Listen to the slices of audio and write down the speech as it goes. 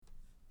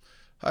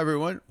Hi,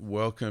 everyone.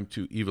 Welcome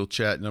to Evil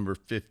Chat number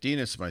 15.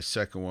 It's my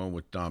second one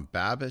with Don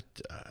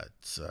Babbitt.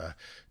 It's a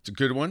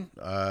good one.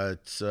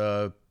 There's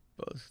a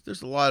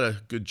lot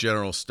of good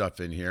general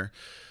stuff in here,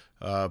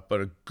 but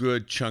a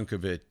good chunk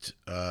of it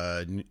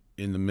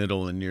in the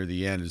middle and near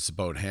the end is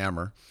about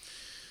Hammer.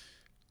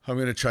 I'm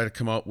going to try to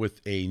come out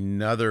with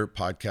another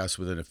podcast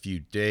within a few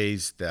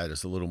days that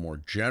is a little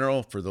more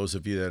general for those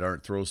of you that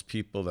aren't throws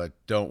people that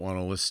don't want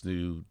to listen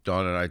to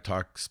Don and I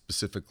talk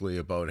specifically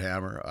about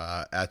Hammer.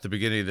 At the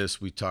beginning of this,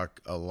 we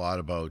talk a lot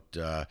about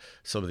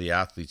some of the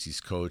athletes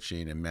he's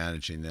coaching and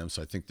managing them.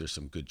 So I think there's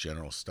some good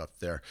general stuff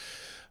there.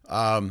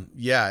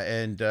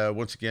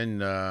 Once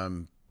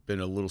again, been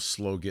a little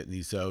slow getting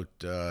these out,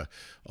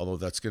 although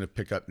that's going to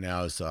pick up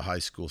now as the high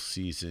school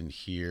season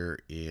here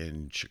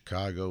in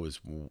Chicago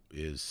is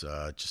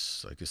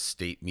just like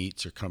state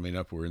meets are coming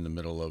up. We're in the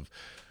middle of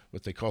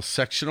what they call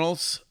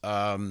sectionals,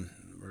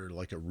 or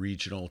like a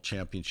regional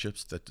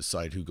championships that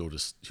decide who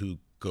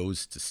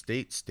goes to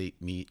state. State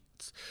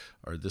meets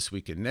are this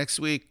week and next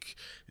week.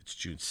 It's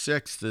June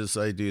 6th as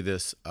I do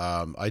this.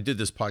 I did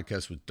this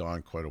podcast with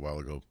Don quite a while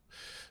ago,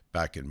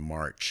 back in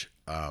March.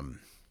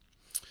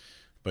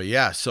 But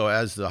yeah, so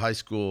as the high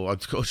school, I'm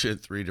coaching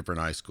at 3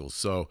 different high schools.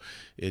 So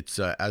it's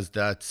as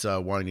that's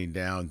winding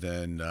down,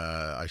 then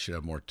I should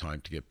have more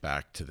time to get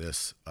back to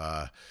this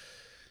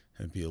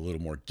and be a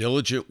little more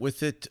diligent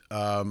with it.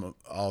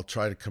 I'll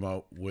try to come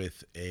out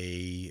with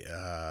a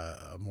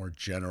more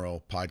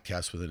general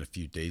podcast within a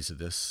few days of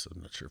this.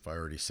 I'm not sure if I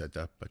already said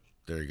that, but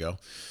there you go.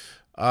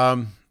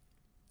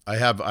 I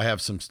have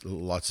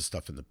lots of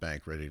stuff in the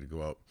bank ready to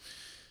go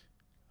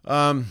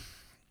out.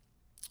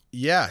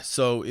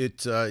 So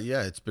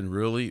it's been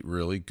really,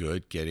 really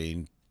good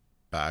getting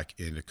back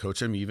into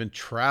coach. I'm even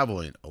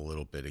traveling a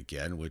little bit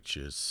again, which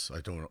is, I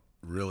don't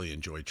really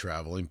enjoy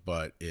traveling,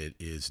 but it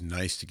is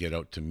nice to get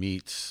out to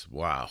meets.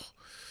 Wow.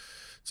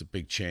 It's a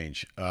big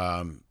change.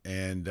 So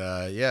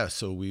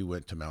we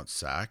went to Mount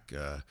Sac.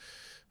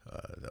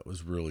 That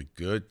was really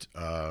good.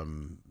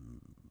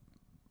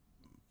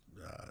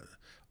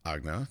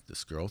 Agna,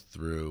 this girl,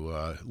 threw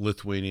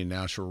Lithuanian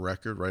national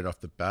record right off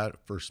the bat,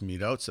 first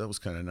meet out, so that was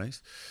kind of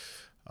nice.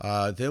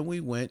 Then we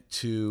went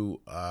to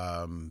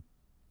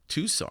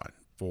Tucson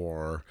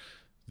for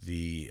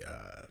the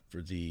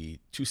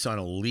Tucson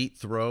Elite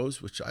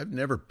Throws, which I've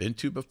never been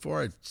to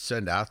before. I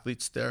send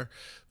athletes there,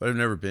 but I've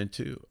never been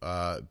to.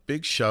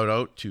 Big shout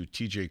out to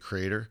TJ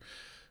Crater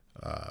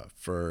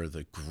for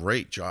the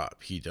great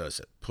job he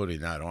does at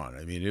putting that on.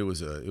 I mean, it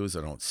was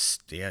an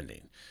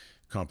outstanding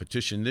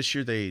competition. This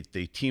year they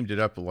teamed it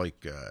up,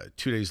 like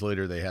 2 days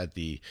later they had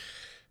the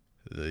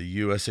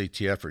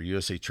USATF or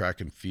USA Track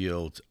and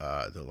Field,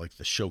 the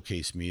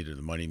showcase meet or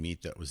the money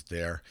meet that was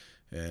there,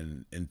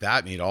 and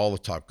that meet all the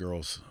top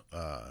girls,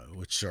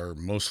 which are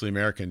mostly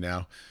American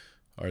now,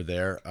 are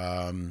there.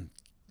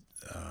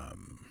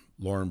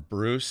 Lauren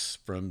Bruce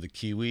from the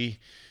Kiwi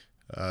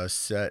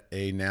set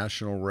a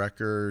national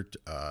record.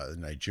 The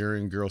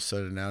Nigerian girl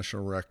set a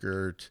national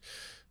record.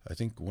 I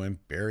think Gwen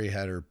Berry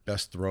had her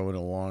best throw in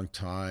a long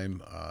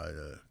time.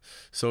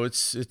 So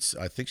it's.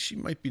 I think she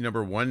might be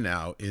number one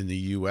now in the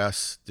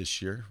U.S. this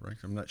year, right?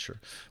 I'm not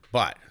sure.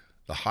 But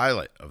the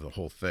highlight of the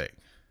whole thing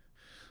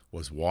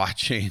was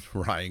watching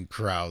Ryan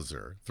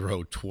Krauser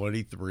throw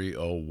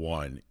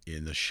 23:01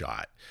 in the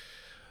shot.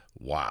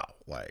 Wow,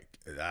 like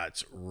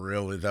that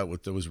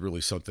was really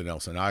something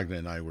else. And Agna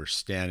and I were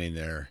standing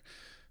there,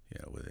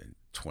 within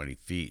 20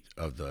 feet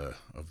of the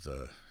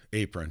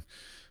apron,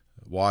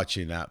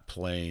 watching that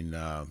playing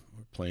the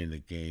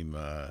game.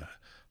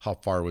 How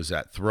far was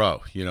that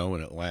throw?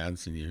 When it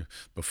lands and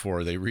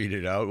before they read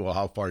it out. Well,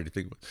 how far do you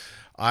think?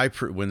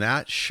 When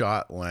that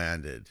shot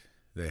landed,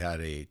 they had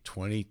a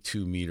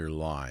 22-meter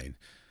line,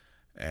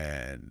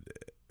 and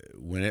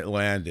when it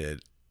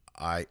landed,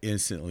 I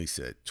instantly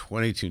said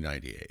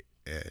 22.98,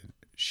 and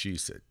she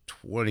said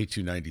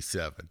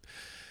 22.97.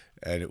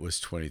 And it was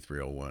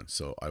 23:01,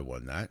 so I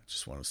won that.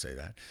 Just want to say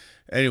that.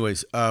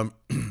 Anyways, that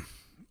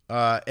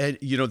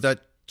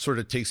sort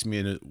of takes me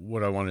into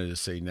what I wanted to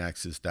say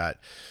next is that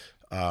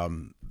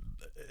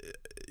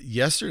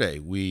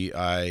yesterday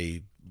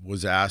I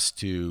was asked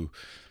to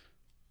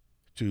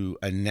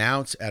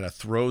announce at a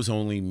throws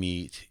only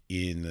meet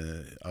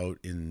out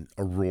in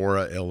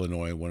Aurora,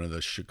 Illinois, one of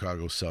the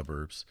Chicago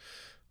suburbs.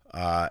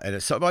 And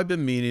it's something I've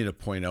been meaning to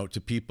point out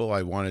to people.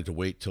 I wanted to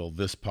wait till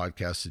this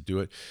podcast to do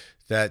it.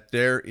 That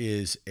there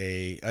is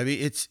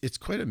it's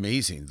quite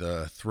amazing,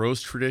 the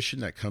throws tradition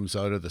that comes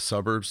out of the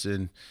suburbs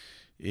in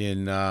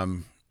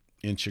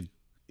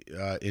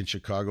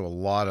Chicago. A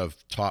lot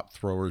of top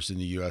throwers in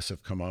the U.S.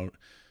 have come out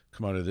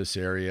of this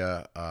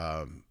area.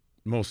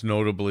 Most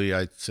notably,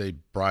 I'd say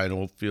Brian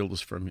Oldfield is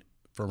from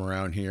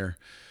around here.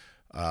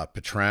 Tom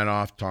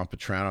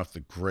Petranoff,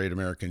 the great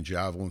American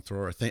javelin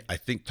thrower. I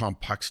think Tom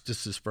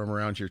Puxtis is from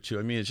around here too.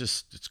 I mean,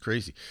 it's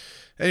crazy.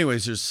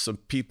 Anyways, there's some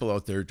people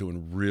out there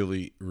doing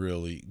really,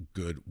 really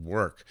good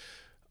work.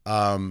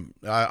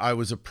 I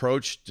was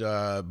approached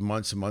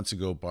months and months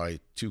ago by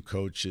two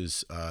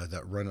coaches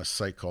that run a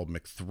site called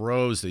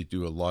McThrows. They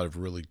do a lot of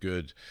really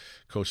good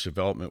coach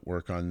development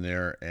work on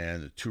there,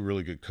 and two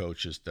really good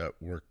coaches that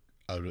work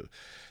out of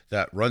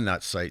that run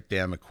that site,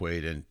 Dan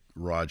McQuaid and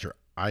Roger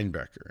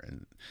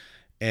Einbecker,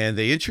 and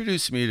they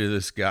introduced me to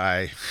this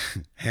guy,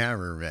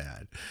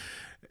 Hammerman.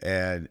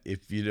 And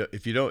if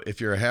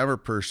you're a Hammer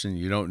person,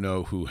 you don't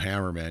know who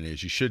Hammerman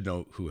is. You should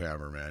know who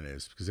Hammerman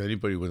is, because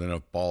anybody with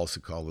enough balls to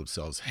call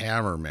themselves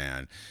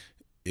Hammerman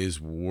is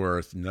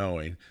worth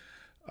knowing.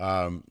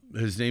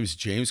 His name's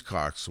Jim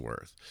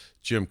Coxworth,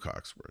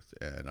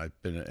 and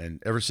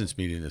and ever since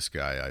meeting this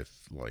guy, I've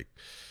like,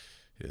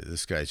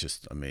 this guy's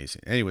just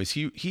amazing. Anyways,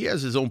 he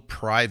has his own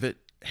private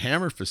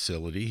hammer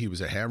facility. He was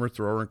a hammer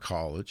thrower in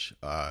college.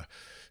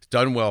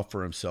 Done well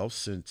for himself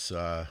since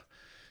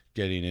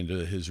getting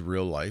into his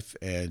real life,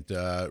 and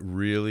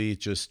really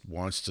just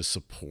wants to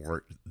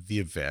support the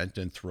event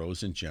and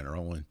throws in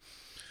general. And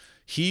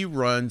he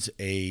runs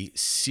a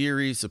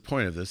series. The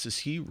point of this is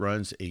he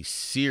runs a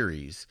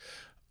series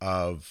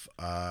of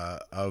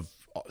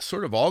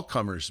sort of all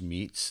comers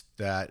meets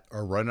that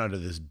are run out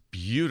of this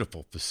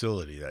beautiful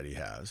facility that he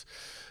has.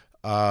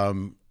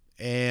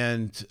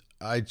 And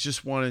I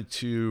just wanted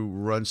to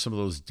run some of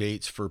those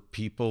dates for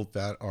people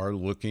that are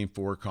looking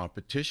for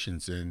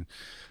competitions. And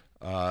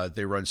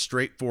they run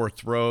straight four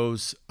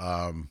throws.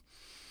 A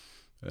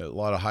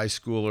lot of high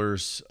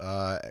schoolers,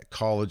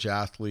 college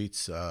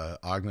athletes.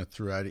 Agna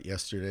threw at it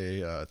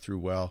yesterday, threw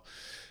well.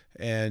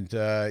 And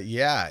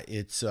yeah,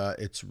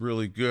 it's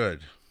really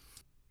good.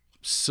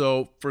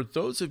 So for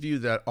those of you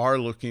that are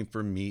looking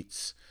for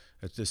meets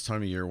at this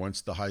time of year, once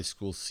the high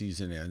school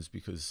season ends,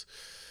 because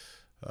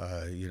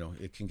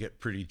it can get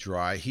pretty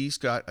dry. He's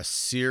got a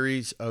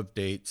series of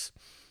dates.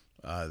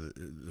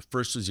 The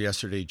first was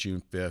yesterday,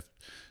 June 5th,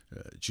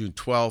 June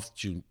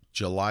 12th,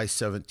 July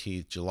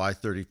 17th, July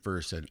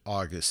 31st, and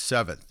August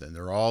 7th. And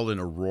they're all in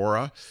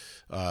Aurora,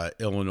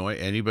 Illinois.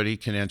 Anybody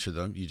can enter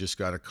them. You just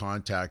got to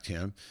contact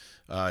him.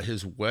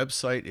 His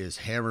website is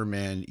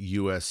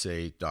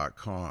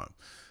hammermanusa.com.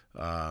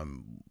 I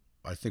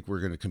think we're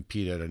going to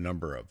compete at a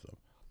number of them.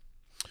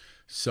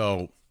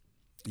 So,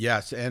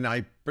 yes, and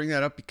I bring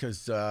that up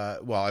because,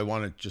 I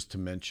wanted just to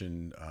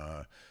mention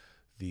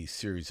the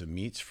series of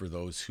meets for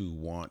those who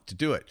want to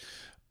do it.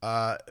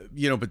 But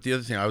the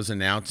other thing I was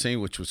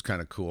announcing, which was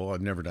kind of cool,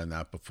 I've never done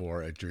that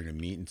before during a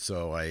meet. And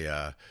so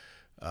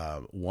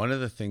one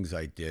of the things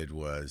I did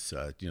was,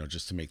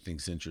 just to make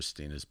things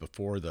interesting, is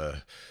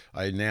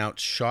I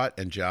announced shot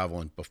and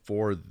javelin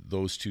before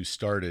those two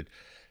started.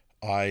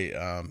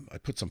 I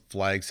put some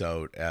flags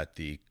out at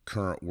the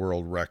current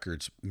world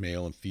records,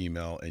 male and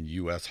female, and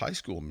U.S. high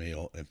school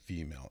male and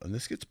female. And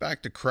this gets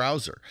back to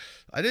Krauser.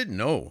 I didn't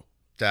know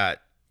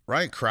that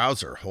Ryan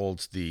Krauser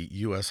holds the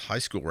U.S. high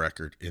school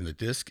record in the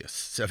discus,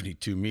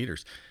 72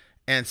 meters.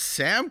 And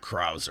Sam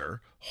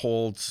Krauser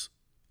holds,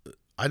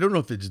 I don't know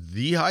if it's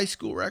the high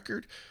school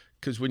record,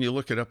 because when you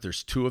look it up,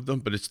 there's two of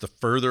them, but it's the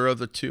further of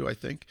the two, I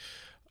think.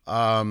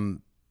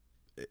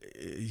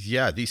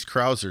 Yeah, these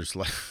Krausers,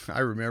 like I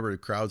remember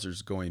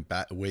Krausers going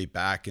back way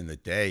back in the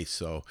day.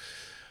 So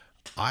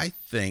I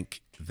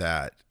think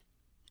that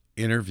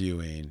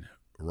interviewing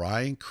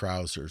Ryan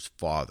Krauser's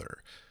father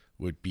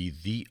would be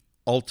the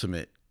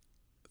ultimate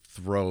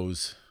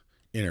throws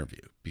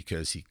interview,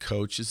 because he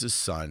coaches his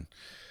son,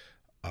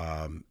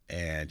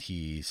 and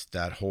he's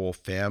that whole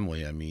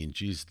family. I mean,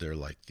 geez, they're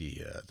like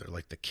the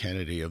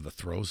Kennedy of the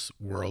throws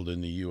world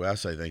in the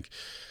U.S. I think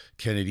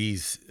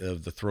Kennedy's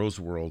of the throws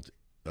world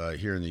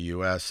here in the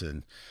U.S.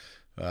 And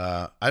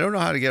I don't know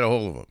how to get a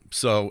hold of him.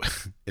 So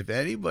if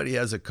anybody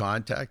has a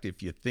contact,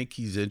 if you think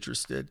he's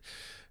interested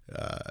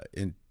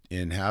in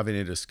having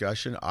a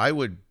discussion, I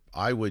would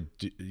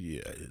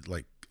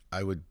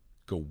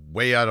go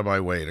way out of my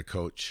way to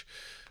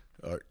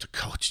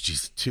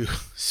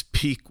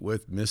speak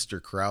with Mr.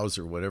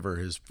 Krauser, whatever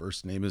his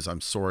first name is. I'm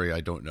sorry,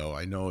 I don't know.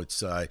 I know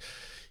it's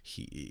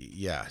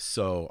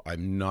so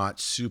I'm not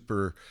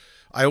super.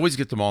 I always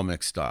get them all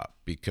mixed up,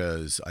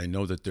 because I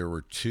know that there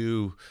were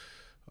two,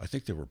 I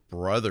think they were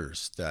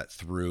brothers that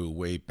threw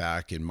way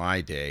back in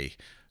my day.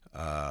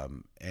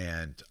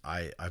 And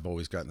I've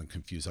always gotten them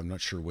confused. I'm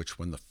not sure which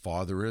one the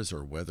father is,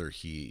 or whether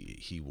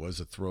he was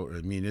a thrower.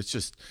 I mean, it's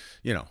just,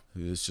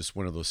 it's just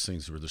one of those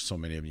things where there's so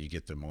many of them, you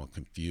get them all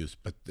confused.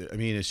 But I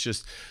mean, it's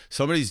just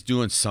somebody's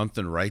doing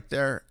something right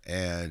there.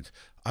 And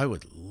I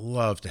would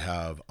love to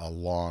have a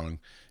long,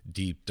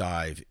 deep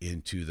dive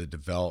into the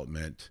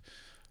development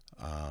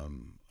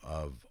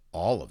of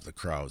all of the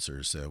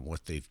Krausers and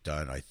what they've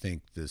done. I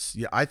think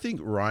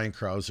Ryan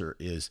Krauser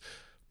is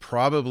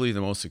probably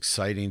the most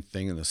exciting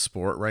thing in the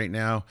sport right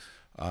now.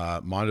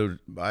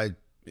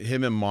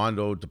 Him and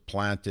Mondo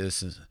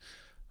Duplantis.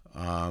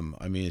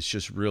 I mean, it's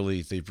just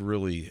really, they've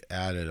really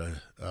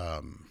added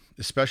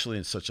especially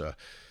in such a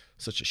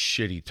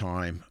shitty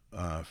time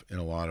in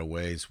a lot of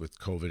ways with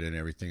COVID and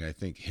everything. I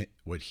think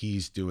what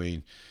he's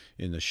doing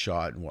in the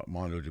shot and what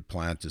Mondo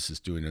Duplantis is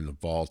doing in the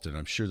vault. And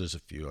I'm sure there's a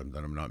few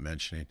that I'm not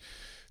mentioning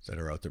that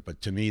are out there.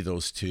 But to me,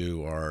 those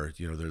two are,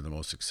 they're the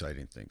most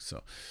exciting things.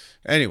 So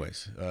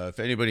anyways, if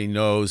anybody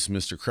knows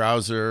Mr.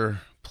 Krauser,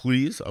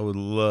 please, I would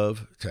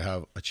love to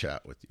have a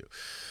chat with you.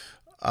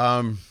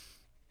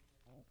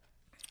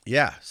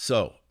 Yeah.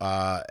 So,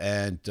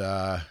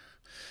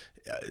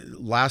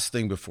 last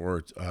thing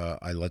before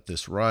I let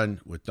this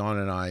run with Don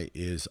and I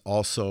is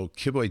also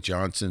Kibwe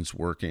Johnson's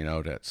working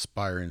out at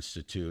Spire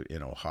Institute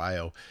in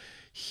Ohio.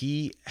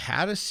 He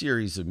had a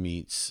series of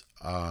meets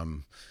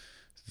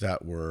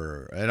that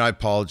were, and I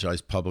apologize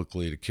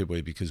publicly to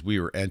Kibwe because we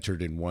were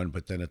entered in one,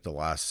 but then at the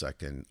last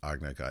second,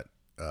 Agna got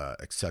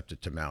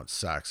accepted to Mount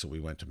Sac, so we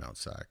went to Mount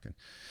Sac.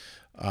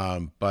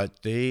 But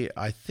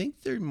I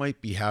think they might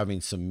be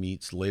having some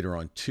meets later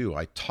on too.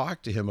 I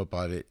talked to him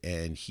about it,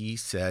 and he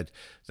said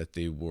that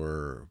they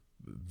were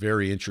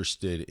very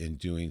interested in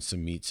doing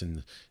some meets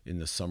in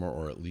the summer,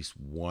 or at least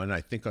one.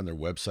 I think on their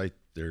website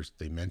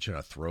they mention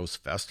a throws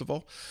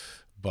festival,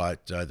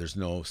 but there's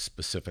no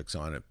specifics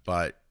on it.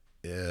 But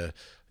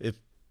if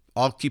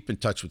I'll keep in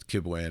touch with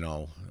Kibwe and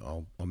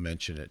I'll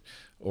mention it,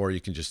 or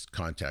you can just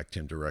contact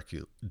him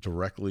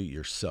directly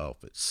yourself.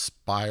 It's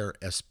Spire,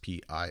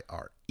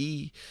 SPIRE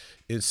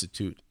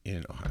Institute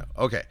in Ohio.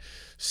 Okay,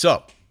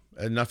 so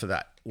enough of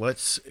that.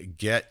 Let's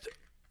get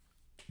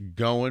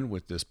going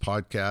with this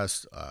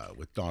podcast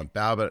with Don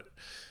Babbitt.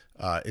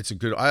 I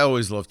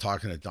always love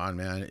talking to Don,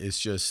 man. It's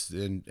just,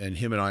 and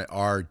him and I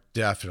are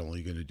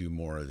definitely going to do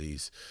more of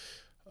these.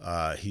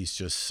 He's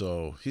just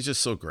so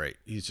great.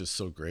 He's just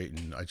so great.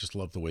 And I just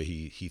love the way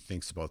he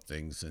thinks about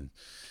things. And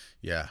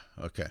yeah.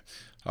 Okay.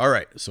 All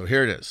right. So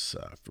here it is,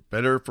 for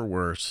better or for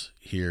worse.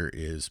 Here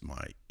is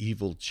my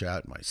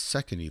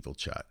second evil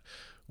chat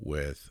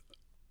with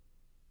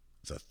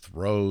the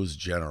throws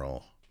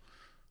general,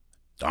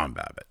 Don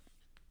Babbitt.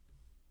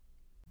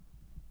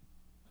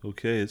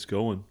 Okay. It's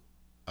going.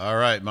 All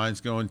right.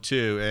 Mine's going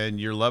too. And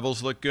your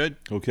levels look good.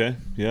 Okay.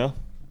 Yeah.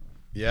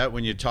 Yeah,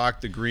 when you talk,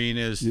 the green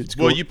is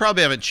you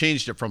probably haven't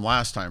changed it from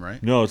last time,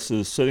 right? No,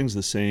 the setting's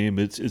the same.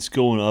 It's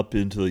going up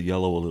into the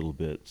yellow a little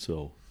bit,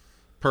 so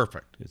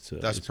perfect.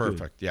 That's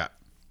perfect. Good.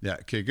 Yeah.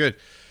 Okay, good.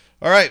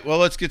 All right, well,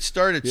 let's get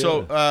started. Yeah.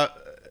 So,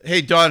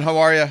 hey, Don, how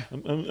are you?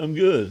 I'm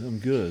good. I'm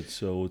good.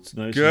 So it's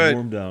nice and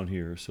warm down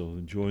here. So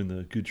enjoying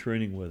the good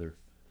training weather.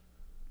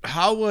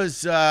 How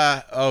was?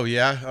 Oh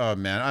yeah. Oh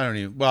man, I don't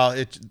even. Well,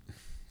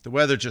 the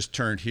weather just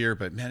turned here,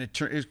 but man, it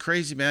was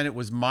crazy, man. It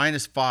was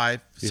 -5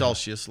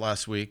 Celsius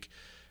last week,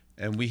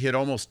 and we hit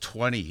almost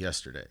 20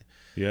 yesterday.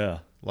 Yeah.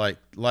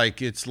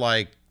 Like it's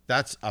like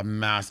that's a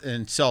mass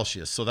in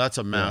Celsius, so that's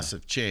a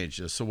massive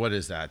change. So what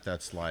is that?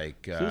 That's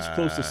like so it's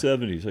close to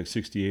 70. It's like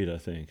 68, I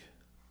think.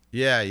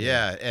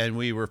 Yeah, and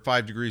we were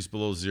 5 degrees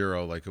below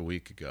zero like a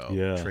week ago.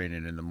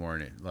 Training in the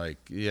morning.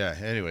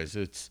 Anyways,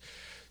 it's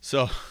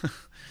so,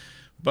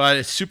 but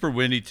it's super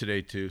windy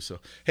today too. So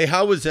hey,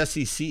 how was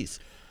SECs?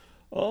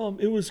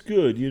 It was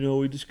good.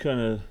 We just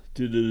kind of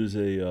did it as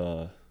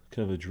a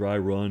kind of a dry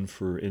run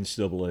for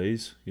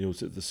NCAAs.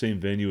 It's at the same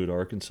venue at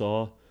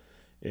Arkansas,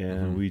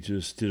 and we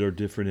just did our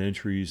different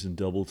entries and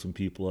doubled some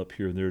people up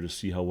here and there to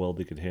see how well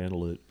they could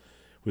handle it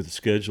with the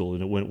schedule,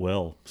 and it went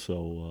well.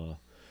 So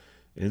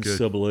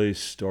NCAAs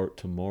start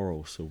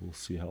tomorrow, so we'll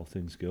see how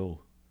things go.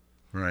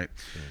 Right.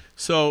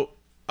 So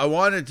I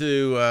wanted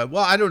to,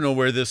 I don't know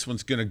where this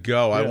one's going to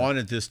go. Yeah. I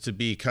wanted this to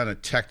be kind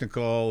of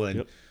technical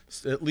and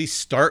at least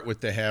start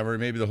with the hammer.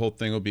 Maybe the whole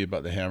thing will be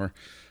about the hammer.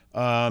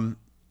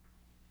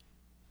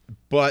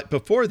 But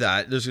before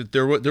that,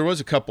 there was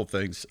a couple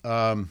things.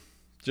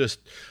 Just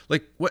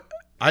like one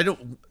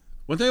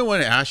thing I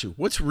want to ask you,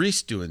 what's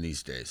Reese doing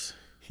these days?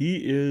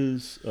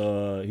 He's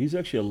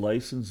actually a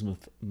licensed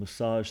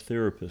massage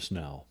therapist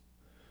now.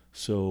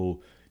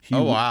 So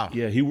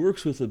he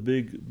works with a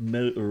big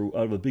out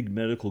of a big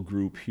medical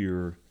group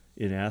here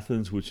in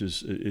Athens, which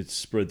it's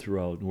spread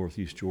throughout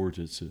Northeast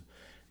Georgia.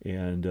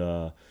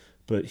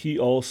 But he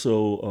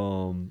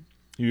also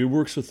he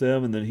works with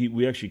them, and then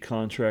we actually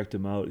contract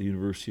him out at the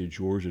University of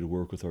Georgia to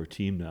work with our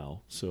team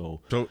now.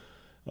 So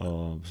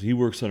he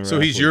works on our. So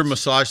he's your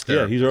massage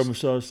therapist. Yeah, he's our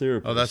massage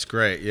therapist. Oh, that's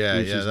great.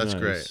 Yeah, that's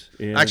nice.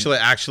 Great. And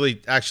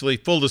actually,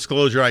 full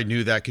disclosure, I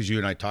knew that because you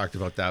and I talked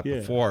about that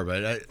before.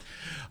 But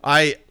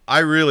I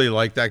really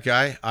like that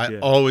guy. I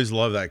always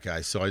love that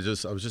guy. So I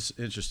was just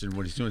interested in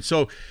what he's doing.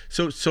 So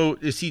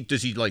does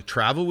he like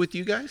travel with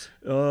you guys?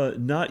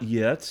 Not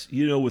yet.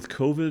 With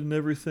COVID and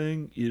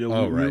everything,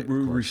 we're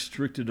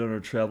restricted on our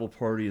travel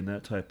party and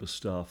that type of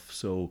stuff.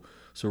 So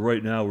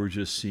right now we're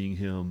just seeing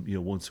him,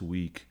 once a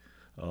week.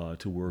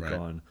 To work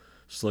on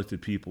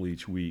selected people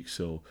each week.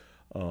 So,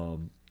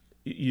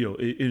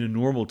 in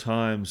normal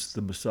times,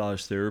 the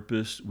massage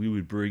therapist, we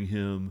would bring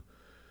him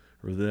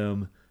or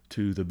them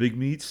to the big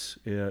meets,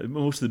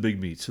 most of the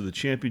big meets. So the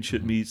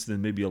championship meets,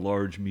 then maybe a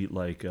large meet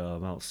like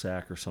Mount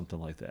Sac or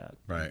something like that.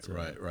 Right.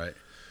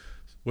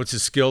 What's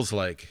his skills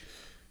like?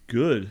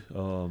 Good.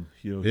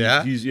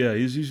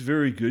 He's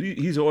very good.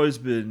 He's always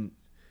been.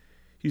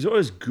 he's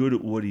always good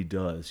at what he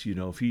does. You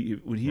know,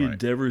 when he Right.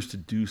 endeavors to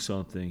do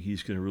something,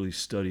 he's going to really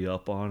study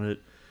up on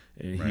it,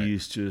 and Right.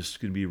 he's just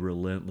going to be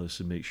relentless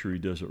and make sure he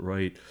does it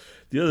right.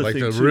 The other Like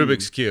thing the too,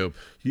 Rubik's Cube.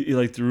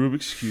 like the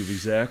Rubik's cube,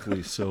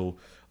 exactly. So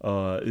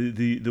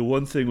the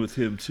one thing with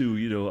him too,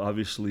 you know,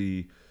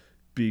 obviously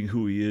being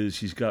who he is,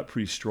 he's got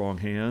pretty strong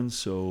hands.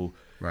 So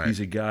Right. he's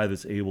a guy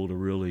that's able to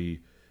really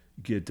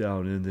get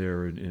down in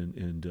there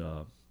and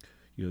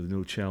you know,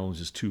 no challenge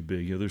is too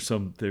big. You know, there's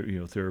some you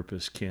know,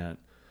 therapists can't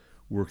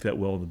work that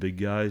well on the big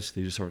guys.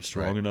 They just aren't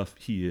strong Right. enough.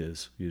 He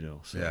is, you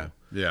know. So. Yeah.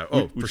 Yeah.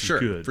 Oh, Which for is sure.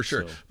 good, For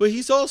sure. so. But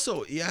he's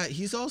also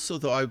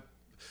though I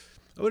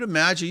would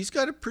imagine he's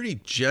got a pretty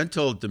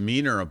gentle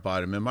demeanor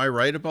about him. Am I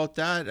right about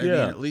that? I mean,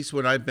 Yeah. at least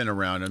when I've been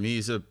around him,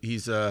 he's an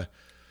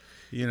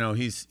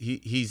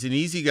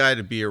easy guy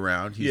to be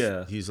around.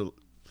 I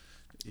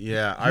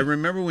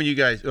remember when you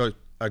guys. Go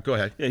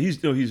ahead. Yeah, he's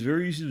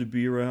very easy to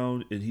be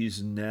around, and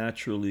he's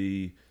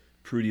naturally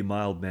pretty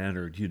mild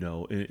mannered, you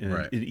know, and,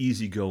 Right. and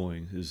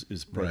easygoing is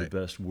probably Right. the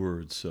best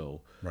word.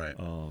 So, Right.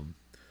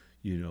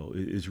 you know,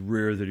 it's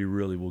rare that he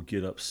really will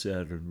get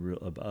upset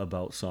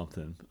about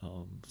something.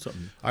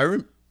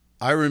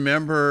 I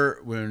remember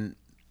when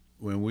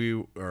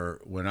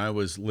I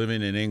was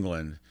living in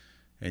England,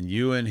 and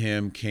you and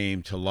him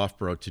came to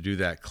Loughborough to do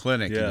that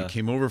clinic, and Yeah. you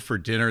came over for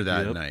dinner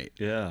that Yep, night.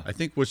 yeah. I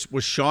think was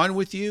Sean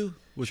with you?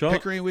 Was Sean-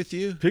 Pickering with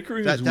you?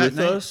 Pickering that was with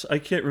night? us. I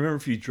can't remember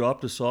if he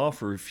dropped us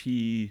off or if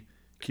he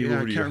came Yeah,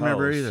 over I to can't your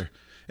remember house. either.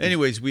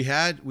 Anyways, we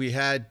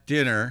had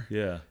dinner.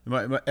 Yeah.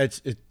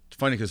 It's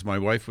funny because my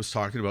wife was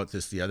talking about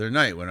this the other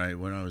night when I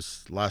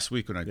was last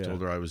week when I Yeah.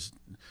 told her I was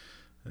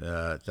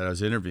that I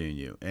was interviewing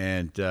you,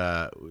 and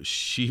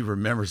she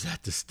remembers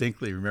that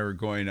distinctly. Remember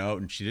going out,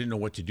 and she didn't know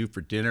what to do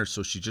for dinner,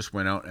 so she just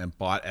went out and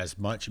bought as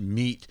much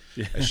meat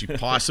as she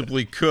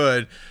possibly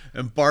could,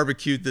 and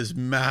barbecued this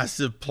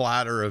massive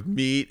platter of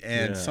meat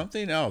and Yeah.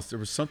 something else. There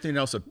was something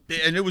else, and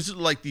it was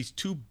like these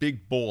two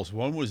big bowls.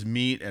 One was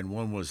meat, and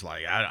one was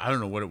like I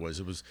don't know what it was.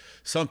 It was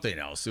something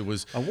else. It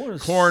was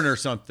corn or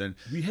something.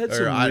 We had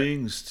some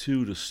wings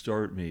too to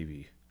start,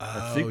 maybe.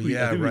 I think we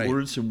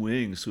ordered some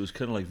wings, so it was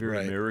kind of like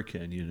very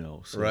American, you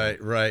know. So, Right.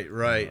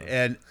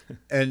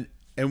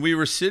 And we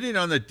were sitting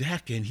on the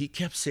deck, and he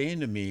kept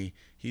saying to me,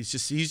 he's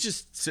just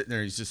sitting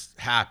there, he's just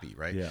happy,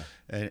 right? Yeah.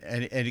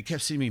 And he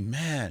kept saying to me,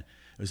 man,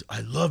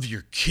 I love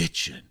your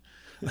kitchen.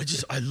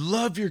 I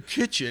love your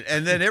kitchen.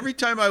 And then every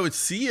time I would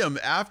see him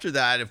after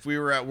that, if we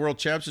were at World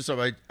Champs or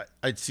something,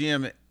 I'd see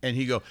him and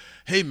he'd go,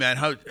 hey man,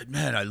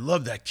 I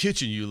love that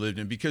kitchen you lived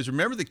in. Because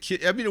remember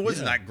it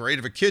wasn't that great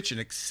of a kitchen,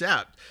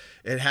 except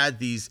it had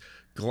these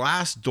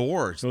glass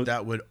doors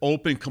that would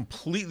open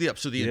completely up.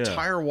 So the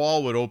entire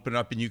wall would open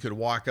up and you could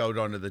walk out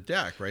onto the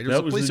deck, right? It was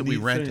a place that we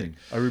rented. Thing.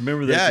 I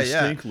remember that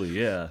distinctly.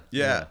 Yeah.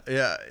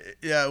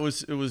 It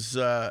was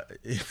I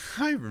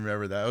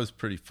remember that. It was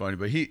pretty funny,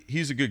 but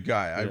he's a good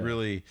guy.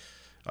 Yeah.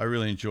 I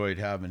really enjoyed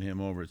having him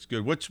over. It's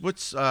good.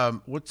 What's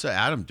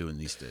Adam doing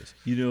these days?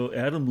 You know,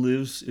 Adam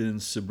lives in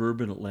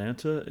suburban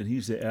Atlanta, and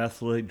he's the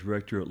athletic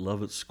director at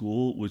Lovett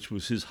School, which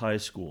was his high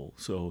school.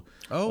 So,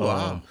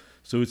 wow.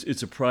 So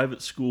it's a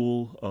private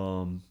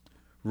school,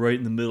 right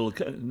in the middle,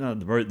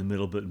 not right in the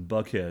middle, but in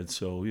Buckhead.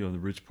 So you know, the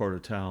rich part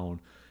of town.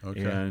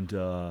 Okay. And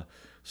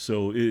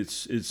so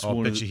it's.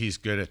 I'll bet you he's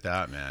good at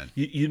that, man.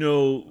 You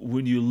know,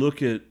 when you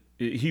look at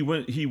he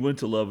went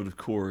to Lovett, of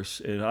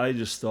course, and I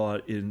just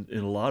thought in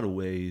a lot of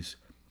ways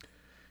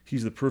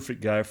he's the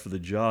perfect guy for the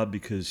job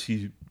because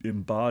he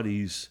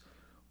embodies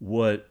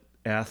what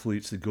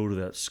athletes that go to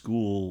that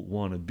school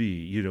want to be.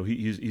 You know,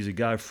 he's a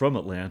guy from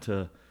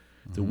Atlanta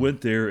that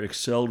went there,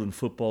 excelled in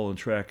football and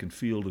track and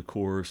field, of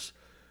course,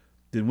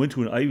 then went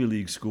to an Ivy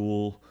League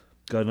school,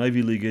 got an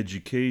Ivy League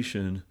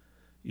education,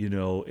 you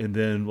know, and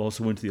then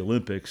also went to the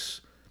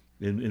Olympics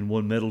and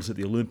won medals at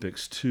the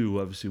Olympics too.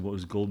 Obviously, what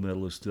was gold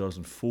medalist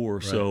 2004.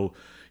 Right. So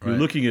you're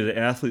looking at an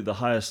athlete at the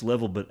highest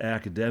level, but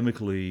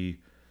academically,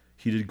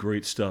 he did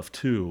great stuff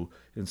too.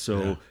 And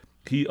so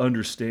he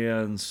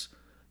understands,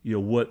 you know,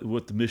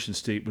 what the mission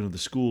statement of the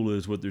school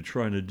is, what they're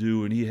trying to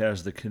do, and he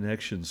has the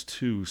connections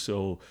too.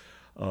 So,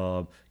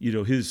 you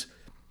know, his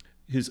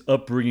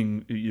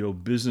upbringing, you know,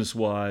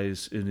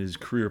 business-wise, and his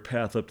career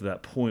path up to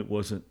that point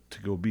wasn't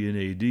to go be an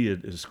AD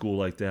at a school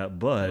like that,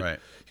 but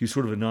he's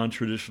sort of a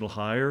non-traditional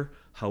hire.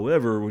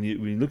 However, when you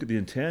look at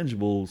the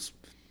intangibles,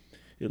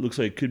 it looks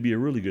like it could be a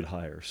really good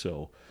hire.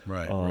 So,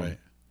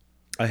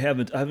 I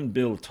haven't been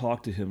able to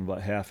talk to him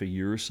about half a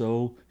year or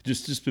so.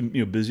 Just been,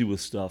 you know, busy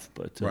with stuff,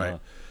 but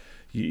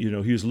you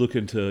know, he was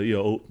looking to, you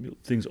know,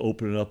 things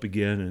opening up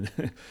again,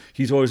 and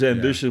he's always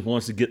ambitious,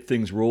 wants to get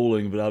things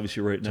rolling, but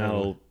obviously right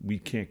now we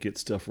can't get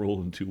stuff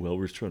rolling too well.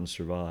 We're just trying to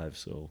survive.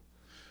 So,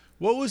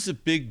 what was the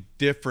big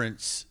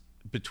difference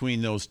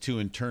between those two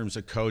in terms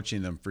of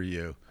coaching them for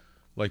you?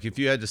 Like, if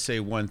you had to say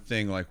one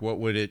thing, like what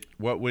would it,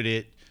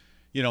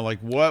 you know, like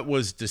what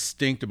was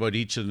distinct about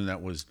each of them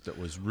that was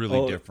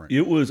really different?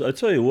 It was, I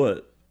tell you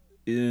what,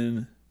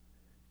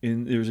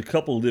 there's a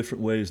couple of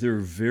different ways. They're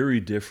very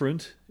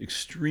different,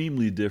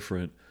 extremely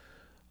different.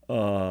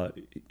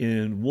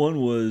 And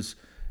one was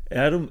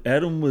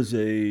Adam was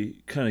a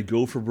kind of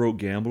go for broke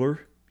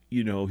gambler.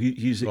 You know,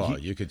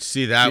 You could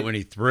see that when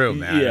he threw,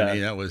 man. Yeah, I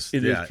mean, that was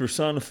it's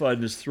personified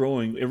in his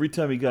throwing. Every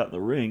time he got in the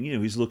ring, you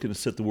know, he's looking to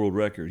set the world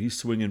record. He's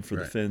swinging for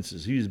the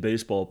fences. He's a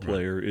baseball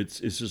player. Right. It's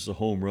just a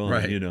home run.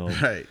 Right. You know,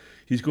 right.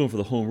 He's going for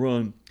the home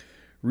run.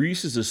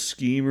 Reese is a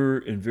schemer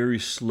and very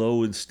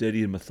slow and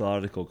steady and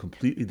methodical.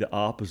 Completely the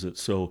opposite.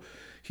 So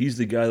he's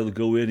the guy that'll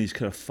go in. He's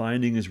kind of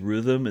finding his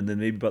rhythm, and then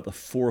maybe about the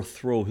fourth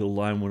throw, he'll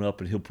line one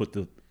up and he'll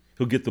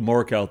get the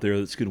mark out there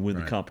that's going to win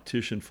the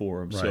competition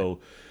for him. Right.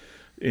 So.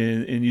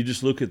 And you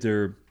just look at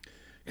their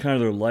kind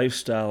of their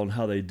lifestyle and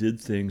how they did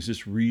things.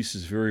 Just Reese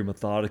is very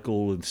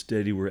methodical and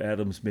steady, where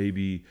Adams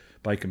maybe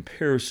by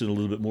comparison a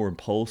little bit more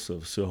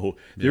impulsive. So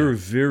they were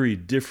very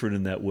different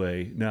in that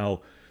way.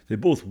 Now they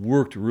both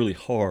worked really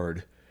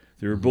hard.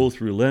 They were both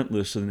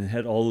relentless and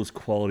had all those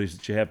qualities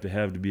that you have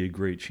to be a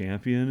great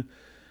champion.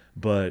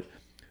 But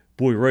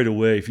boy, right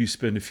away, if you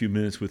spend a few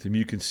minutes with him,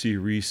 you can see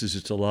Reese is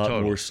just a lot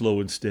more slow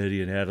and steady,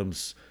 and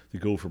Adams the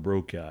go for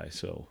broke guy.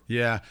 So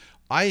yeah.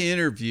 I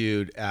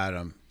interviewed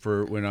Adam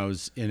for when I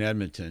was in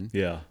Edmonton.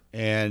 Yeah.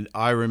 And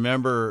I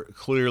remember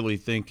clearly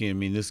thinking, I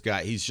mean, this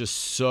guy, he's just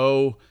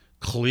so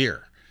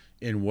clear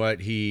in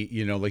what he,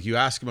 you know, like you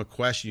ask him a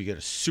question, you get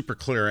a super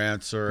clear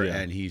answer,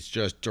 and he's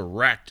just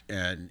direct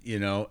and, you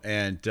know,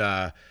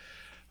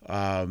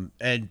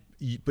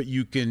 but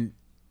you can,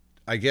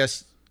 I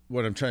guess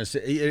what I'm trying to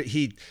say,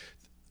 he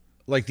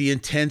like the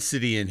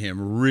intensity in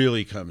him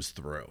really comes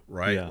through,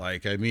 right? Yeah.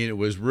 Like, I mean, it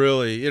was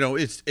really, you know,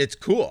 it's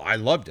cool. I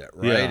loved it,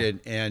 right?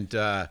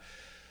 Yeah.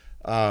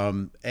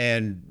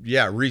 And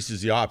yeah, Reese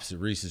is the opposite.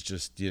 Reese is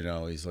just, you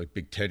know, he's like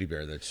big teddy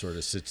bear that sort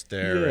of sits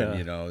there, and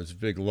you know, is a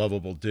big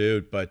lovable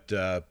dude. But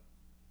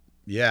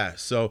yeah,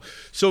 so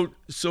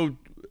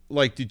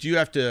like, did you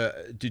have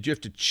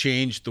to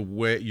change the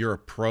way your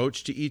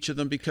approach to each of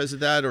them because of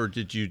that,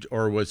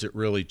 or was it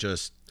really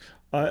just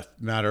a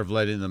matter of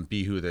letting them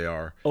be who they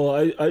are? Oh,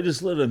 I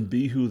just let them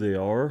be who they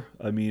are.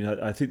 I mean,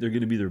 I think they're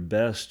going to be their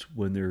best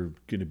when they're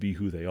going to be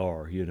who they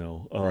are, you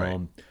know. Right.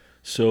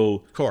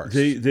 So of course.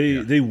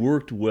 They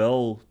worked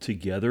well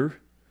together.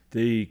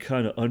 They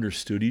kind of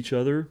understood each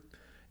other.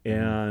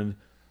 And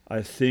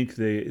I think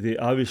they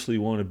obviously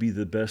want to be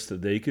the best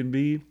that they can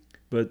be,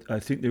 but I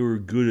think they were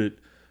good at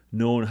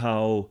knowing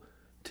how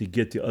to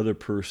get the other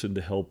person to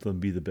help them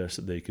be the best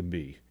that they can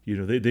be. You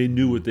know, they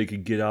knew what they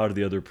could get out of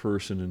the other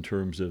person in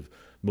terms of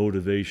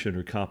motivation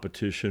or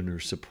competition or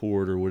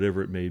support or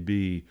whatever it may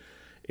be,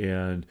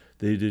 and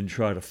they didn't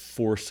try to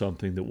force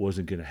something that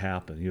wasn't going to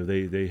happen. You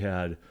know, they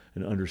had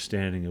an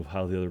understanding of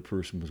how the other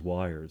person was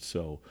wired.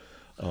 So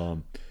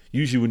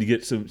usually when you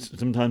get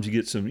sometimes you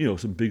get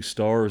some big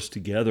stars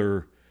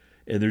together,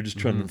 and they're just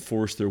trying to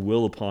enforce their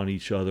will upon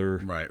each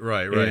other. Right.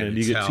 And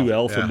you get two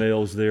alpha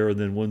males there, and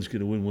then one's going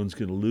to win, one's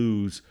going to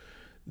lose.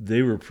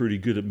 They were pretty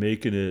good at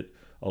making it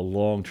a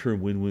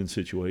long-term win-win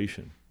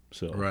situation.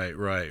 So Right.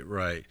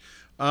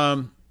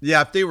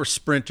 Yeah, if they were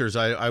sprinters,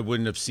 I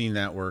wouldn't have seen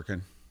that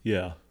working.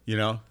 Yeah. You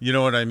know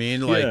what I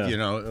mean? Like, you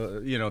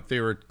know, if they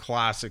were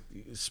classic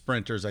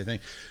sprinters, I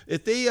think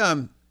if they,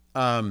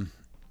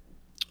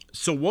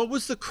 so what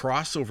was the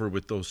crossover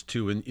with those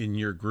two in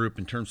your group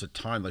in terms of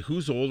time? Like,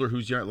 who's older,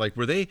 who's younger? Like,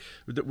 were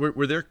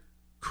their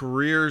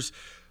careers,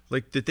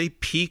 like, did they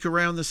peak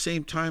around the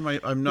same time?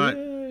 I'm not,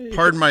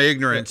 pardon my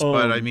ignorance,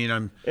 but I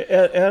mean,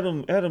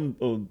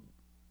 Adam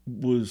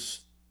was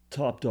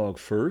top dog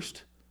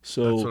first.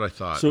 So that's what I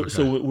thought.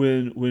 So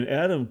when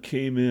Adam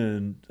came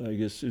in, I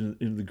guess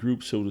in the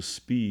group, so to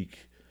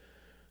speak,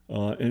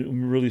 and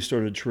we really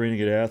started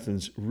training at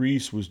Athens,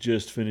 Reese was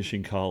just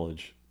finishing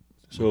college.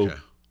 So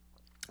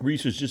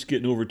Reese was just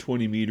getting over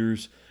 20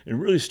 meters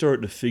and really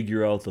starting to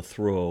figure out the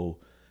throw.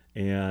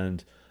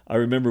 And I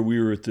remember we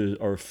were at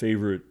our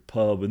favorite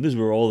pub, and this is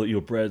where all the,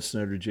 Brad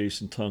Snyder,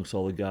 Jason Tunks,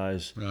 all the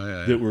guys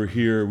that were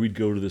here. We'd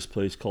go to this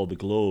place called the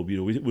Globe. You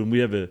know, when we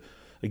have a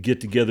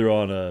get together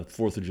on a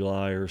 4th of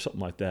July or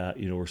something like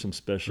that, or some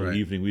special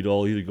evening, we'd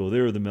all either go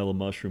there or the Mellow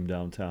Mushroom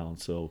downtown.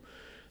 So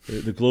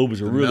the Globe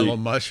is Mellow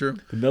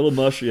Mushroom. The Mellow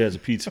Mushroom has a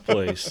pizza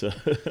place.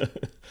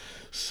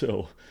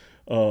 So,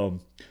 but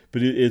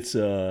it's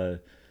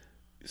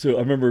so I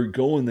remember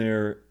going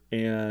there,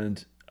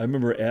 and I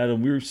remember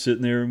Adam. We were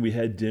sitting there and we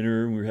had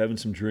dinner and we were having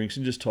some drinks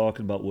and just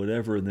talking about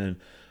whatever. And then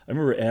I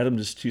remember Adam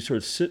he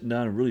started sitting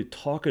down and really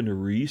talking to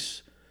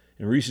Reese,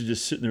 and Reese is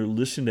just sitting there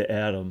listening to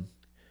Adam.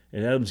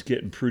 And Adam's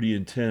getting pretty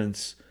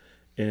intense,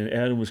 and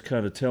Adam was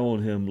kind of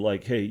telling him,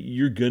 like, hey,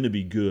 you're going to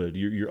be good.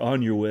 You're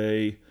on your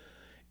way.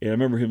 And I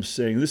remember him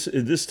saying,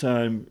 this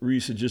time,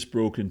 Reese had just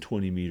broken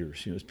 20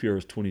 meters. His PR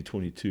was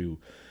 2022.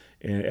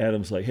 And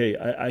Adam's like, hey,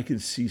 I can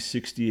see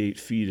 68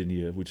 feet in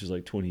you, which is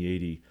like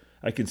 2080.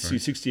 I can see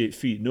 68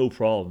 feet, no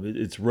problem.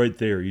 It's right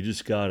there. You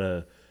just you're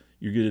going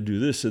to do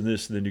this and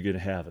this, and then you're going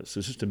to have it. So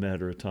it's just a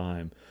matter of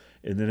time.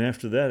 And then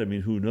after that, I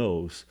mean, who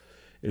knows?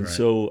 And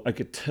so I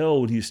could tell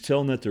when he's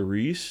telling that to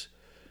Reese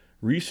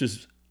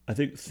is, I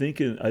think,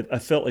 thinking, I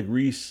felt like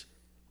Reese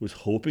was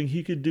hoping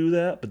he could do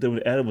that, but then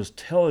when Adam was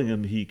telling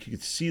him he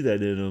could see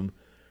that in him,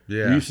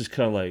 Yeah. Reese is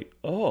kind of like,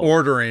 oh,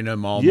 Ordering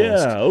him almost.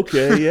 yeah,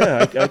 okay,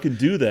 yeah, I can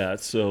do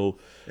that. So,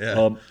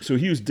 Yeah. so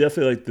he was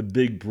definitely like the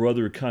big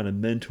brother kind of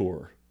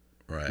mentor,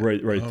 right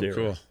Oh, there.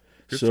 cool.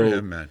 Good So, for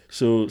him, man.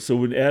 so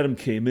when Adam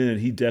came in,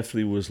 he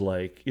definitely was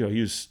like, he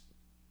was,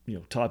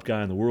 top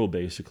guy in the world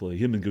basically.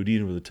 Him and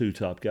Godina were the two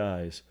top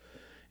guys.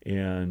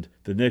 And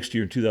the next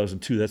year in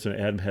 2002, that's when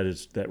Adam had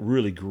that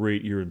really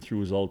great year and threw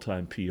his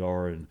all-time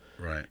PR and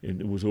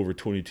it was over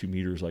 22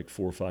 meters like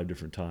 4 or 5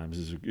 different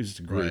times. It was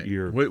a great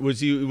year.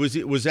 Was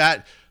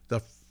that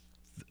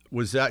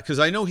because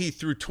I know he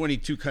threw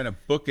 22 kind of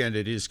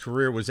bookended his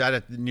career. Was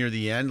that near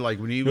the end, like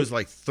when he was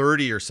like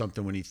 30 or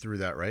something when he threw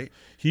that, right?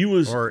 He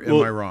was, or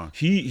am I wrong?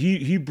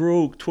 He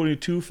broke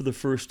 22 for the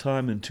first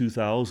time in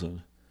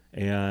 2000,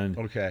 and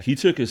he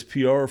took his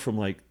PR from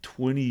like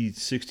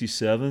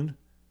 2067.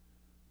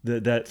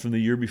 That from the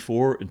year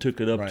before and took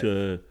it up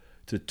to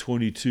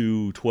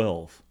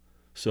 22:12.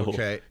 So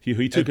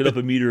he took it up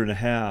 1.5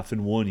 meters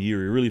in 1 year.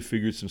 He really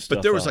figured some stuff out.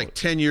 But there was like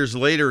 10 years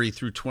later he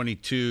threw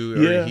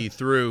 22 or he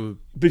threw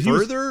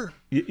further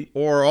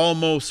or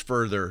almost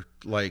further,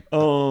 like 10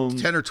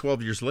 or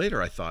 12 years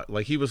later I thought.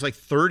 Like he was like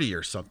 30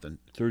 or something.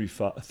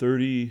 35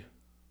 30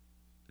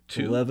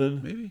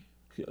 11 maybe.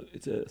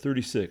 It's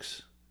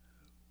 36.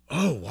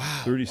 Oh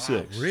wow.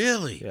 36. Wow,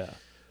 really? Yeah.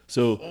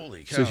 So,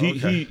 holy cow,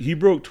 he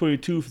broke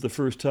 22 for the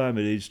first time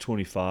at age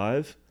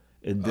 25,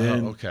 and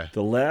then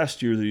the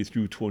last year that he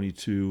threw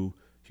 22,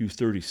 he was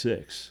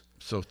 36.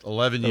 So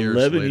 11 years.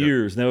 11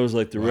 years, and that was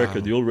like the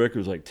record. The old record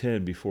was like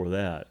 10 before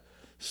that.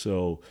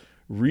 So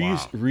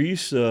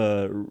Reese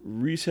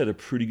had a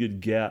pretty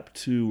good gap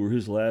too, where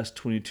his last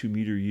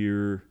 22-meter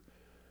year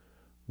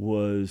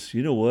was,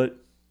 you know what?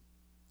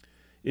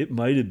 It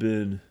might have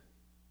been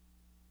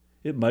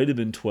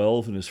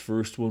 12, and his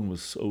first one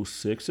was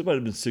 06. It might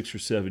have been 6 or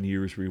 7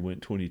 years where he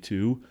went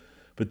 22.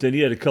 But then he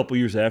had a couple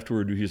years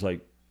afterward where he was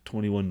like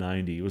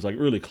 2190. It was like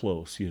really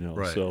close,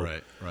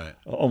 Right.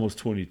 Almost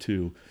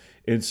 22.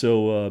 And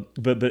so,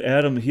 but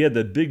Adam, he had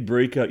that big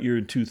breakout year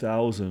in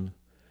 2000.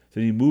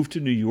 Then he moved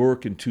to New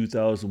York in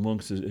 2001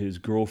 because his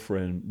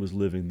girlfriend was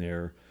living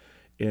there.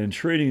 And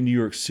training in New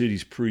York City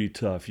is pretty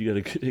tough. You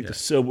got to take the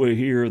subway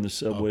here and the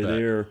subway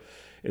there.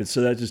 And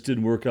so that just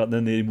didn't work out. And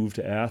then they moved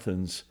to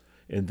Athens.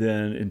 And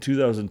then in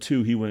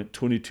 2002, he went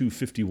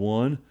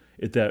 22:51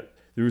 at that.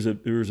 There was a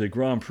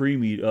Grand Prix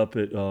meet up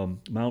at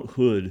Mount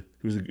Hood.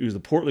 It was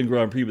the Portland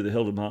Grand Prix, but they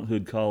held at Mount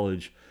Hood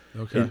College.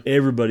 Okay. And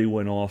everybody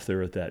went off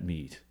there at that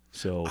meet.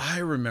 So I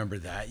remember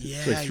that. Yeah,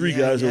 it's like 3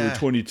 guys over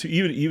 22.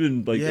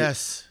 Even like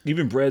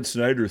even Brad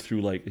Snyder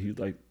threw like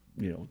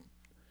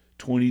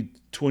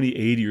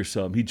 2080 or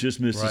something. He just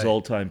missed his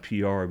all-time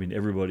PR. I mean,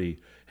 everybody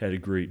had a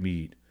great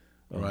meet.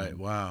 Right.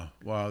 Wow.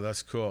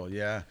 That's cool.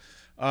 Yeah.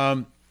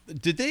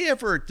 Did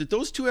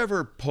those two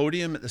ever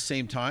podium at the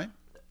same time?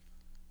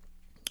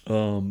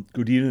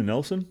 Godina and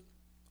Nelson?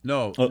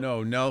 No,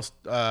 Nelson,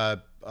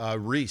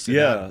 Reese.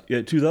 Yeah.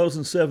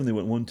 2007 they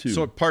went 1-2.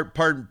 So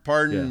pardon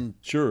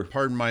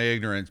my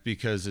ignorance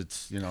because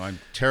it's I'm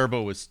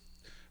terrible with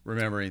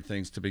remembering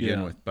things to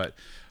begin with. But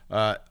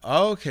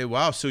okay,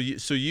 wow. So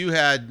you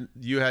had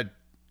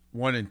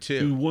 1 and 2.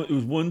 It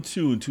was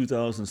 1-2 in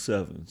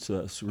 2007. So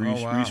that's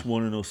Reese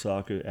won in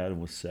Osaka.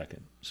 Adam was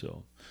second.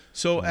 So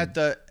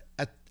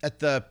at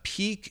the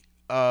peak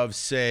of,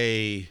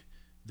 say,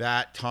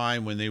 that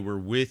time when they were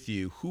with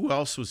you, who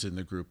else was in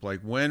the group? Like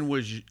when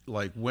was it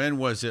like,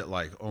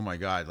 oh my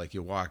God, like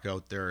you walk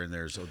out there and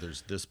there's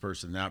this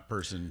person, that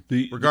person,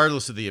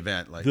 regardless of the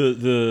event? Like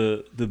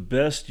the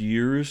best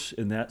years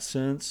in that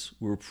sense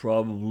were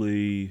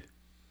probably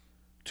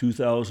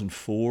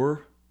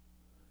 2004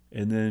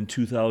 and then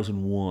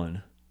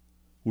 2001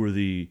 were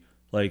the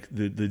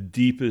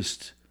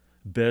deepest,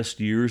 best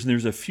years. And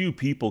there's a few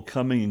people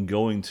coming and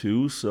going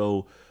too,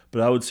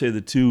 but I would say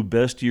the 2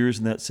 best years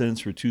in that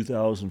sense were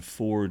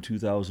 2004 and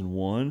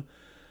 2001.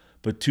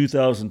 But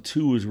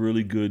 2002 was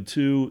really good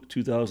too.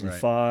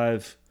 2005.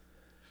 Right.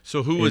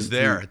 So who was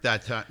there at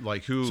that time?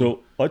 Like who? So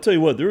I'll tell you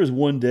what. There was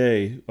one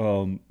day,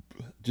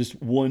 just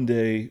one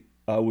day,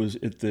 I was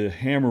at the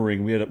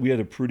hammering. We had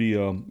a pretty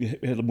we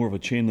had more of a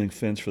chain link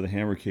fence for the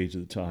hammer cage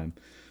at the time.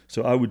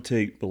 So I would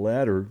take the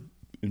ladder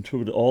and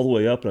put it all the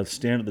way up, and I'd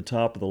stand at the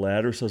top of the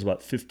ladder, so I was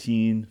about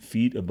 15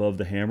 feet above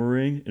the hammer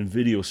ring, and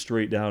video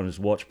straight down and just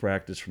watch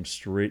practice from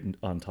straight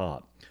on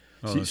top.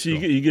 So cool.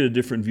 you get a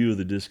different view of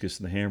the discus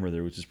and the hammer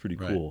there, which is pretty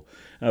cool.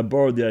 And I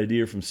borrowed the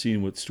idea from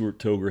seeing what Stuart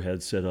Toger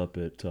had set up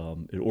at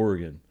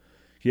Oregon.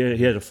 He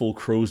had a full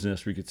crow's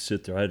nest where you could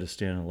sit there. I had to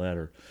stand on a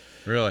ladder.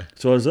 Really?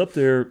 So I was up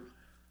there,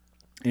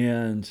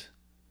 and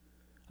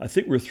I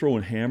think we were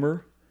throwing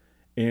hammer.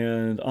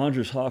 And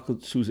Andres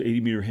Hawkins, who was an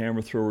 80-meter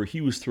hammer thrower, he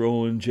was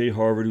throwing. Jay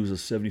Harvard, who was a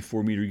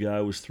 74-meter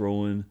guy, was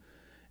throwing.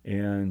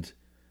 And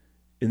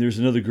there's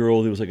another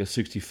girl that was like a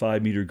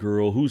 65-meter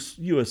girl who's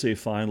USA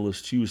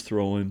finalist. She was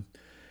throwing.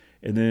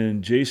 And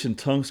then Jason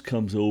Tunks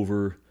comes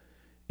over,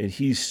 and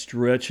he's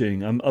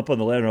stretching. I'm up on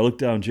the ladder, and I look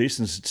down.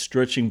 Jason's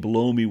stretching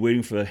below me,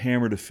 waiting for the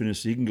hammer to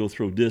finish so he can go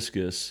throw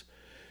discus.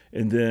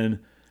 And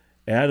then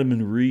Adam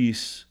and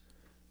Reese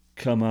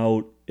come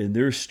out, and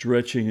they're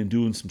stretching and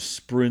doing some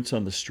sprints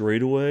on the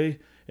straightaway.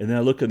 And then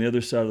I look on the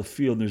other side of the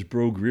field, and there's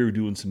Bro Greer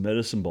doing some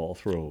medicine ball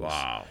throws.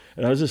 Wow.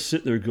 And I was just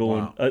sitting there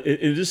going, Wow.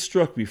 It just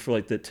struck me for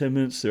like that 10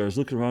 minutes there. I was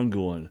looking around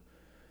going,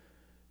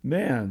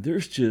 man,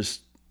 there's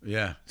just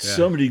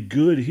somebody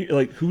good here.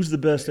 Like, who's the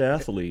best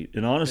athlete?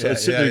 And honestly, I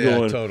was sitting there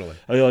going, totally.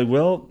 I was like,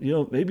 well,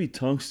 maybe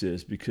Tunks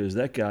is, because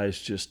that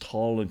guy's just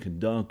tall and can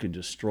dunk and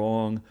just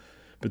strong.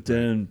 But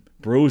then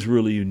Bro's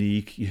really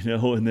unique,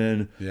 and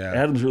then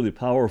Adam's really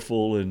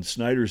powerful, and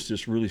Snyder's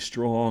just really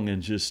strong,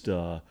 and just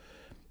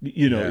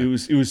it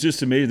was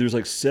just amazing. There's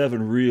like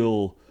 7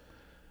 real,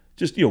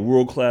 just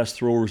world class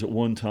throwers at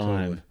one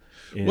time,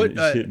 and it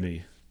just hit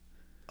me.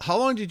 How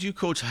long did you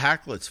coach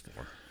Hacklitz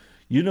for?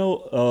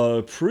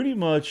 Pretty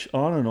much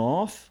on and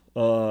off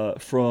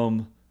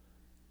from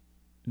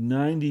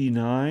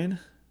 99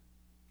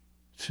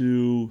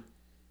 to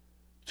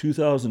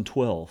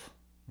 2012.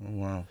 Oh,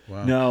 wow.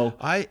 Now,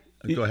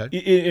 go ahead.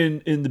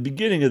 In the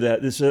beginning of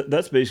that,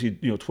 that's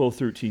basically 12,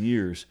 13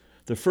 years.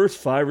 The first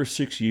 5 or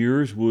 6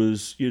 years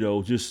was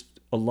just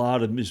a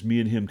lot of just me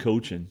and him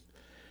coaching.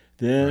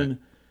 Then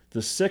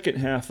the second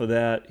half of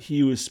that,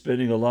 he was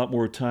spending a lot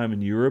more time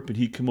in Europe, and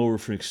he'd come over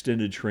for an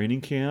extended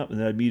training camp,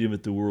 and I'd meet him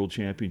at the World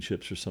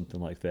Championships or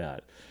something like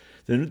that.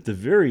 Then at the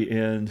very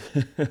end,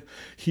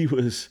 he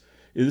was.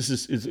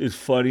 It's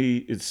funny.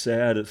 It's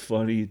sad. It's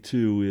funny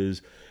too.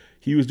 Is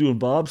he was doing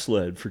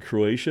bobsled for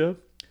Croatia,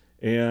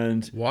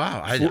 and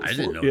wow, I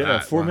didn't know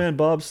that. 4-man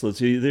bobsleds.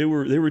 They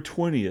were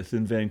 20th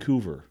in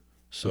Vancouver.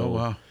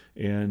 So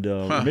and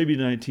maybe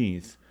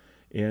 19th,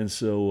 and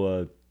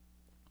so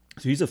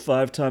he's a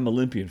 5-time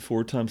Olympian,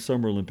 4-time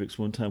Summer Olympics,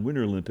 1-time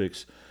Winter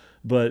Olympics,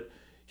 but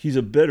he's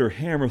a better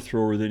hammer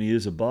thrower than he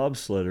is a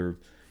bobsledder.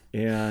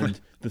 And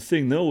the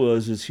thing though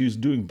is he was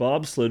doing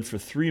bobsled for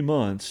 3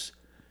 months.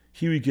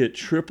 He would get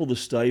triple the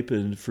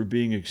stipend for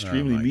being an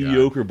extremely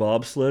mediocre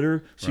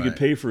bobsledder, so he could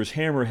pay for his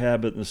hammer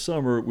habit in the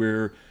summer,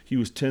 where he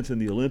was 10th in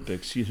the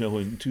Olympics,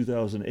 in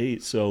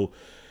 2008. So,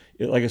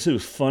 like I said, it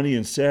was funny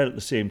and sad at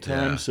the same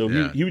time.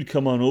 He would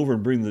come on over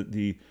and bring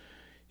they'd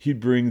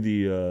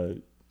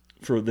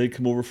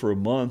come over for a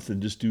month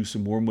and just do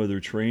some warm weather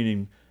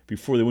training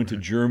before they went to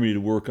Germany to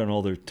work on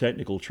all their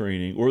technical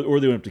training, or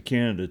they went up to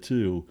Canada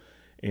too,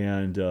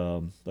 and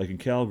like in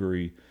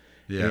Calgary,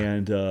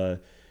 and it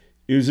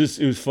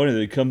was funny.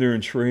 They'd come there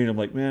and train. I'm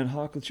like, man,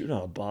 Hawkins, you're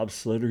not a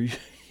bobsledder.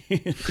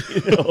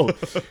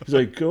 He's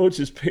like, coach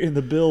is paying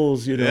the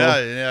bills. I'm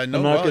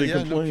not going to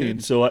complain.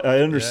 No, so I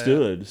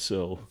understood. Yeah.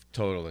 So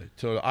totally.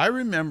 I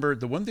remember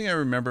the one thing I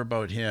remember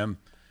about him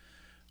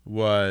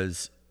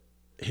was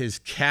his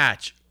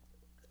catch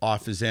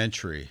off his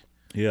entry.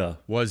 Yeah,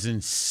 was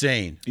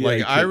insane.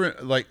 Yeah, I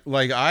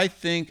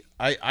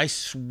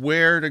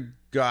swear to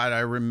God,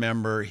 I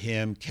remember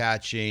him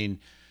catching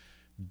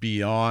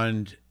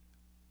beyond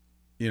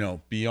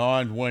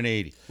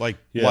 180, like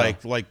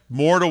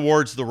more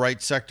towards the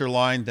right sector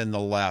line than the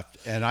left.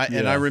 And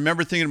I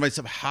remember thinking to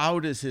myself, how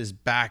does his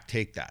back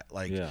take that?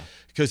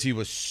 Because he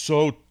was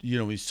so,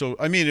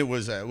 I mean, it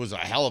was a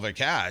hell of a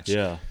catch.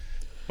 Yeah.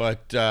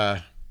 But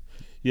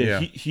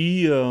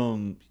he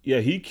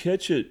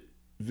catch it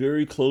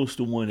very close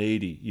to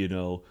 180,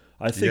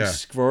 I think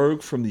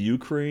Skvarg from the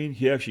Ukraine,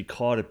 he actually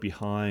caught it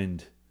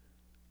behind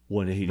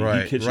 180.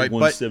 Right, he catched it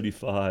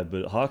 175,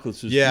 but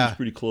Hawkins was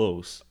pretty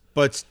close.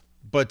 But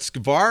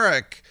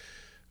Skvarek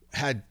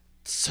had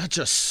such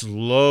a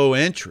slow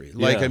entry.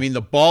 I mean,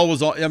 the ball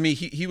was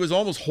he was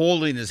almost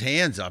holding his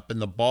hands up,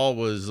 and the ball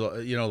was I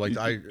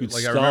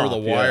remember the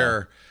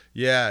wire.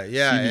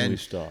 And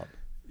stop.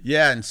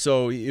 Yeah, and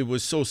so it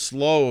was so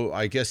slow.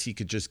 I guess he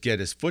could just get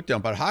his foot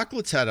down. But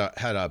Hacklitz had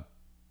a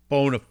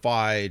bona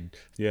fide,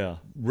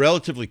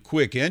 relatively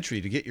quick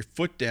entry to get your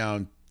foot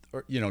down,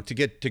 or to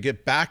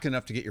get back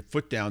enough to get your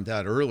foot down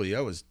that early.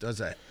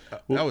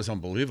 That was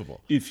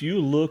unbelievable. If you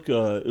look,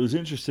 it was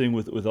interesting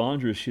with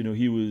Andras.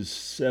 He was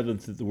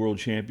 7th at the World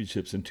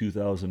Championships in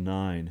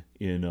 2009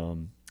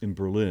 in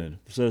Berlin.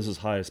 So that's his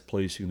highest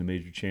placing in the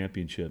major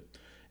championship,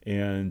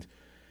 and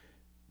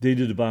they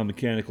did a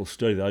biomechanical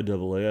study. The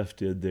IAAF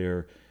did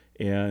there,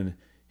 and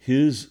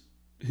his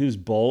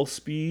ball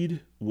speed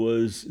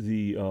was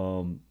the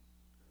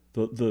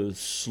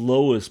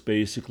slowest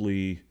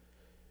basically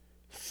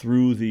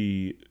through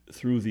the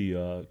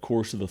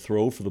course of the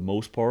throw for the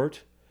most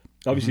part.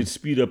 Obviously, it'd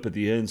speed up at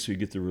the end, so you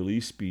get the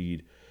release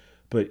speed.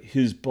 But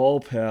his ball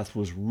path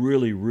was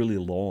really, really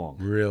long.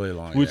 Really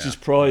long, which is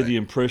probably the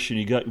impression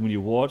you got when you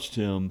watched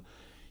him.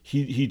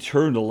 He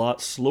turned a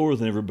lot slower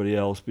than everybody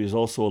else, but he's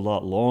also a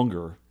lot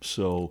longer.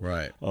 So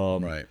right.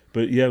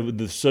 But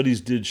the studies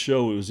did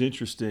show it was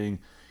interesting.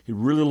 He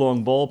had really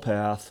long ball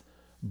path,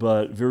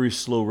 but very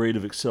slow rate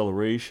of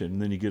acceleration.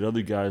 And then you get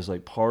other guys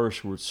like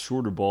Parsh, where it's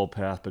shorter ball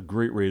path, but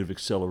great rate of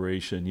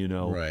acceleration.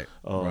 Right.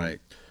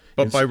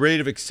 But by rate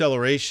of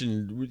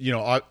acceleration,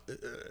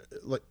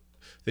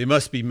 they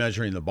must be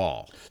measuring the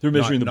ball. They're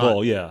measuring the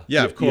ball, yeah.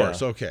 Yeah, of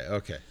course. Yeah. Okay.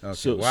 Okay.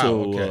 So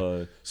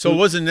it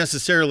wasn't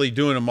necessarily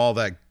doing them all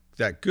that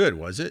good,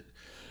 was it?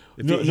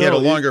 He had a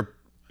longer.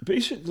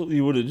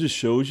 Basically, what it just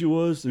shows you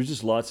was there's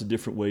just lots of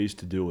different ways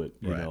to do it,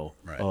 you know.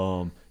 Right.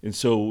 And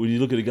so when you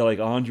look at a guy like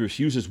Andras,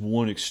 he was just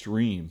one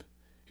extreme.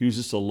 He was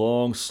just a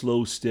long,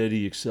 slow,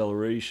 steady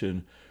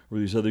acceleration, where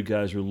these other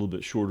guys are a little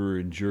bit shorter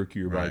and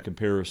jerkier by Right.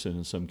 comparison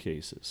in some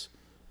cases.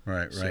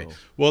 Right. So,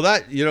 Well,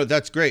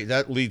 that's great.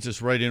 That leads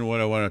us right into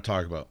what I want to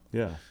talk about,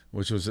 yeah.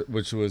 which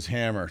was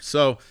hammer.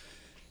 So,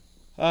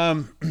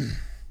 well,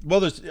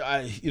 there's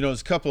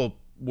a couple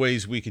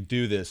ways we could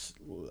do this.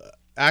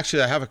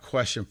 Actually, I have a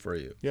question for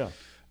you. Yeah.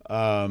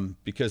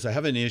 Because I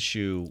have an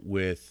issue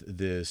with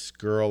this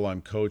girl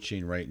I'm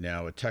coaching right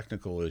now, a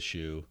technical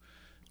issue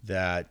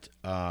that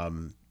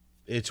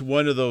it's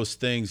one of those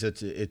things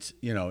that's it's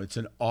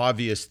an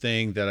obvious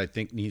thing that I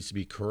think needs to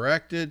be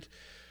corrected,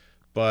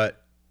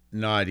 but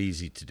not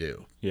easy to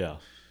do. Yeah.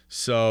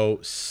 So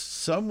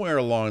somewhere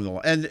along the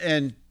line,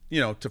 and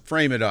to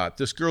frame it up,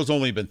 this girl's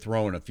only been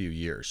throwing a few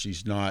years.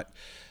 She's not.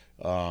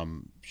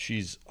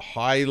 She's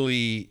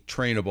highly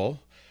trainable.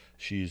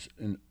 She's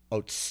an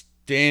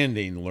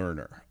outstanding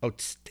learner.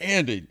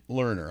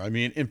 I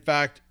mean, in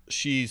fact,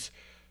 she's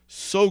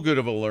so good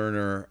of a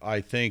learner.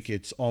 I think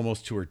it's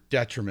almost to her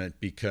detriment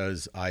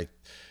because when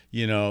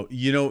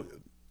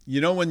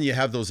you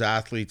have those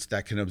athletes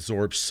that can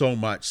absorb so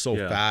much so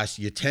fast,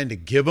 you tend to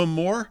give them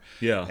more.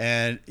 Yeah.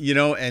 And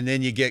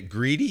then you get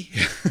greedy,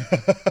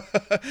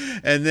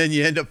 and then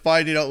you end up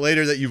finding out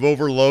later that you've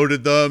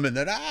overloaded them, and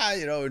then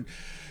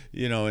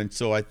and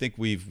so I think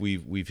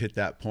we've hit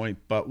that point.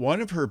 But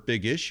one of her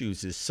big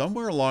issues is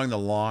somewhere along the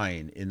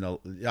line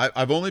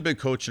I've only been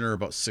coaching her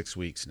about 6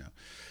 weeks now.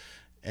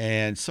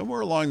 And somewhere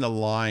along the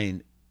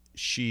line,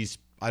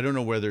 I don't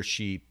know whether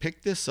she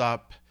picked this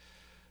up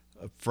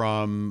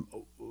from,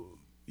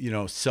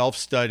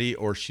 self-study,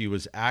 or she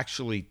was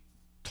actually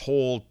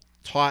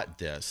taught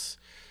this.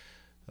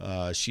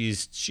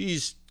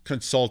 She's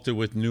consulted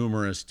with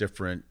numerous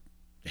different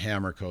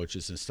hammer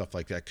coaches and stuff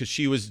like that, because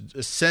she was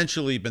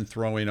essentially been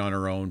throwing on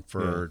her own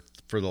for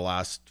the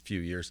last few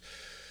years.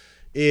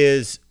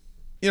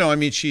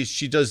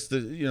 She does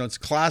it's a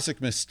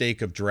classic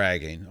mistake of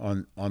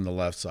dragging on the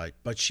left side,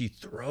 but she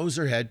throws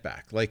her head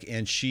back,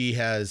 and she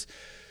has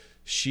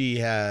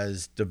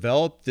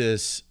developed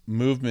this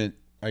movement.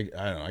 I don't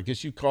know, I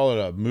guess you call it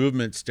a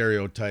movement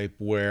stereotype,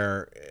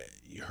 where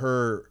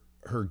her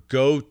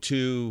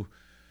go-to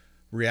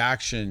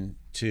reaction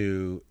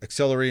to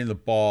accelerating the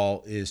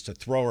ball is to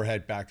throw her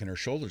head back and her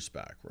shoulders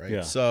back, right?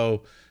 Yeah.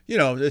 So,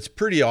 it's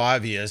pretty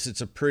obvious. It's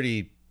a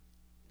pretty,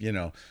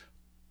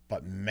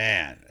 but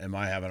man, am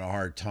I having a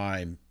hard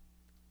time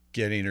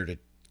getting her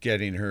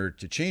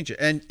to change it.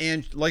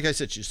 And like I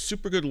said, she's a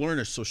super good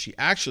learner, so she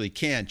actually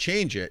can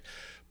change it.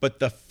 But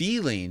the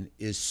feeling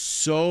is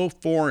so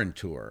foreign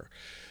to her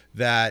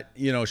that,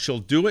 she'll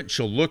do it.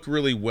 She'll look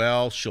really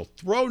well. She'll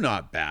throw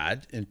not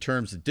bad in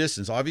terms of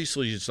distance.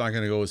 Obviously, it's not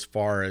going to go as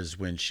far as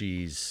when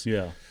she's,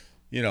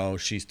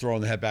 she's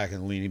throwing the head back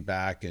and leaning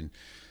back, and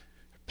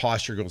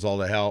posture goes all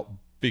to hell,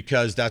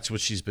 because that's what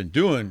she's been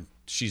doing.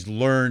 She's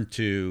learned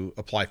to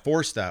apply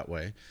force that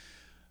way.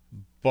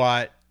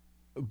 But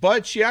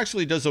she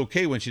actually does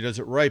okay when she does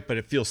it right, but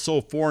it feels so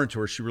foreign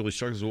to her. She really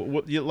struggles.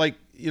 What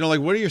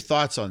are your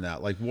thoughts on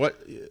that? What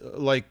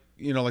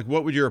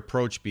would your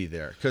approach be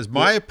there? Because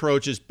my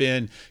approach has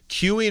been,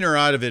 cueing her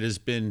out of it has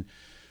been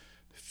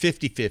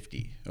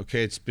 50-50.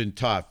 Okay. It's been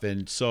tough.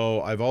 And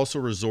so I've also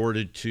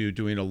resorted to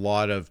doing a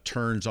lot of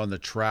turns on the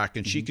track,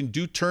 and she can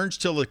do turns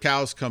till the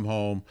cows come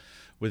home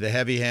with the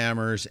heavy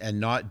hammers and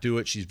not do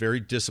it. She's very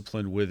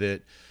disciplined with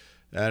it.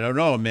 I don't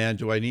know, man.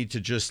 Do I need to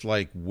just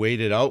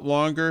wait it out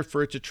longer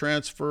for it to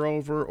transfer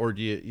over? Or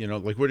do you,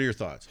 what are your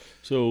thoughts?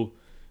 So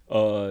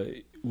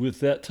with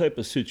that type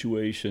of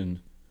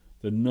situation,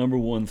 the number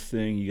one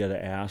thing you got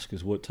to ask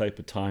is, what type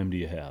of time do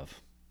you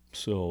have?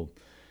 So,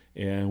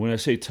 and when I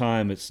say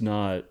time,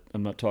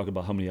 I'm not talking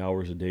about how many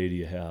hours a day do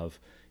you have.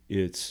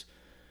 It's,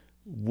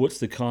 what's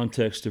the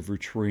context of her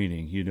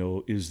training?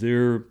 Is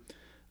there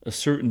a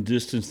certain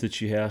distance that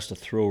she has to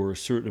throw, or a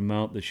certain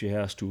amount that she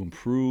has to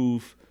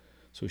improve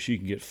so she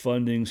can get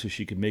funding, so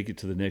she can make it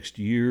to the next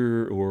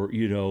year? Or,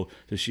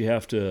 does she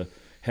have to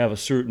have a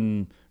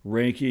certain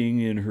ranking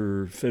in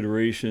her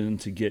federation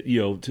to get,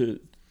 to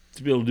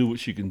be able to do what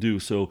she can do?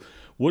 So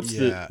what's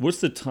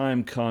the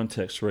time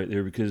context right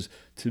there? Because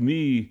to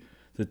me,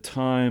 the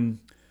time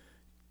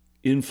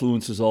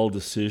influences all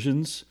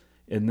decisions,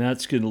 and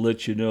that's going to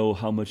let you know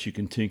how much you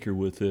can tinker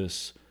with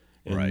this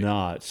and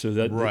not. So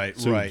that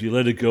do you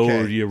let it go,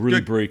 or do you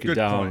really break it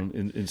down?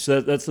 And so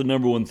that's the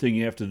number one thing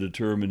you have to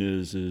determine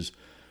is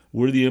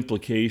what are the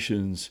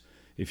implications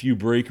if you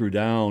break her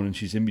down and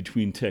she's in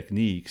between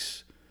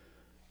techniques?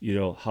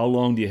 How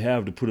long do you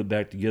have to put it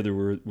back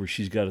together where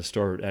she's got to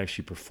start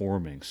actually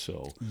performing?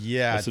 So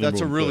that's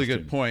a really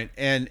good point.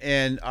 And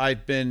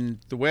the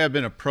way I've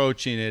been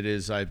approaching it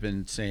is, I've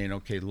been saying,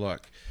 okay,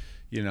 look,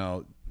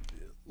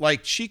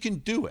 she can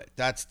do it.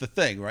 That's the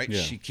thing, right?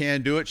 Yeah. She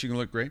can do it. She can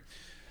look great.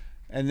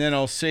 And then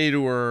I'll say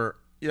to her,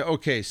 Yeah.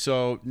 Okay.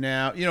 So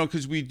now,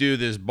 because we do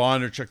this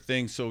Bondarchuk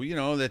thing. So,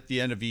 at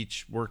the end of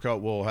each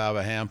workout, we'll have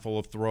a handful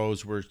of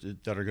throws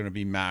that are going to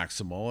be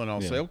maximal. And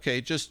I'll say,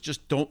 okay,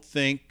 just don't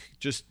think,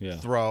 just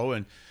throw.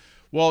 And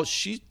well,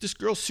 this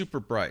girl's super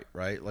bright,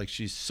 right? Like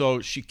she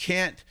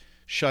can't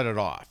shut it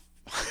off.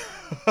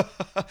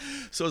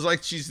 So it's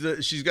like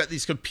she's got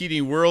these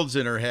competing worlds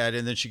in her head,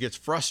 and then she gets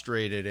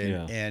frustrated,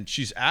 and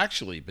she's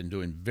actually been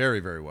doing very,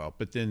 very well.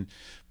 But then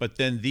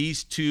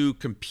these two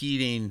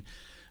competing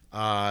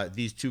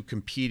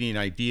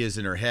ideas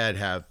in her head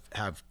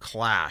have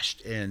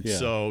clashed, and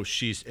so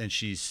she's kind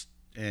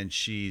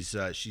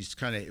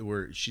of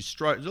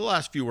the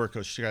last few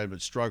workouts she's kind of been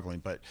struggling,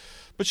 but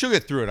she'll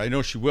get through it. I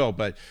know she will.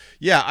 But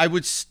yeah,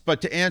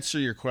 but to answer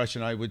your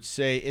question, I would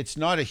say it's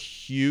not a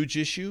huge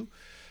issue.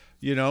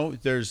 She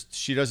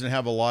doesn't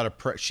have a lot of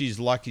she's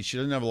lucky she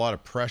doesn't have a lot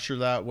of pressure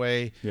that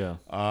way.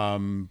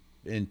 In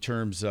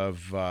terms of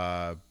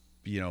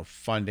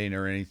funding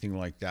or anything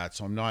like that.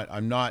 So I'm not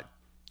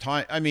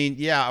I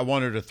mean, I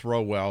want her to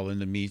throw well in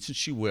the meets, and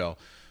she will,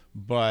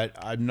 but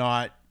I'm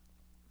not.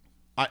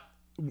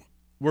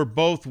 We're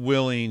both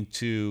willing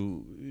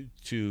to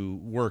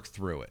work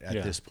through it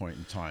at this point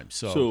in time.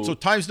 So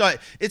time's not.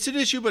 It's an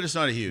issue, but it's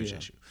not a huge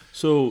issue.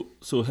 So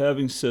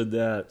having said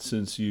that,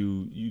 since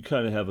you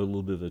kind of have a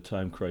little bit of a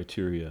time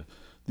criteria,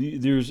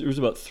 there's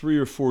about 3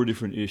 or 4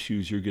 different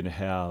issues you're going to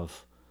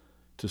have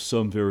to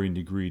some varying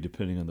degree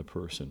depending on the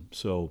person.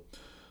 So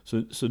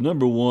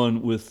number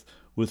one, with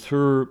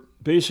her,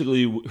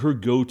 basically her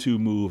go-to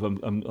move,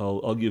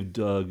 I'll give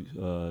Doug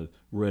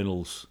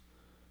Reynolds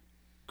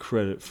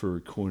credit for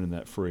coining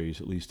that phrase,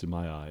 at least in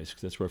my eyes,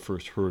 because that's where I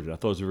first heard it. I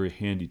thought it was a very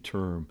handy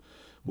term.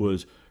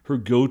 Was her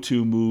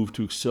go-to move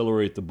to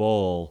accelerate the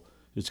ball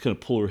is kind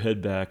of pull her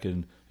head back,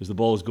 and as the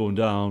ball is going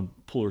down,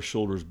 pull her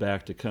shoulders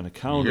back to kind of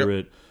counter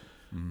it.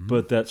 Mm-hmm.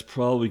 But that's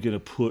probably going to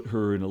put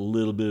her in a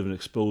little bit of an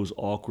exposed,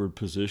 awkward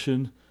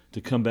position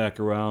to come back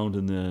around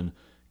and then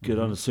get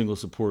on a single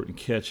support and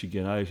catch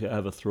again. I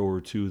have a thrower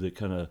too that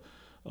kind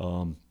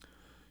of,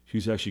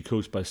 she's actually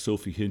coached by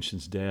Sophie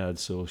Hinchin's dad,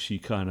 so she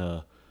kind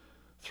of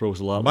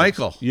throws a lot.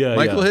 Michael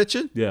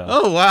Hitchin? Yeah.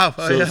 Oh, wow.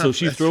 So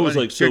she throws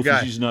funny. like Sophie.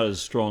 She's not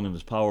as strong and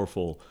as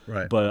powerful.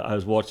 Right. But I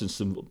was watching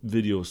some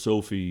video of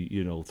Sophie,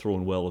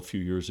 throwing well a few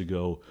years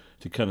ago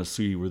to kind of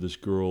see where this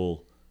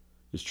girl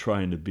is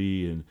trying to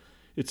be, and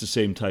it's the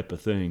same type of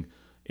thing.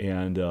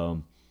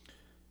 And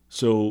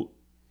so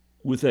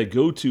with that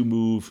go-to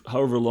move,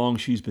 however long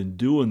she's been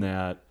doing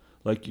that,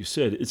 like you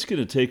said, it's going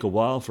to take a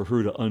while for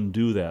her to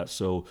undo that.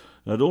 So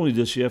not only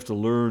does she have to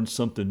learn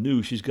something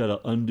new, she's got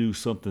to undo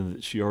something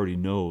that she already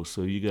knows.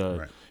 So you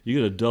got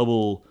a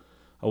double,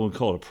 I wouldn't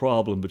call it a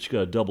problem, but you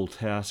got a double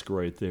task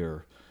right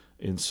there.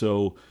 And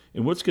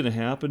what's going to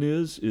happen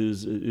is,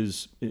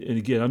 and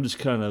again, I'm just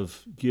kind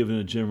of giving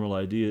a general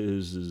idea,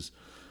 is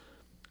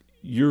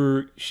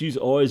she's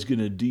always going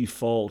to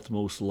default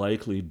most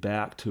likely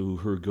back to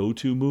her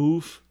go-to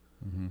move.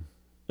 Mm-hmm.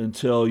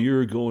 Until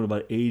you're going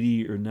about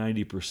 80 or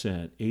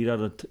 90%, 8 out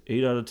of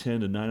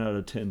 10 to 9 out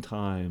of 10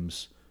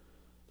 times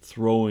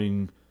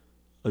throwing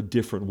a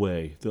different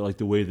way, like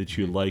the way that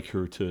you like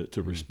her to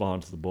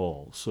respond to the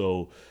ball.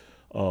 So,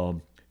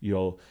 now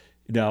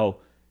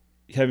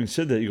having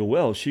said that, you go,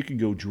 well, she can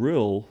go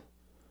drill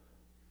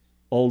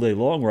all day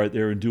long right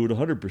there and do it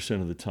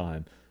 100% of the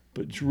time.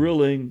 But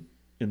drilling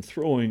and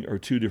throwing are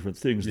two different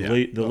things. The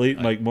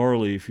late Mike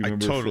Marley, if you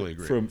remember, totally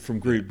from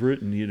Great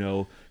Britain,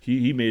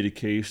 he made a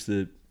case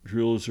that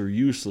drills are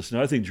useless.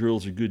 Now, I think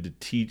drills are good to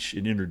teach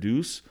and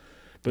introduce,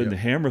 but in the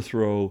hammer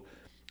throw,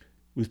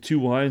 with 2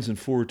 winds and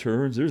 4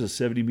 turns, there's a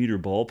 70-meter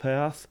ball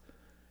path.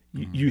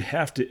 Mm-hmm. You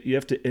have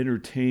to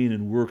entertain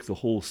and work the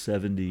whole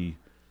 70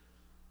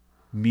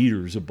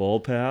 meters of ball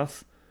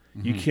path.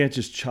 Mm-hmm. You can't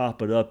just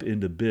chop it up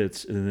into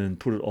bits and then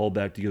put it all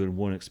back together in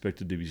one, expect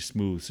it to be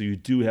smooth. So you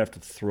do have to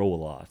throw a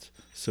lot.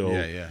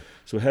 So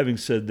having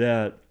said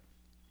that,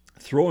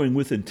 throwing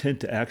with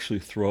intent to actually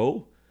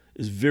throw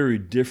is very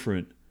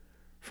different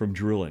from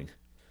drilling.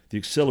 The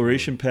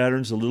acceleration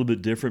pattern's a little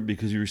bit different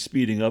because you're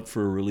speeding up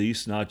for a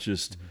release, not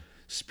just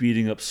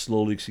speeding up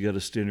slowly because you got to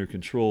stay under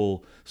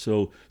control.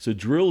 So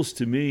drills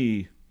to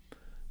me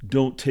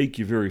don't take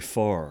you very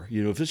far.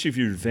 Especially if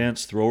you're an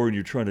advanced thrower and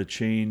you're trying to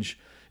change,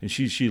 and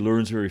she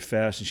learns very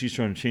fast and she's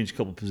trying to change a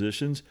couple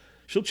positions,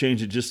 she'll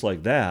change it just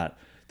like that.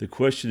 The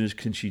question is,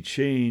 can she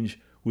change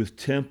with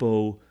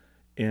tempo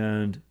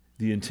and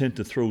the intent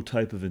to throw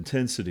type of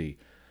intensity?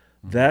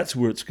 That's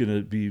where it's going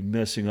to be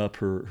messing up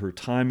her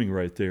timing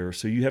right there.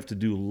 So you have to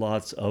do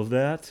lots of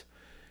that.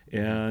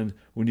 And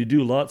when you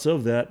do lots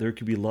of that, there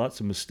could be lots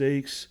of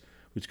mistakes,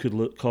 which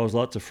could cause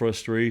lots of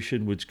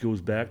frustration, which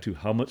goes back to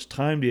how much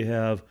time do you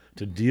have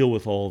to deal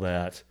with all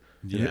that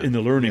in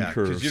the learning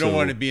curve. Because you don't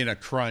want to be in a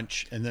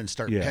crunch and then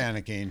start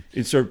panicking.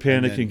 And start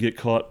panicking and get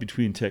caught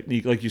between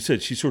technique. Like you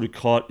said, she's sort of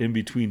caught in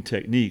between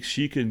techniques.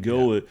 She can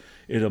go at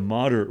a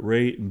moderate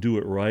rate and do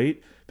it right.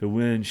 But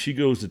when she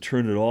goes to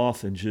turn it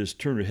off and just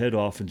turn her head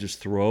off and just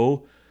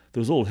throw,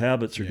 those old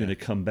habits are going to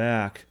come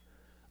back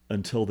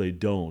until they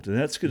don't. And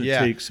that's going to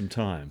take some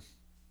time.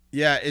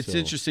 Yeah, it's So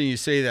interesting you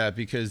say that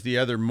because the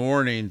other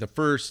morning, the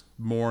first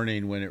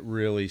morning when it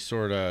really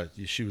sort of,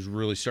 she was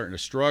really starting to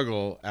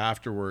struggle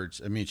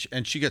afterwards. I mean,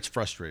 and she gets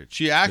frustrated.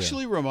 She yeah,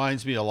 actually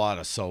reminds me a lot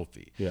of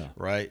Sophie, yeah,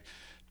 right?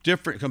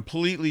 Different,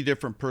 completely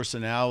different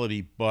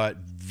personality, but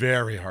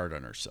very hard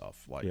on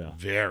herself, like yeah,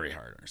 very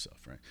hard on herself,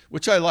 right?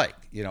 Which I like,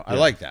 I yeah,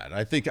 like that.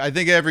 I think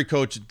every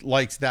coach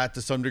likes that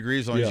to some degree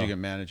as long as you yeah,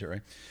 can manage it,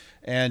 right?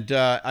 And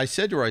I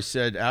said to her, I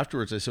said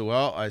afterwards, I said,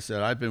 well, I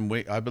said, I've been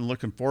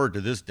looking forward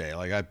to this day.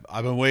 Like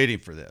I've been waiting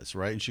for this,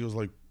 right? And she was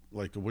like,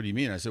 what do you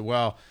mean? I said,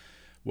 well,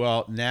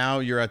 now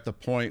you're at the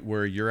point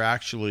where you're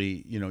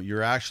actually,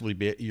 you're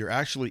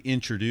actually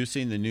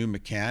introducing the new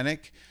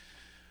mechanic,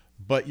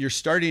 but you're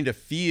starting to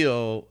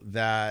feel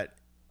that,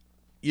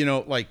 as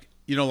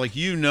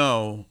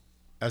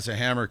a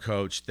hammer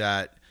coach,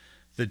 that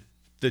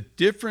the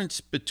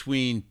difference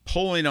between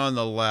pulling on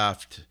the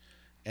left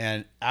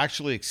and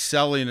actually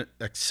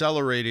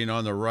accelerating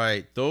on the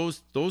right,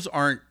 those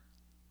aren't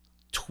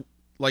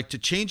like, to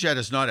change that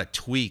is not a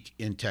tweak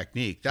in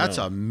technique. That's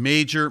no, a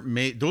major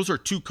those are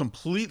two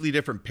completely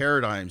different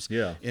paradigms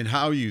yeah, in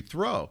how you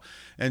throw.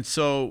 And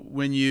so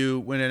when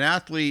an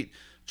athlete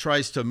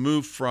tries to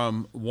move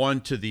from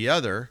one to the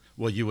other,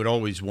 well, you would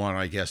always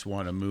want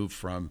to move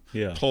from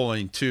yeah,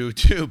 pulling to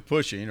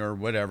pushing or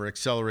whatever,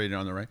 accelerating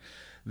on the right,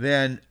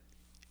 then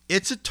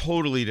it's a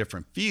totally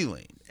different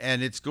feeling.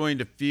 And it's going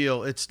to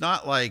feel, it's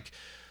not like,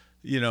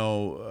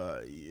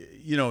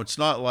 it's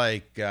not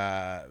like,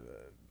 I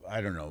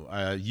don't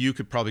know. You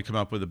could probably come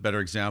up with a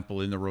better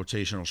example in the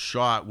rotational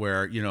shot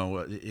where,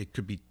 it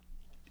could be,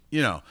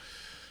 you know,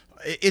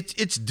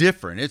 it's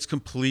different. It's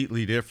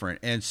completely different.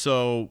 And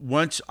so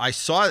once I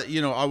saw,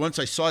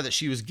 that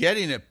she was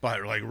getting it,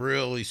 but like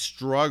really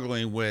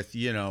struggling with,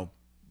 the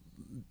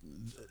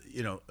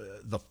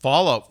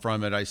fallout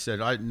from it, I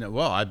said,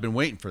 I've been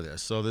waiting for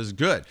this. So this is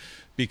good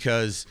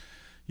because,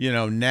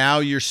 now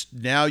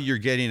you're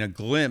getting a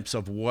glimpse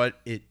of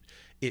what it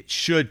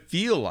should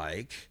feel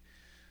like,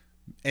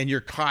 and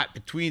you're caught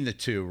between the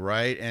two,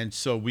 right? And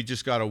so we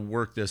just got to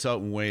work this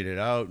out and wait it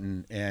out,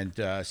 and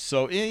that's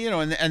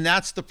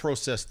the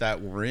process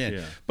that we're in.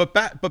 yeah,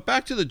 But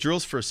back to the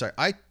drills for a sec.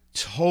 I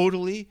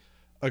totally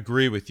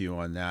agree with you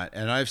on that,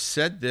 and I've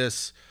said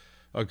this.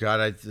 Oh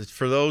God,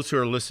 for those who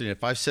are listening,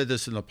 if I've said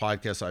this in the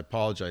podcast, I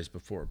apologize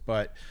before.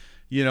 But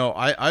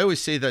I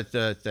always say that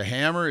the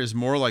hammer is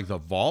more like the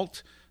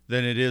vault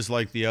than it is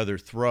like the other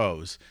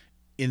throws.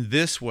 In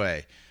this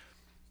way,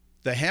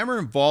 the hammer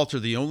and vault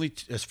are the only,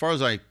 as far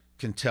as I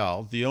can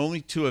tell, the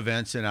only two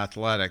events in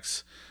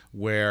athletics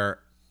where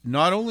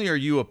not only are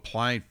you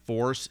applying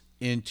force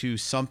into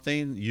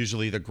something,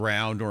 usually the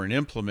ground or an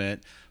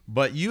implement,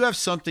 but you have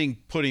something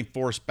putting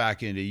force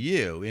back into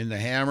you. In the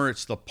hammer,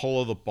 it's the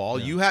pull of the ball.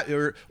 yeah, You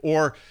have,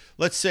 or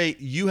let's say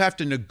you have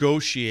to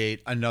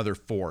negotiate another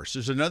force.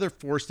 There's another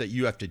force that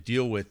you have to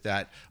deal with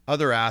that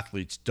other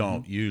athletes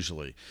don't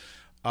usually.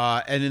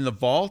 And in the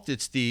vault,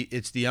 it's the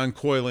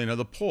uncoiling of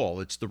the pole.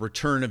 It's the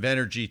return of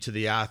energy to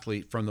the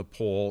athlete from the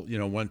pole.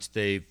 Once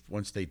they've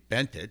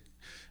bent it,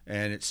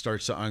 and it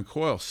starts to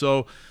uncoil.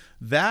 So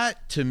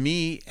that to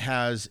me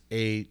has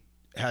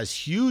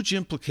huge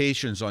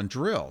implications on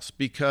drills,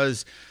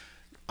 because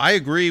I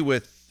agree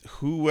with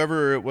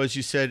whoever it was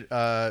you said.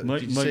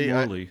 Mike, Did you Mike say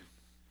Morley,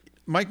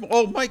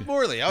 Mike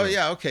Morley. Oh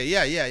yeah, okay,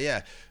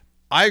 yeah.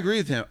 I agree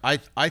with him.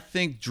 I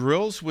think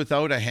drills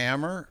without a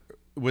hammer,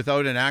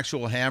 without an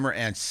actual hammer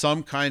and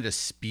some kind of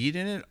speed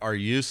in it, are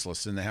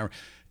useless in the hammer,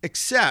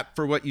 except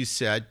for what you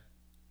said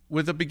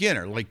with a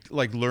beginner,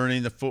 like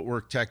learning the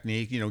footwork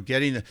technique,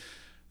 getting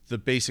the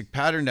basic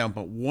pattern down.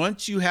 But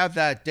once you have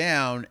that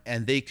down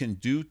and they can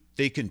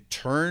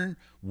turn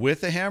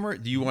with a hammer,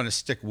 you want to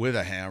stick with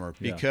a hammer,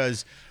 yeah,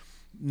 because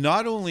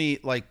not only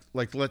like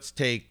let's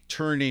take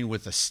turning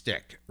with a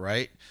stick,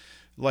 right?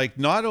 Like,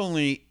 not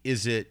only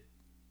is it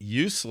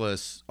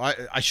useless,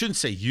 I shouldn't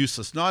say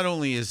useless. Not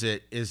only is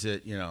it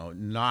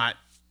not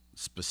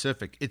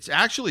specific, it's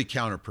actually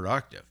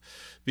counterproductive,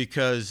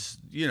 because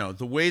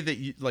the way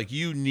that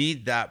you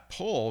need that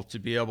pull to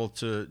be able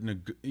to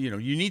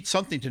you need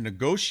something to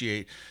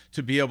negotiate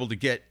to be able to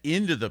get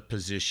into the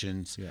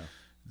positions yeah,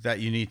 that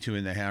you need to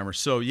in the hammer.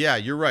 So yeah,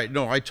 you're right.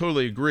 No, I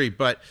totally agree.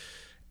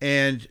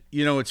 And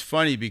it's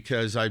funny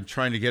because I'm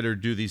trying to get her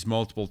to do these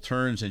multiple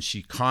turns, and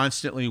she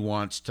constantly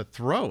wants to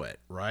throw it,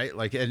 right?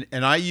 Like, and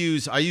I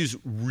use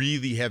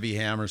really heavy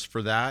hammers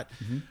for that.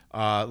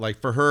 Like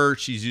for her,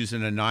 she's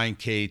using a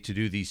 9K to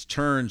do these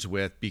turns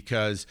with,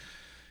 because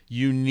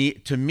you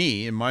need, to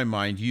me, in my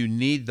mind, you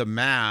need the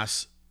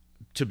mass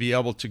to be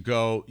able to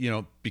go,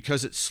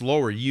 because it's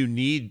slower, you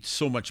need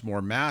so much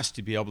more mass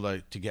to be able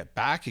to get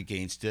back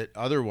against it.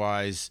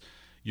 Otherwise,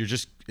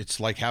 it's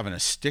like having a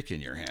stick in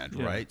your hand,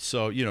 yeah. right?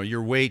 So,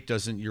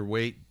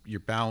 your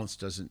balance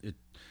doesn't,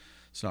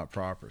 it's not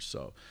proper.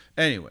 So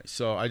anyway,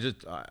 so I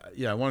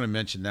want to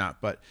mention that,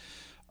 but,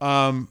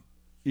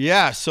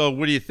 yeah. So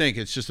what do you think?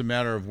 It's just a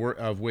matter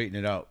of waiting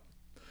it out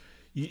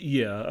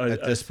Yeah.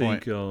 at I this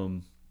point.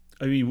 think.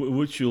 I mean,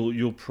 what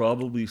you'll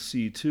probably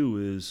see too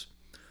is,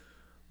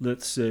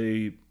 let's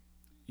say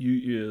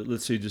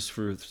let's say, just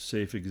for a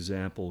safe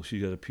example, she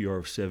got a PR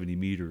of 70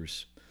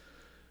 meters.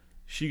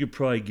 She could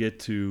probably get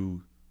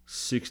to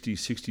 60,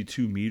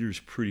 62 meters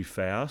pretty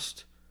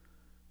fast,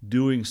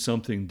 doing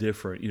something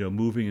different,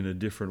 moving in a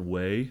different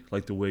way,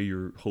 like the way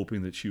you're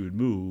hoping that she would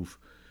move,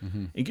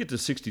 and get to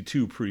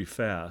 62 pretty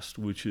fast,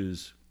 which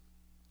is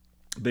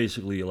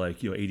basically like,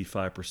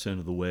 85%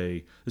 of the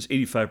way. It's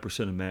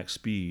 85% of max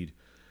speed.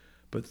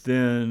 But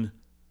then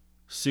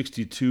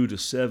 62 to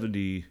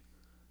 70,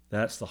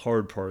 that's the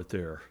hard part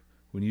there.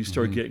 When you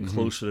start getting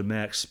closer to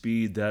max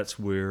speed, that's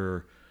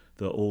where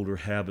the older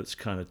habits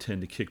kind of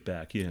tend to kick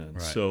back in.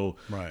 Right. So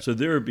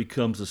there it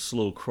becomes a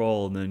slow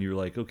crawl, and then you're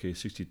like, okay,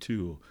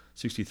 62,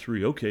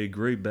 63, okay,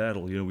 great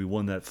battle. We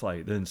won that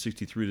fight. Then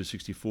 63 to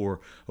 64,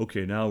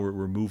 okay, now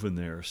we're moving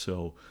there.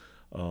 So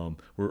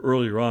where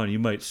earlier on you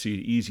might see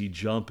an easy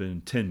jump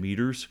in 10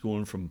 meters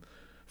going from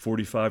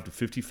 45 to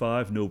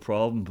 55, no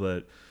problem.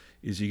 But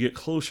as you get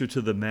closer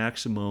to the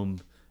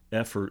maximum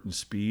effort and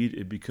speed,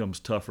 it becomes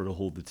tougher to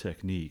hold the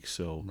technique.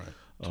 So,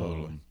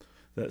 totally.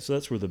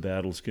 That's where the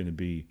battle's going to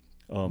be.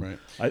 Right.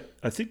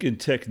 I think in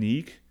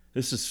technique,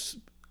 this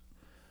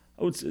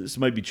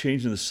might be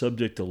changing the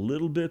subject a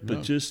little bit,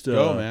 but just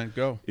go, man,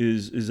 go.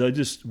 Is I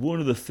just one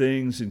of the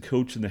things in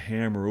coaching the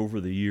hammer over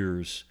the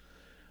years,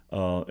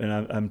 and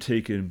I'm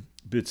taking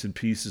bits and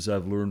pieces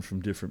I've learned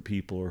from different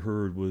people or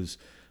heard was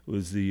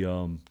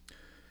the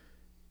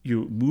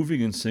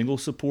moving in single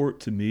support.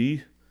 To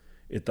me,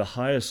 at the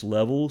highest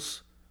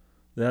levels,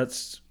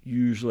 that's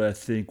usually, I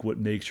think, what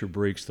makes or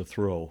breaks the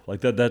throw.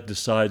 Like that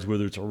decides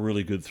whether it's a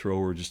really good throw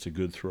or just a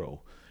good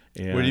throw.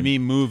 And what do you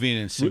mean moving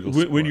in single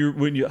support?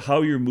 When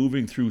how you're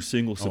moving through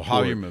single support,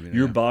 how you're moving,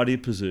 your body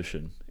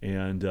position,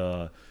 and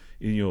are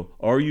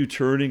you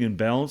turning and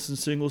balance in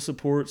single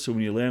support? So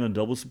when you land on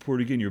double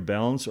support again, you're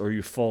balanced, or are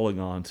you falling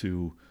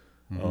onto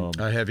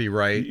a heavy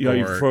right?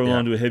 You're falling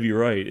onto a heavy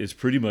right. It's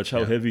pretty much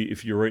how heavy,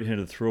 if you're a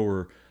right-handed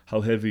thrower,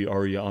 how heavy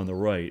are you on the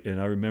right? And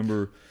I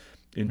remember.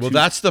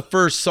 That's the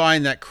first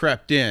sign that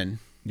crept in.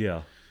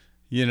 Yeah.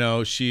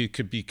 She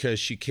could, because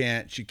she's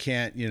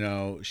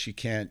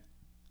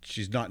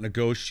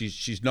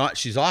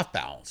off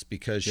balance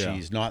because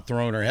she's not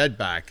throwing her head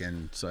back.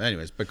 And so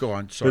anyways, but go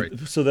on. Sorry.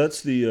 So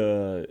that's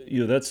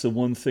that's the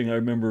one thing I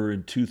remember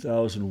in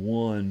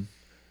 2001,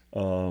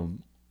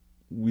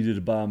 we did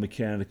a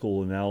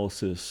biomechanical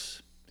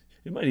analysis.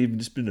 It might have even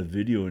just been a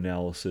video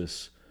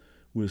analysis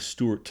with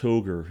Stuart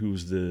Toger, who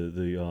was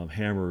the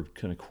hammer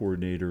kind of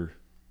coordinator.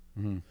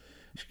 Mm-hmm.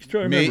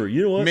 Try to remember.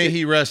 You know what? May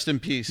he rest in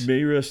peace. May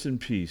he rest in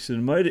peace. And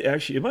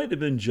it might have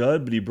been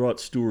Judd, but he brought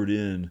Stuart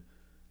in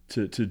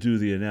to do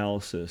the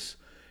analysis.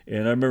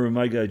 And I remember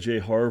my guy Jay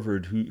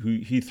Harvard, who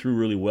he threw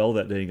really well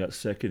that day and got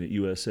second at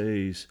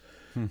USA's.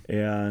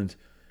 And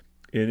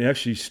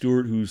actually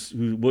Stuart, who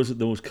wasn't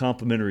the most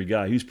complimentary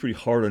guy, he was pretty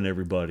hard on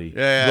everybody.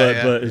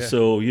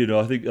 So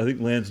I think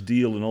Lance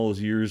Deal in all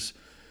his years,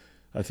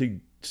 I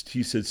think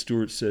he said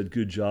Stuart said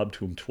good job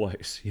to him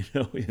twice,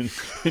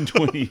 in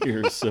 20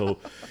 years. So,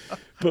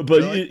 but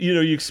really?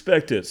 you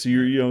expect it. So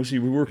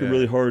you're working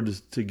really hard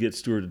to get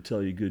Stuart to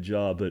tell you good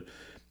job.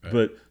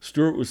 But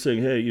Stuart was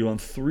saying, hey, on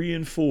 3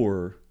 and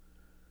 4,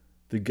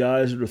 the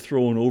guys that are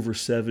throwing over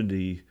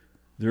 70,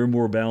 they're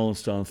more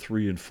balanced on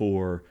 3 and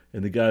 4,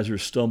 and the guys who are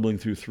stumbling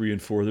through 3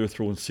 and 4, they're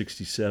throwing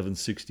 67,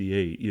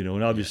 68.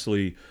 And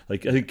obviously,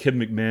 like I think Kevin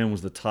McMahon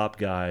was the top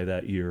guy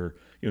that year.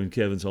 And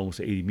Kevin's almost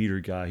an 80-meter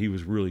guy. He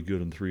was really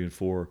good on 3 and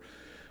 4.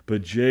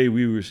 But Jay,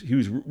 we were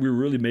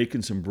really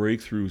making some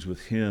breakthroughs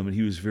with him, and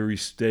he was very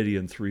steady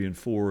on 3 and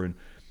 4. And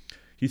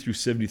he threw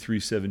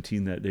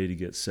 73-17 that day to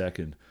get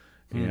second.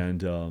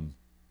 And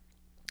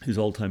his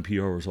all-time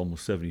PR was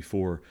almost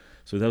 74.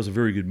 So that was a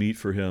very good meet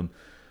for him.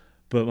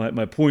 But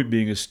my point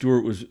being is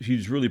Stuart he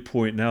was really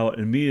pointing out,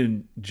 and me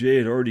and Jay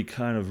had already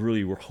kind of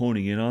really were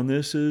honing in on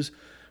this, is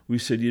we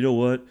said, you know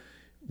what?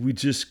 We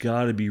just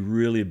got to be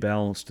really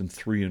balanced in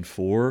 3 and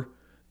 4.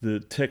 The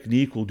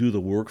technique will do the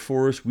work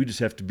for us. We just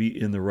have to be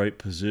in the right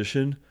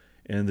position,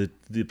 and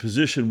the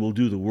position will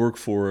do the work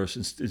for us.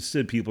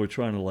 Instead, people are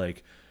trying to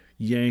like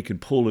yank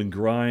and pull and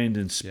grind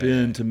and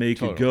spin to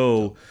make it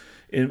go.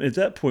 And at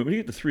that point, when you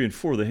get to 3 and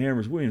 4, the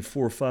hammer's weighing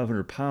 400 or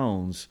 500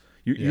 pounds.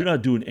 You're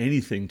not doing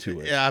anything to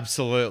it. Yeah,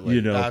 absolutely.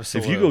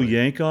 Absolutely. If you go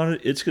yank on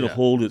it, it's going to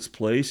hold its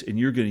place, and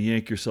you're going to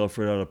yank yourself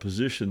right out of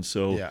position.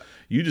 So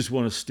you just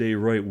want to stay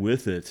right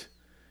with it.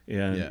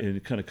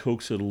 And kind of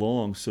coax it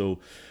along. So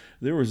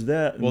there was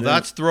that. Well,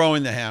 that's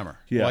throwing the hammer.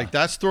 Yeah. Like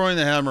that's throwing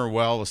the hammer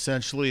well,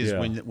 essentially, is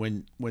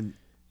when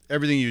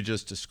everything you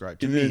just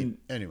described.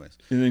 Anyways.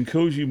 And then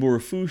Koji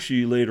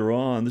Morifushi later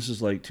on, this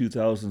is like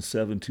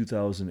 2007,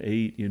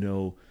 2008,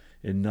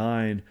 and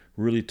 9,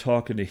 really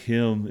talking to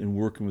him and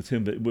working with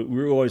him. But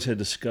we always had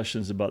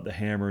discussions about the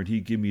hammer, and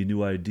he'd give me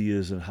new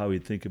ideas on how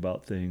he'd think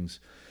about things.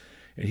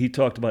 And he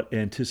talked about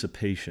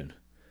anticipation.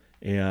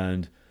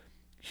 And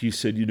he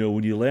said,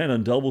 when you land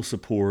on double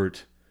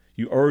support,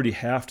 you already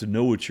have to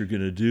know what you're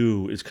going to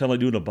do. It's kind of like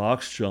doing a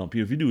box jump.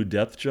 If you do a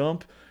depth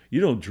jump, you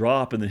don't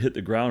drop and then hit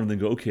the ground and then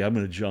go, okay, I'm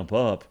going to jump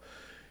up.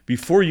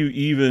 Before you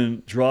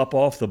even drop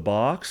off the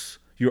box,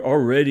 you're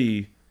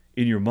already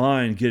in your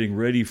mind getting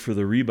ready for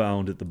the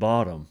rebound at the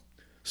bottom.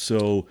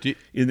 So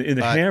in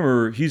the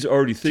hammer, he's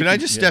already thinking. Can I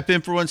just step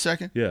in for 1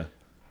 second? Yeah.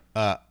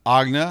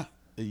 Agna,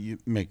 you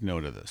make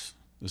note of this.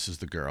 This is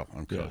the girl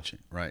I'm coaching,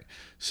 right?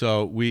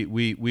 So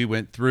we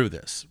went through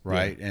this,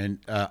 right? Yeah. And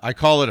I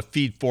call it a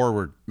feed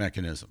forward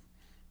mechanism,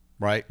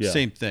 right? Yeah.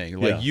 Same thing.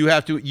 Like you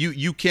have to,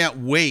 you can't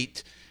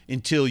wait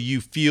until you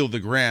feel the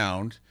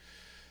ground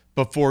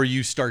before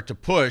you start to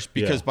push,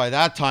 because by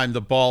that time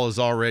the ball is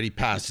already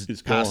past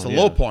the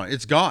low point.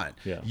 It's gone.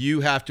 Yeah. You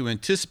have to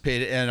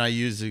anticipate it. And I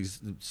use,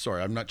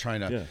 sorry, I'm not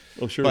trying to,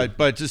 Oh, sure.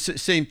 But just the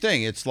same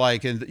thing. It's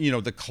like, and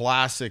the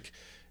classic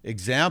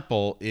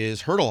example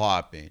is hurdle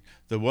hopping.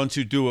 The ones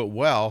who do it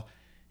well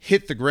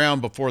hit the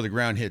ground before the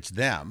ground hits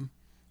them,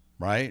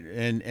 right?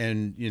 And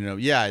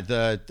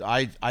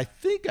I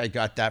think I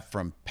got that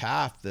from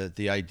PAF,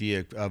 the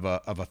idea of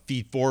a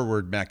feed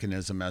forward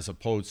mechanism as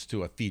opposed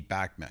to a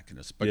feedback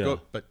mechanism.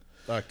 But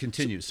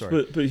continue.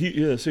 Sorry. But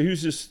so he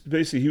was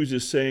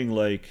just saying,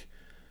 like,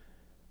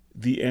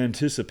 the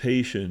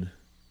anticipation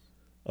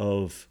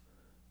of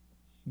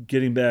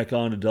getting back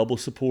on a double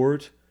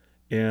support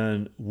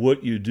and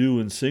what you do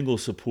in single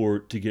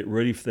support to get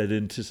ready for that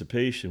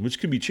anticipation, which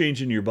can be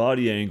changing your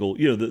body angle,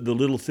 the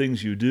little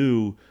things you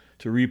do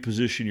to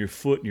reposition your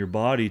foot and your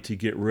body to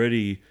get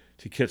ready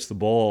to catch the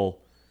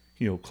ball,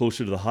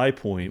 closer to the high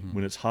point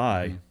when it's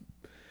high.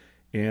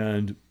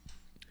 And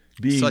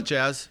being such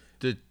as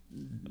he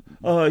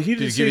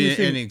didn't say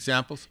anything, any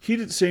examples? He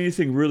didn't say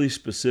anything really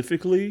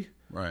specifically,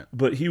 right?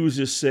 But he was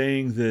just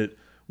saying that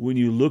when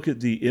you look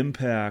at the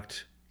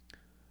impact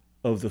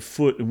of the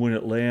foot and when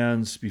it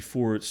lands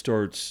before it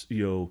starts,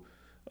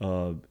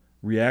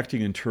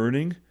 reacting and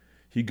turning,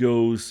 he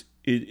goes,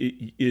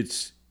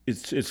 it's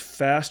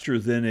faster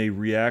than a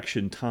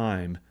reaction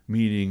time,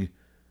 meaning,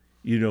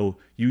 you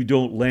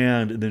don't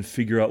land and then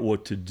figure out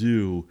what to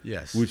do.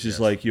 Yes, which is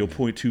like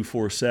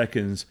 0.24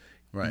 seconds.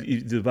 Right.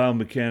 The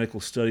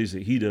biomechanical studies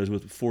that he does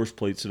with force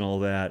plates and all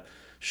that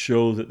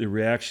show that the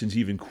reaction's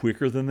even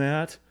quicker than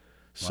that. Wow.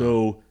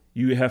 So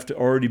you have to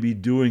already be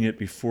doing it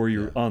before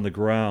you're on the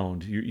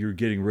ground. You're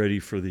getting ready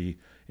for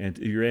and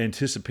you're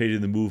anticipating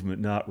the movement,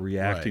 not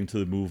reacting to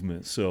the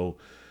movement. So,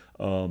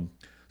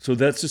 so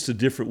that's just a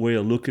different way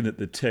of looking at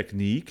the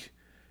technique.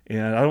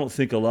 And I don't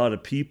think a lot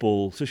of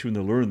people, especially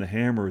when they learn the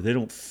hammer, they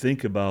don't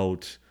think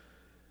about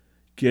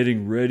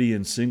getting ready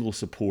in single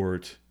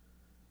support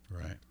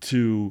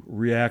to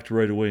react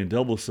right away in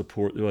double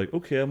support. They're like,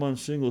 okay, I'm on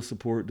single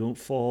support, don't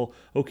fall.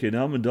 Okay,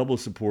 now I'm in double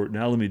support.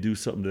 Now let me do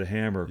something to the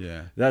hammer.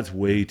 Yeah, that's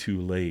way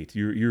too late.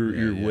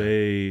 You're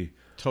way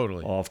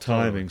totally off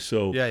timing.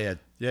 So yeah.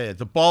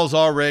 The ball's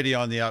already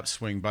on the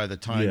upswing by the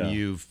time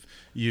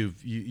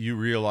you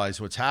realize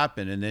what's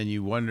happened, and then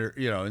you wonder,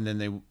 and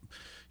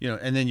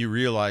then you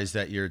realize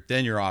that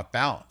you're off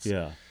balance.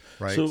 Yeah,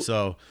 right.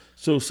 So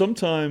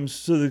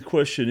sometimes, the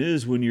question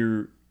is, when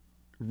you're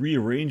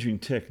rearranging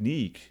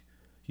technique,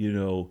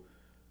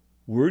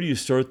 where do you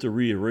start the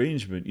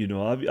rearrangement?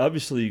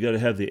 Obviously you got to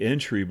have the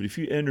entry, but if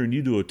you enter and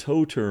you do a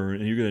toe turn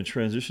and you're going to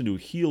transition to a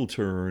heel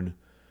turn,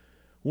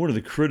 one of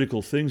the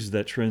critical things is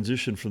that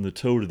transition from the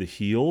toe to the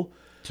heel.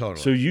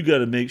 Totally. So you got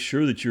to make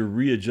sure that you're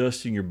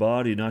readjusting your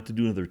body, not to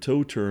do another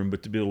toe turn,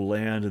 but to be able to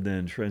land and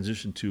then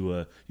transition to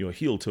a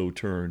heel toe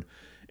turn.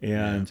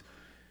 And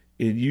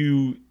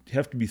you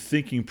have to be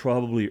thinking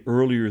probably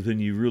earlier than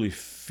you really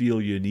feel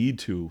you need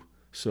to.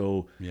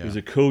 So as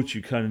a coach,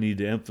 you kind of need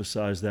to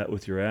emphasize that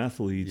with your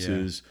athletes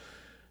is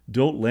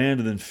don't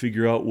land and then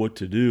figure out what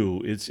to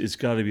do. It's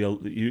got to be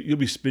you'll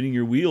be spinning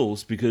your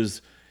wheels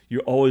because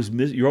you're always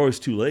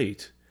too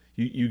late.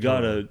 You got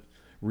to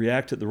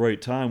react at the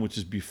right time, which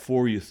is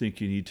before you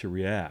think you need to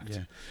react.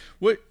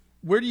 Yeah.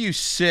 Where do you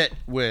sit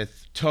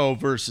with toe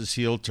versus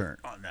heel turn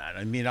on that?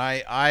 I mean,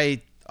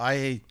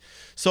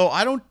 so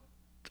I don't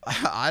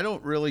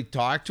really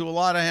talk to a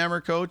lot of hammer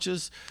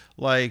coaches.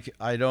 Like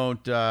I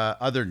don't,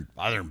 other than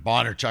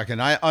Bondarchuk, and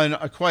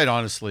I quite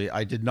honestly,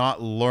 I did not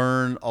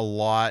learn a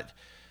lot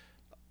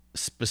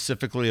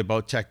specifically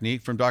about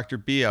technique from Dr.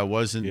 B. I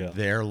wasn't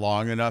there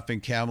long enough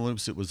in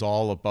Kamloops. It was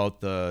all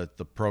about the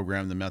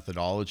program, the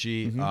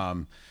methodology.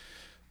 Mm-hmm.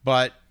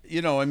 But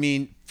I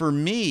mean, for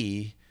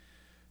me,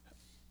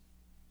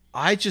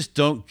 I just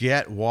don't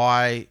get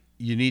why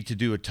you need to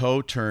do a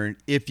toe turn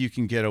if you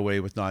can get away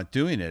with not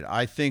doing it.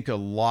 I think a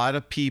lot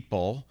of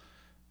people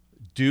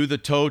do the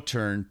toe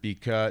turn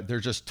because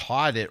they're just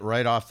taught it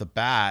right off the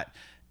bat.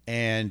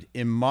 And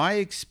in my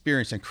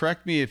experience, and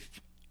correct me if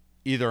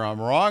either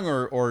I'm wrong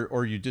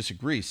or you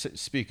disagree,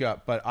 speak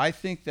up. But I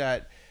think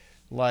that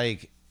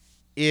the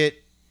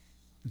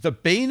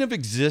bane of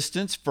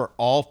existence for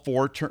all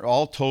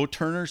toe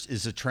turners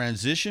is a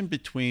transition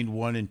between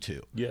 1 and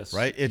 2. Yes.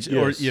 Right.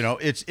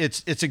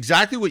 It's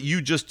exactly what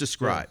you just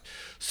described.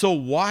 Yeah. So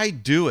why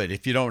do it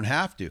if you don't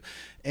have to?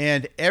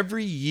 And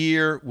every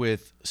year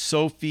with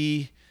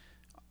Sophie,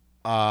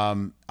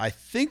 I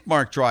think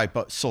Mark Dry,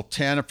 but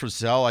Sultana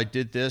Frizzell, I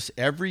did this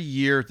every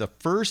year. The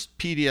first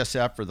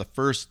PDSF or the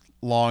first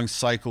long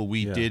cycle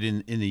we did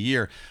in the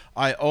year,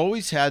 I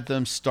always had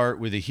them start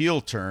with a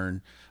heel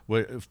turn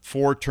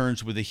four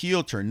turns with a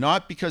heel turn.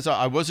 Not because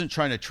I wasn't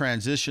trying to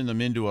transition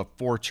them into a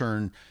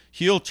 4-turn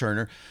heel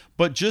turner,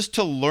 but just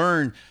to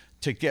learn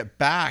to get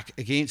back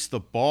against the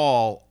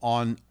ball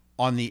on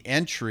the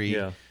entry.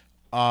 Yeah.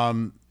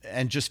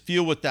 And just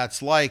feel what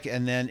that's like.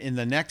 And then in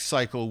the next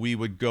cycle, we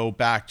would go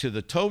back to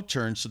the toe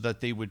turn so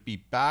that they would be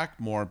back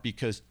more,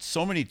 because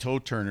so many toe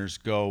turners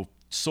go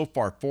so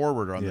far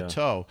forward on the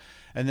toe.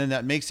 And then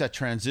that makes that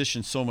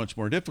transition so much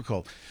more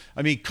difficult.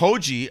 I mean,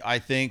 Koji, I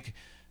think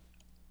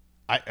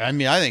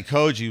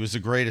Koji was the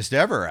greatest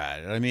ever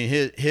at it. I mean,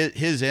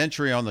 his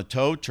entry on the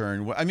toe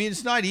turn. I mean,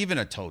 it's not even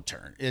a toe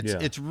turn.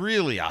 It's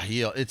really a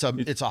heel. It's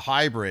a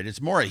hybrid. It's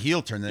more a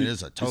heel turn than it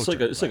is a toe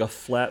turn. It's like a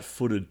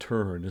flat-footed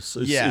turn. It's a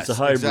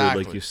hybrid,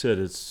 exactly. like you said.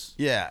 It's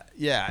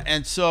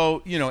And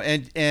so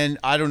and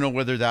I don't know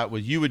whether that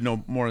was, you would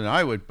know more than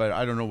I would, but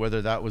I don't know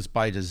whether that was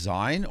by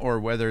design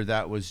or whether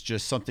that was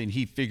just something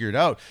he figured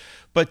out.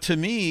 But to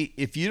me,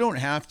 if you don't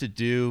have to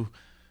do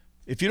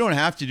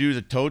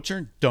the toe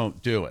turn,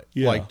 don't do it.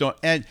 Yeah. Like, don't.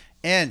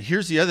 And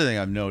here's the other thing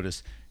I've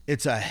noticed.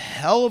 It's a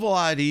hell of a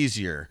lot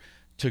easier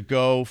to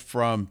go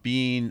from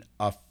being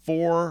a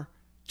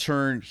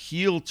 4-turn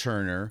heel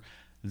turner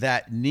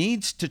that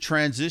needs to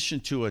transition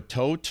to a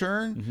toe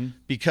turn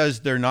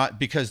because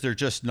they're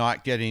just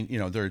not getting,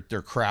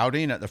 they're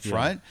crowding at the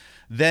front,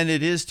 than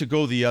it is to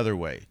go the other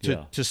way.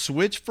 To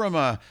switch from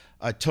a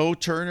toe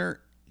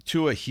turner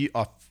to a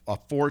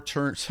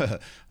 4-turn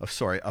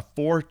a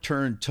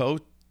 4-turn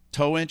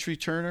toe entry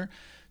turner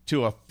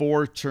to a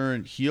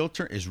 4-turn heel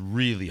turn is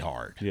really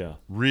hard. Yeah.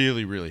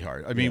 Really, really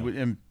hard. I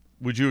mean,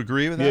 would you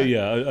agree with that?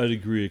 Yeah, I'd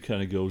agree. It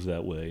kind of goes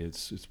that way.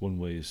 It's one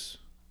way is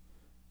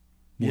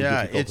more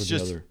difficult it's than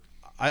just, the other.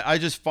 I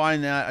just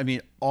find that, I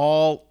mean,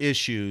 all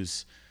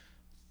issues,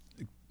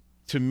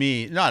 to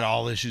me, not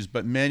all issues,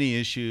 but many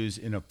issues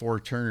in a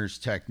 4-turner's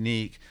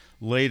technique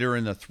later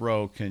in the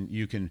throw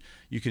you can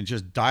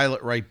just dial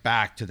it right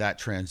back to that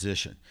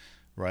transition,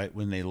 right,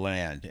 when they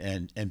land,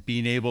 and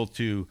being able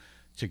to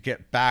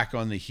get back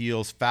on the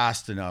heels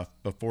fast enough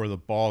before the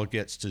ball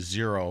gets to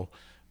zero.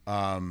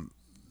 I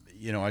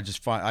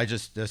just find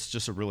that's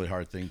just a really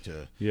hard thing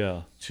to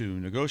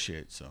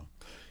negotiate. So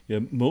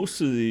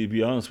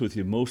be honest with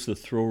you, most of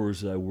the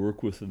throwers that I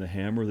work with in the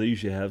hammer, they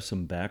usually have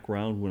some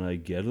background when I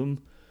get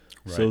them.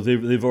 Right. So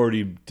they've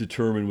already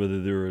determined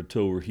whether they're a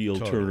toe or heel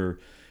turner,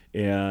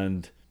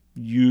 and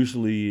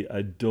usually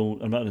I'm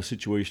not in a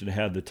situation to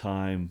have the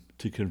time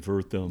to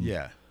convert them.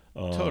 Yeah,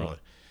 totally.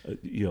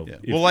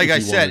 Well, like I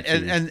said,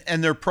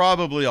 and they're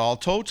probably all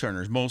toe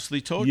turners,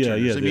 mostly toe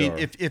turners. Yeah, I mean,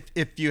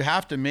 if you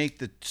have to make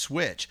the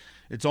switch,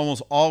 it's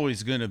almost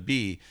always going to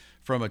be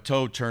from a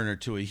toe turner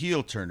to a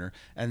heel turner,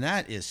 and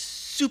that is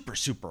super,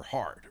 super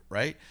hard,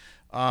 right?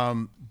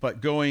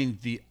 But going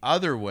the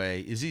other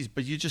way is easy,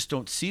 but you just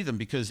don't see them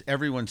because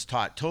everyone's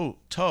taught toe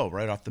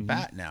right off the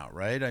bat now,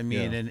 right? I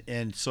mean,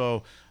 and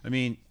so, I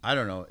mean, I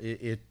don't know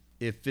if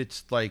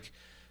it's like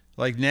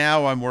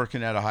now I'm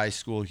working at a high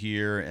school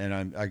here,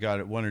 and I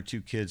got 1 or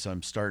 2 kids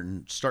I'm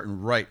starting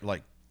right,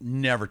 like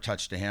never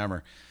touched a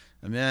hammer.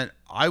 And man,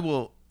 I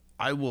will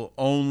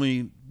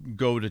only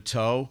go to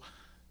toe.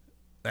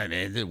 I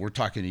mean, we're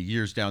talking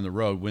years down the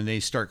road when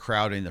they start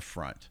crowding the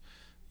front.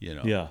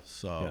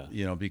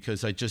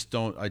 Because I just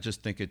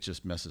think it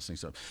just messes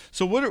things up.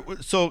 So what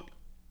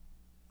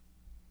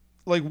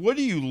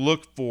do you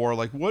look for?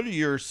 Like, what are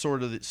your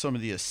sort of some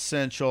of the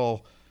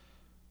essential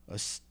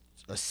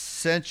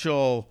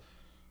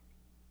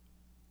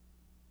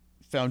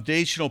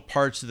foundational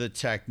parts of the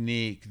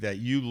technique that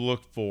you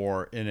look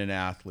for in an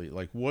athlete?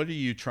 Like, what are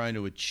you trying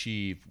to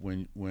achieve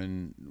when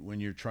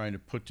you're trying to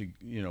put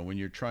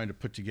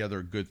together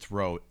a good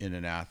throw in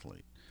an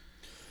athlete?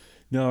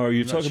 Now, are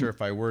you I'm not sure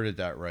if I worded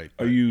that right.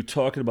 Are you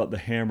talking about the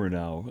hammer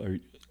now?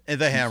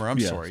 The hammer. I'm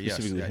sorry.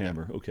 Specifically yes, the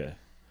hammer. Okay.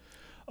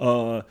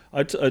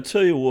 I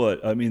tell you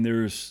what. I mean,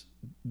 there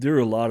are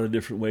a lot of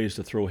different ways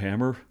to throw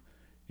hammer,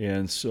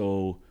 and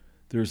so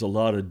there's a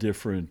lot of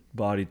different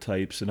body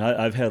types, and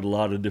I've had a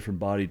lot of different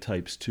body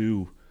types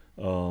too.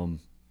 That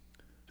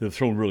have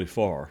thrown really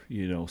far,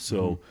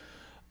 So,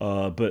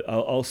 but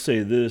I'll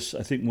say this: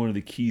 I think one of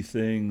the key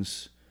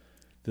things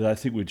that I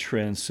think would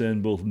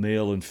transcend both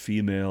male and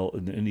female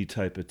in any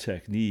type of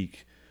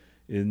technique,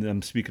 and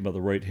I'm speaking about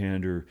the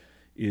right-hander,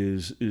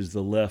 is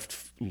the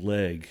left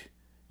leg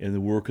and the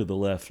work of the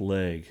left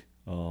leg.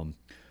 I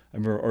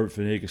remember Art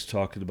Venegas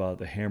talking about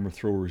the hammer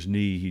thrower's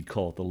knee. He'd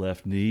call it the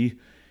left knee.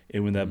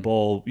 And when that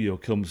ball,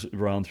 comes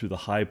around through the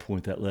high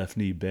point, that left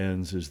knee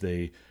bends as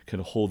they kind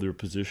of hold their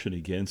position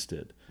against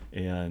it.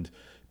 And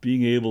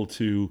being able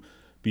to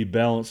be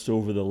balanced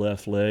over the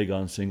left leg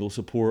on single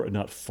support and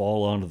not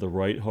fall onto the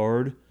right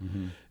hard,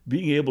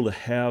 being able to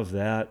have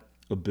that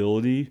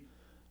ability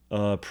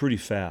pretty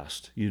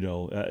fast.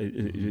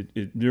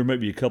 There might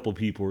be a couple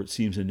people where it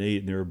seems innate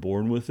and they're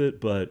born with it,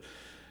 but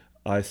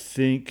I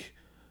think,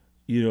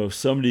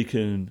 somebody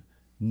can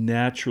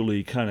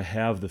naturally kind of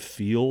have the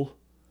feel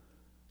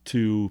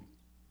to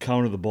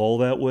counter the ball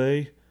that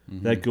way,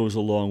 that goes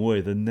a long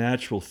way. The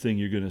natural thing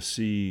you're going to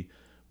see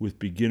with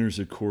beginners,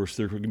 of course,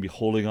 they're going to be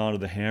holding on to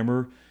the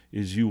hammer,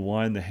 is you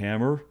wind the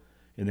hammer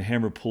and the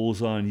hammer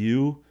pulls on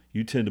you,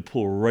 you tend to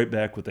pull right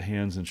back with the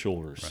hands and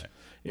shoulders. Right.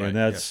 And Right,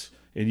 that's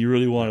and you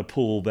really want to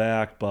pull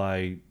back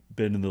by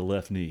bending the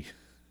left knee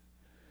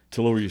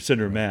to lower your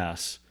center of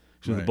mass.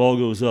 So when the Right. ball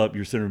goes up,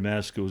 your center of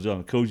mass goes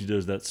down. Koji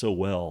does that so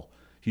well.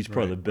 He's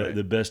probably Right.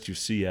 the best you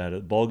see at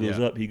it. Ball goes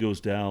Yeah. up, he goes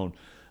down.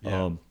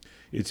 Yeah.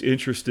 It's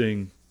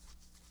interesting.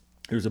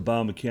 There's a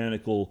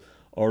biomechanical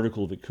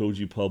article that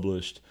Koji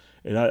published,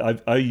 and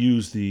I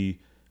use the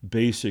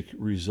basic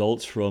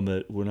results from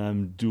it when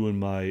I'm doing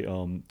my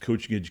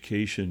coaching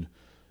education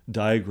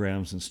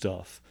diagrams and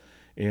stuff.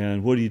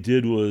 And what he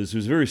did was, it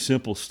was a very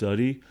simple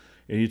study,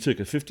 and he took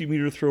a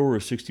 50-meter thrower, a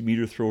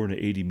 60-meter thrower, and an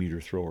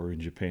 80-meter thrower in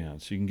Japan.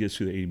 So you can guess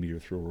who the 80-meter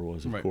thrower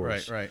was, of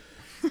course. Right.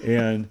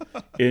 And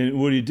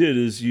what he did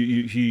is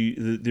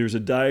there's a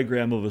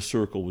diagram of a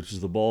circle, which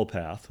is the ball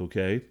path,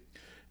 okay?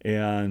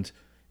 And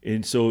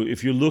so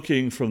if you're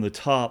looking from the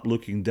top,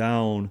 looking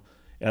down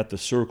at the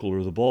circle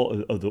or the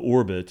ball of the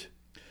orbit,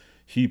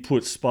 he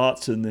put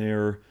spots in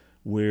there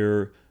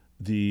where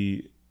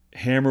the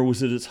hammer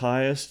was at its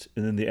highest,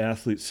 and then the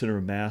athlete's center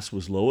of mass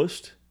was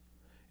lowest.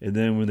 And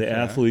then when the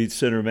athlete's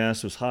center of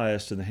mass was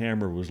highest and the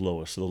hammer was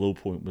lowest, so the low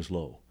point was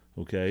low,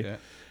 okay?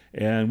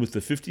 And with the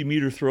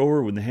 50-meter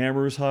thrower, when the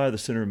hammer is high, the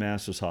center of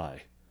mass was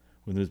high.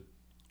 When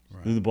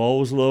the ball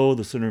was low,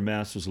 the center of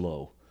mass was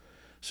low.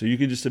 So you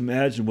can just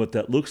imagine what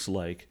that looks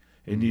like.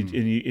 And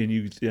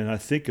and I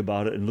think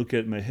about it and look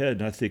at it in my head,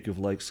 and I think of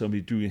like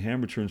somebody doing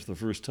hammer turns for the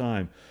first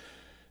time.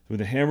 When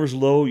the hammer's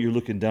low, you're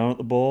looking down at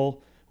the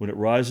ball. When it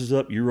rises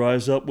up, you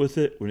rise up with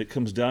it. When it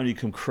comes down, you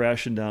come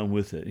crashing down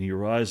with it. And you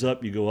rise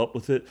up, you go up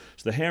with it.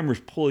 So the hammer's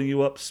pulling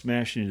you up,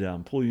 smashing you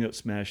down, pulling you up,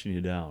 smashing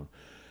you down.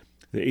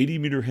 The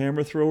 80-meter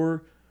hammer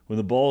thrower, when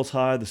the ball is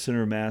high, the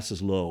center of mass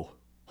is low,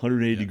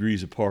 180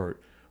 degrees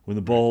apart. When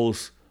the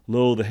ball's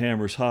low, the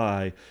hammer's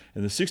high.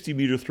 And the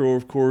 60-meter thrower,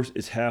 of course,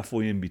 is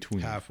halfway in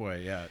between.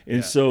 Halfway, yeah.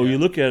 And so you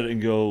look at it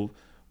and go,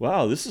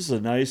 wow, this is a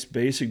nice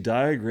basic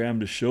diagram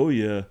to show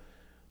you.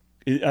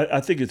 I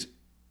think it's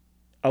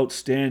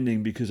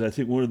outstanding, because I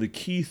think one of the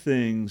key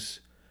things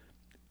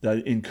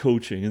that in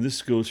coaching, and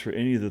this goes for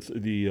any of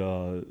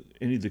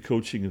the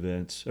coaching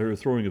events or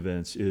throwing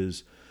events,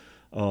 is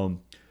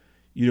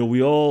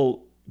we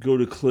all go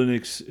to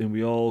clinics and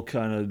we all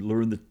kind of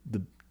learn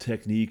the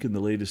technique and the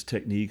latest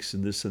techniques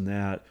and this and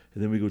that,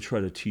 and then we go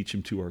try to teach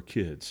them to our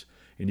kids.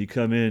 And you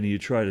come in and you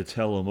try to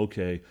tell them,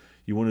 okay,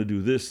 you want to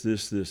do this,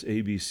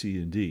 A, B, C,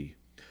 and D.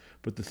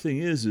 But the thing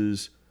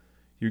is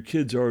your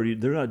kids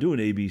they're not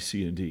doing A, B,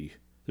 C, and D.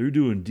 They're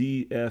doing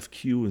D, F,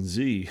 Q, and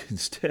Z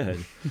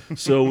instead.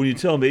 So when you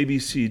tell them A, B,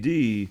 C,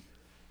 D,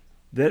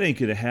 that ain't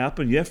going to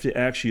happen. You have to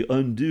actually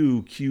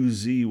undo Q,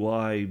 Z,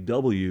 Y,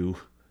 W,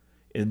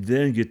 and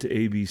then get to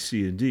A, B,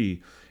 C, and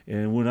D.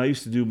 And when I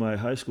used to do my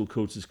high school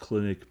coaches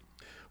clinic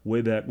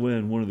way back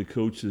when, one of the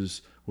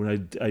coaches,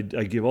 when I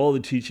give all the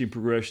teaching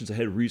progressions, I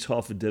had Reese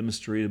Hoffa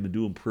demonstrate them and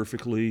do them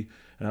perfectly.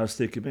 And I was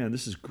thinking, man,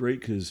 this is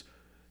great, because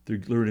they're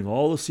learning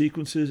all the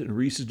sequences, and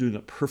Reese is doing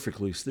it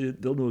perfectly, so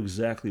they'll know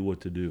exactly what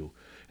to do.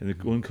 And the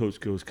one coach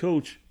goes,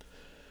 Coach,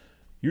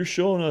 you're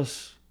showing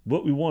us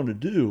what we want to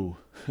do,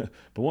 but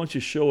why don't you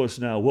show us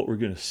now what we're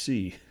going to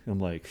see? I'm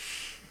like,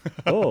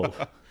 oh.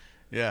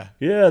 Yeah,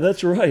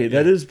 that's right.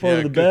 That is part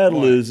of the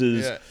battle. Point.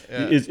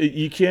 Is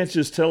you can't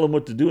just tell them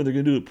what to do and they're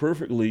going to do it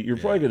perfectly. You're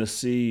probably going to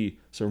see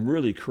some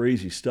really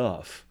crazy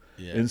stuff.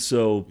 Yeah. And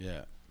so,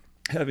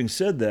 having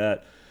said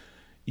that,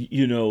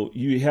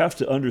 you have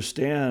to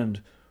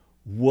understand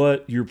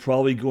what you're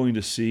probably going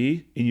to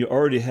see, and you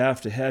already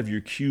have to have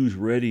your cues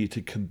ready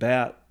to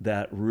combat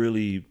that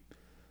really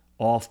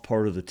off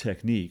part of the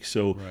technique.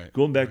 So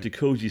going back to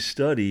Koji's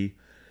study,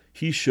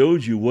 he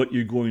showed you what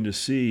you're going to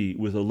see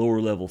with a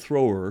lower level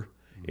thrower,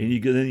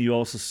 and then you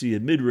also see a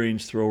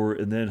mid-range thrower,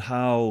 and then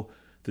how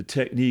the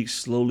technique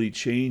slowly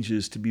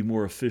changes to be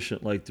more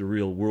efficient like the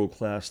real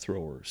world-class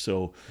thrower.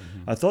 So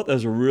I thought that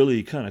was a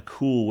really kind of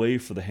cool way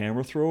for the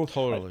hammer throw.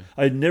 Totally.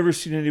 I'd never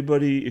seen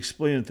anybody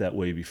explain it that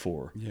way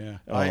before. Yeah.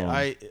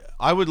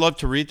 I would love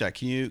to read that.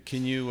 Can you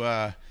can you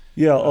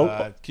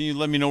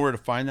let me know where to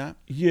find that?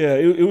 Yeah,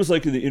 it was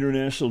like in the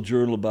International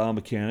Journal of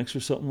Biomechanics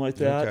or something like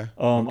that.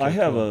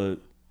 Okay.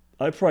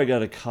 I probably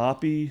got a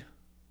copy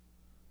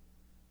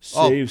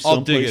saved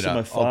someplace in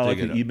my file. I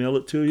can email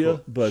it to you.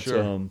 Cool. But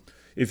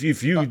if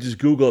you just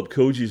Google up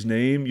Koji's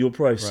name, you'll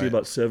probably see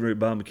about 7 or 8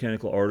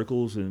 biomechanical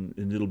articles, and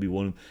it'll be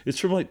one. It's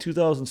from like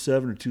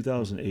 2007 or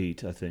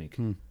 2008, I think.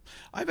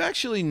 I've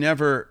actually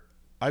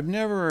I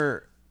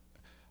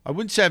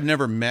wouldn't say I've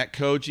never met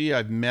Koji.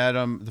 I've met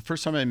him. The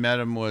first time I met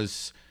him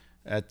was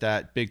at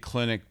that big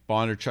clinic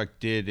Bondarchuk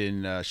did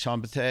in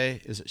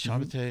Szombathely. Is it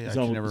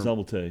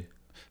Szombathely?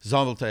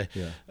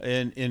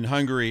 Szombathely. In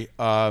Hungary.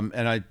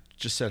 And I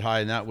just said hi,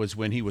 and that was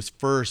when he was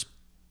first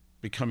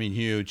becoming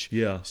huge.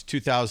 Yeah. It's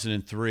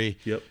 2003.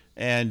 Yep.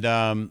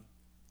 And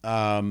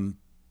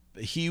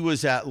he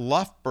was at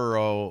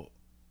Loughborough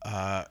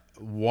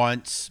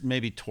once,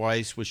 maybe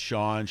twice with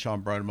Sean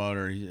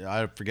Brunnemotor.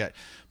 I forget.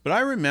 But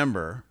I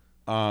remember,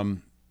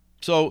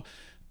 so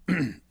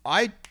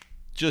I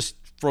just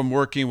from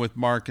working with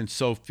Mark and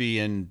Sophie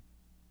and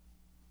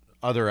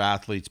other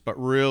athletes, but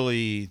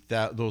really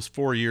those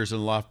 4 years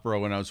in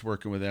Loughborough when I was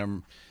working with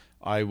them,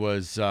 I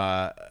was,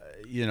 I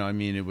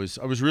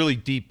was really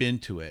deep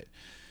into it.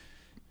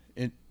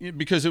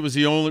 Because it was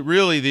the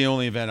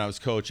only event I was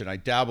coaching. I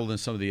dabbled in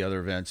some of the other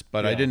events,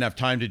 but I didn't have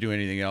time to do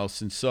anything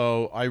else. And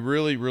so I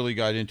really, really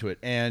got into it.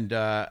 And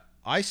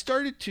I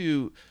started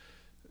to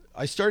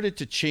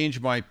change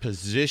my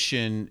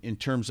position in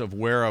terms of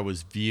where I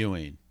was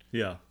viewing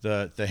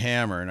the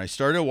hammer. And I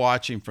started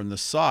watching from the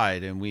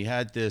side, and we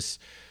had this,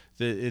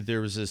 there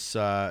was this,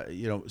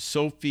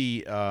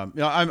 Sophie,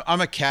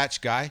 I'm a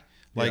catch guy.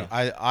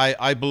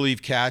 I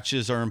believe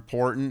catches are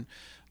important.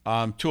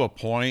 To a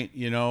point,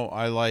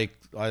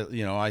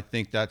 I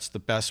think that's the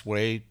best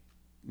way,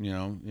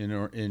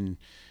 in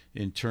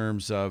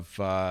terms of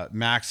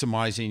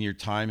maximizing your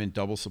time in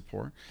double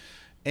support.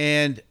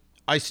 And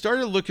I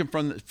started looking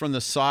from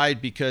the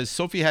side because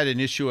Sophie had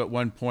an issue at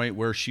one point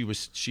where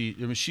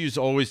she's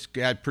always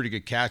had pretty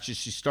good catches.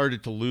 She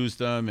started to lose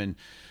them, and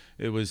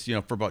it was,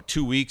 for about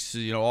 2 weeks,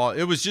 it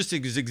was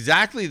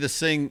exactly the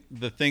thing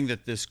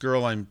that this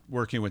girl I'm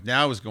working with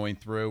now was going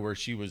through, where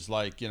she was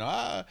like,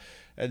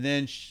 and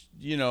then,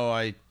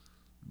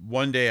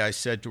 one day I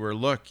said to her,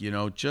 look,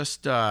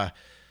 just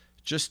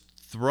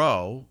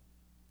throw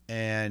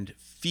and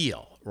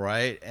feel,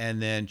 right?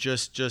 And then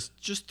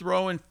just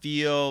throw and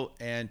feel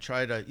and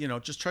try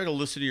to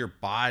listen to your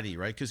body,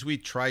 right? Because we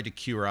tried to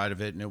cue her out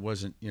of it and it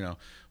wasn't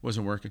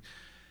working.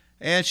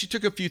 And she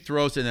took a few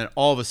throws, and then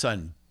all of a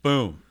sudden,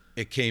 boom,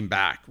 it came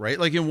back, right?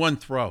 Like in one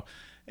throw.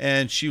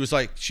 And she was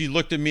like, she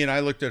looked at me and I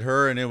looked at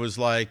her, and it was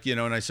like,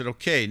 and I said,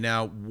 okay,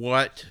 now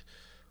what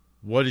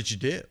did you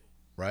do?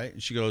 Right?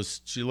 And she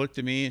looked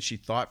at me and she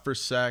thought for a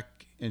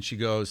sec, and she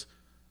goes,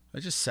 I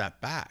just sat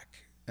back.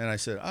 And I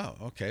said, oh,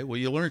 okay. Well,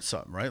 you learned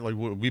something, right? Like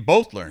we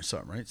both learned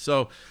something, right?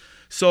 So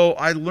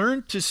I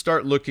learned to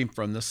start looking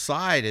from the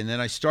side, and then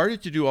I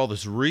started to do all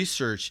this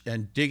research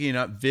and digging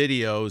up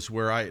videos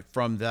where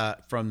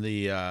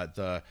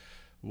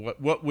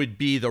what would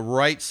be the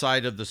right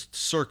side of the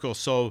circle.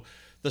 So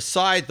the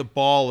side the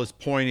ball is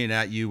pointing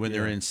at you when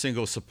they're in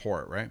single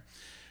support, right?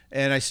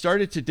 And I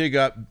started to dig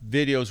up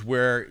videos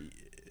where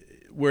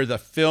the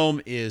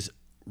film is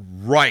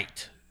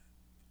right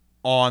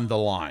on the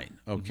line.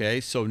 Okay.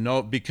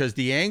 So because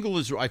the angle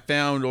is, I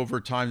found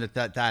over time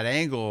that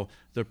angle,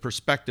 the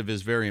perspective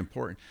is very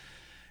important.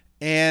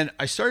 And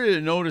I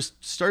started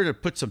to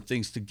put some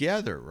things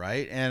together.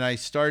 Right. And I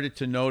started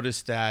to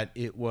notice that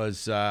it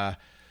was, there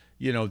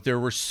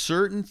were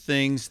certain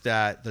things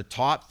that the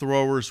top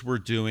throwers were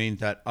doing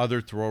that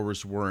other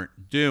throwers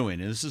weren't doing.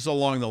 And this is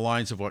along the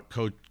lines of what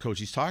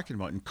Koji's talking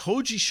about. And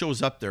Koji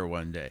shows up there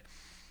one day.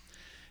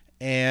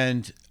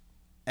 And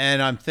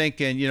I'm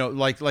thinking,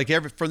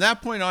 from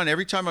that point on,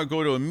 every time I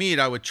go to a meet,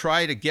 I would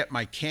try to get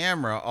my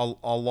camera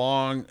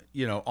along,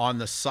 on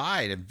the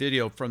side, and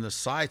video from the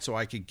side, so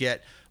I could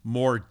get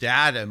more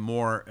data,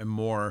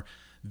 more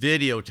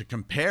video to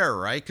compare,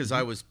 right? Because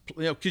I was,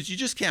 because you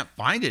just can't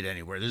find it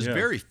anywhere. There's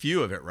very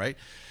few of it, right?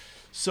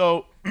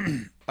 So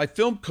I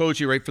filmed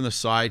Koji right from the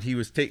side. He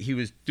was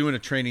doing a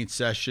training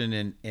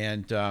session,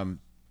 and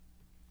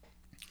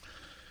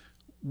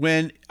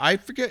when I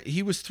forget,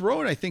 he was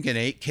throwing, I think, an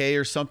 8K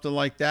or something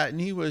like that, and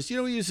he was, he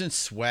was in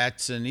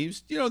sweats, and he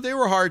was, they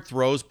were hard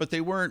throws, but they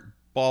weren't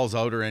balls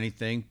out or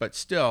anything. But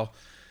still,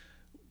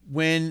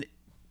 when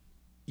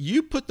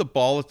you put the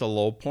ball at the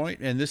low point,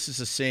 and this is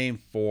the same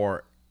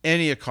for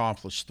any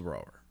accomplished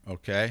thrower,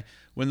 okay?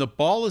 When the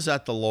ball is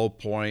at the low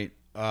point,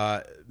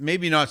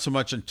 maybe not so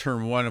much in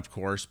turn one, of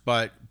course,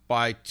 but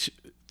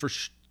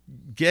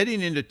getting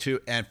into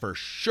 2, and for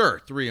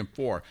sure 3 and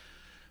 4.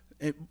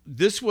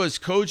 This was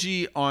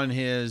Koji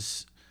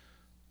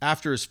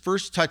after his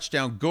first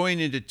touchdown going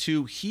into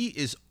 2, he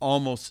is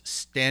almost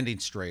standing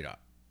straight up.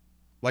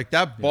 Like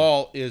that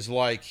ball is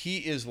like, he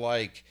is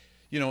like,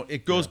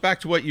 it goes back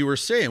to what you were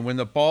saying when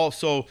the ball,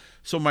 so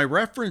my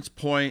reference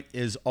point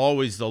is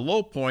always the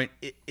low point.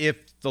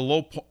 If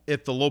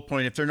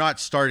they're not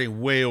starting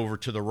way over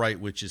to the right,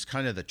 which is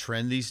kind of the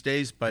trend these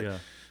days, but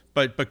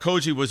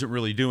Koji wasn't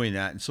really doing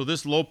that. And so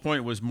this low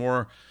point was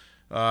more,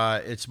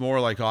 it's more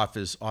like off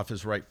his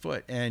right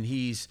foot.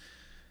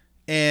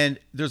 And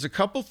there's a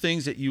couple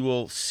things that you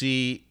will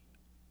see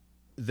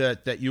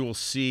that you will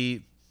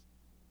see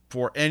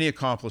for any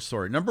accomplished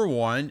thrower. Number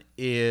one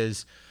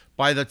is,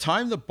 by the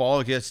time the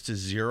ball gets to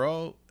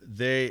 0,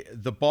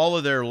 the ball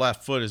of their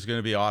left foot is going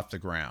to be off the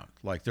ground.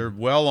 Like they're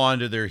well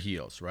onto their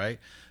heels, right?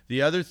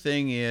 The other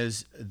thing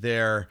is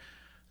their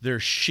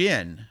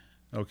shin.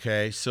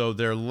 Okay, so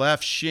their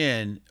left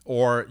shin,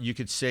 or you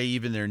could say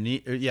even their knee,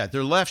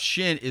 their left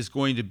shin is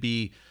going to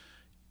be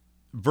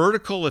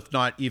vertical, if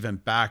not even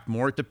back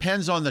more. It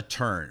depends on the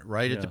turn,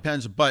 right? It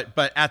depends, but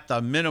at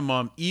the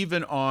minimum,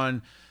 even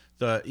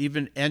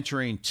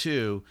entering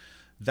 2,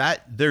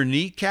 that their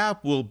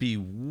kneecap will be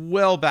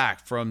well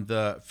back from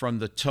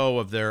the toe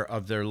of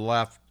their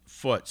left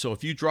foot. So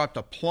if you dropped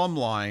a plumb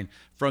line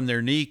from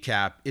their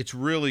kneecap, it's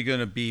really going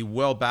to be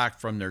well back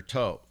from their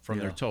toe,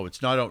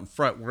 It's not out in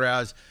front.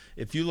 Whereas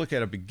if you look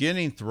at a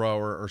beginning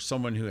thrower or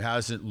someone who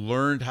hasn't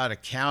learned how to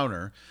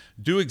counter,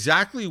 do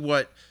exactly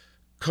what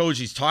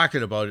Koji's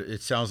talking about,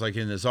 it sounds like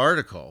in this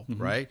article,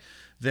 right?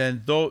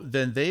 Then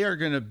their knees are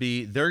going to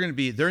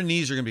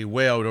be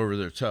way out over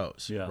their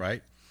toes,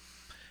 right?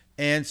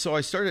 And so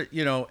I started,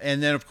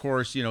 and then of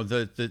course,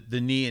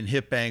 the knee and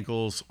hip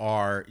angles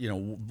are,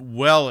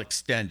 well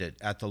extended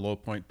at the low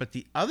point. But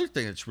the other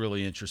thing that's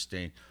really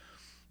interesting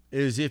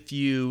is if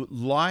you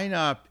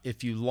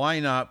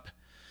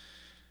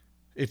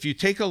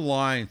take a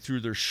line through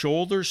their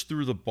shoulders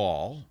through the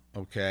ball,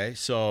 okay,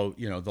 so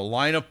the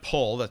line of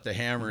pull that the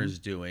hammer is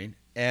doing,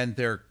 and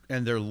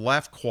their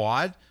left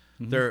quad,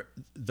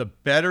 the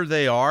better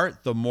they are,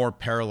 the more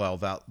parallel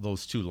that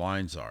those two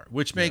lines are,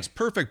 which makes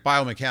perfect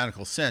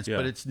biomechanical sense.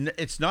 But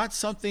it's not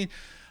something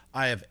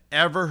I have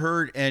ever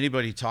heard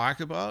anybody talk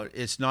about.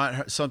 It's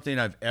not something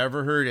I've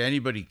ever heard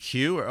anybody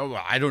cue.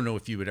 I don't know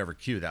if you would ever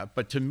cue that,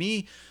 but to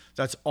me,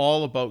 that's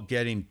all about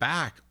getting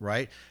back,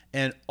 right?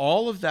 And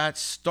all of that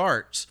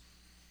starts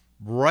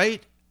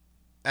right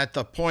at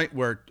the point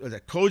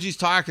that Koji's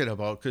talking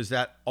about, because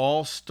that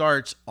all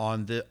starts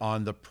on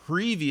the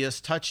previous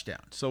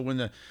touchdown. So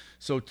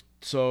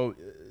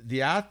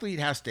the athlete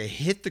has to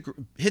hit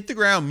the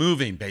ground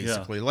moving,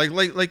 basically,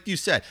 like you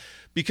said,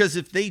 because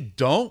if they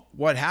don't,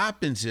 what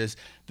happens is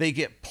they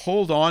get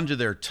pulled onto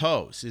their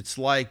toes. It's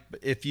like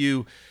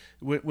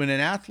when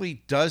an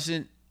athlete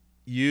doesn't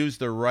use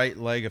the right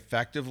leg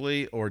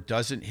effectively or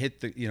doesn't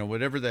hit the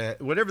whatever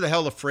the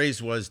hell the phrase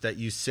was that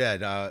you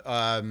said,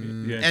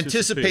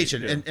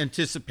 anticipation,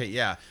 anticipate,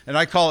 and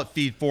I call it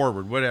feed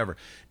forward, whatever.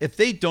 If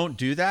they don't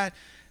do that,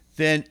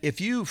 then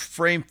if you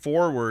frame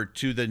forward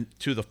to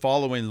the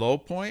following low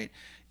point,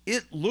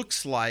 it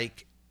looks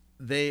like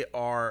it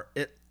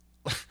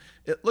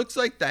looks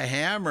like the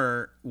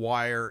hammer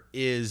wire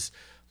is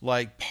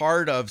like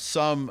part of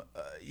some,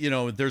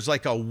 there's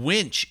like a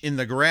winch in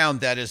the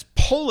ground that is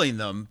pulling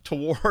them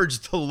towards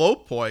the low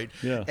point,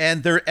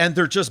 and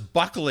they're just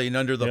buckling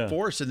under the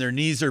force, and their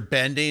knees are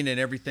bending and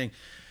everything.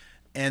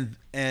 And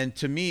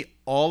to me,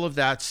 all of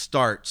that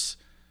starts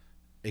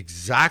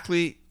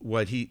exactly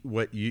what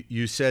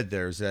you said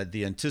there, is that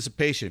the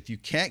anticipation. If you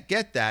can't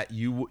get that,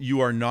 you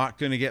are not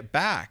going to get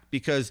back,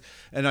 because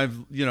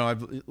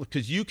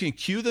you can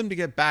cue them to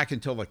get back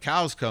until the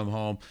cows come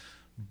home,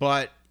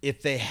 but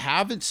if they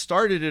haven't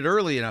started it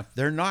early enough,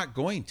 they're not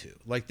going to.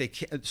 Like, they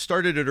can't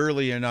started it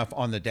early enough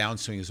on the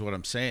downswing is what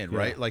I'm saying,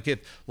 right?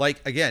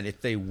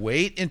 If they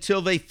wait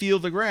until they feel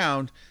the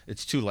ground,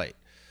 it's too late.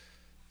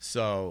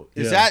 So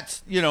is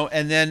that,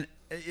 and then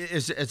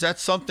is that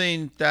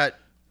something that,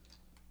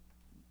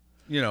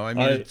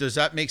 does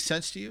that make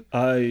sense to you?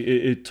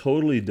 It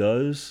totally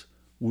does.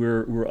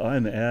 Where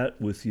I'm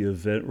at with the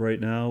event right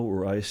now,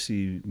 where I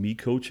see me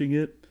coaching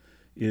it,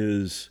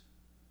 is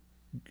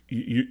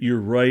you're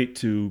right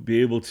to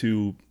be able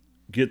to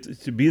get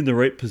to be in the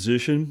right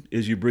position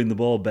as you bring the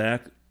ball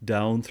back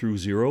down through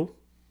zero.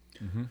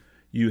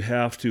 You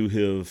have to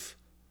have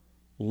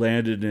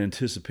landed and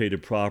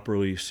anticipated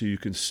properly so you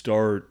can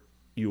start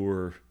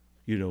your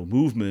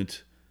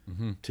movement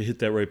to hit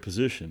that right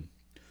position.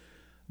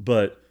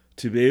 But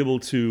to be able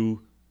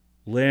to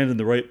land in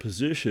the right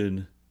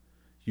position,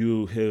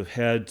 you have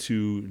had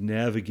to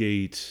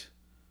navigate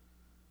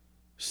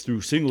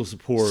through single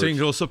support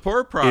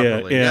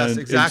properly. Yes,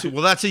 exactly.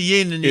 Well, that's a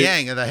yin and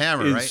yang of the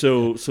hammer, right?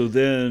 So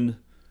then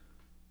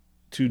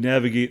to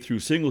navigate through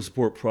single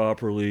support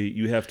properly,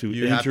 you have to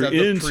enter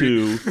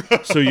into.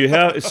 So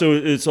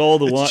it's all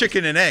the it's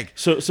chicken and egg.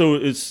 So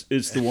it's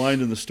the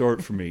wind and the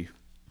start for me.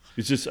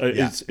 It's just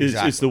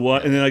it's the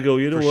wind, and then I go,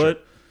 you know what?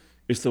 Sure.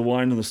 It's the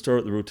wind and the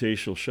start, the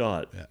rotational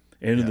shot,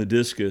 and in the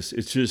discus.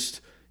 It's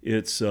just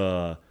it's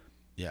all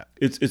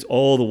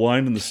the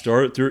wind and the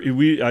start.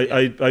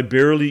 I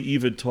barely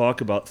even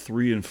talk about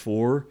 3 and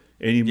 4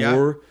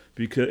 anymore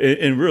because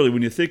and really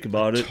when you think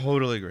about it,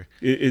 totally agree.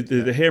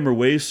 The hammer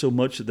weighs so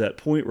much at that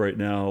point right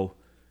now.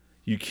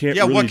 You can't.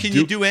 Yeah, really what can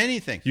you do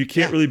anything? You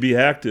can't really be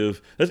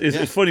active.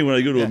 It's funny when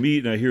I go to a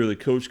meet and I hear the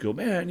coach go,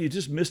 "Man, you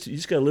just missed it. You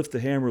just got to lift the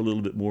hammer a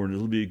little bit more, and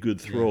it'll be a good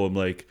throw." I'm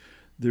like,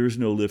 "There's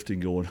no lifting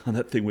going on.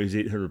 That thing weighs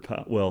 800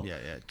 pounds." Well,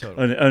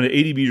 totally. On an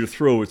 80-meter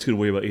throw, it's going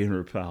to weigh about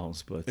 800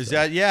 pounds. But is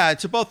that? Yeah,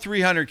 it's about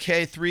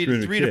 300K, 3 to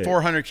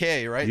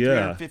 400K, right?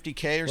 Yeah,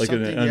 350K or like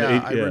something.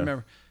 I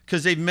remember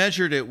because they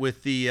measured it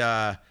with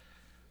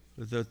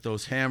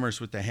those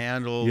hammers with the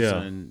handles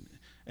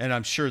and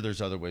I'm sure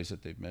there's other ways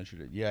that they've measured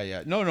it.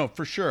 Yeah. No,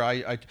 for sure.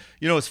 I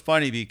it's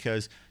funny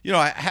because,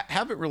 I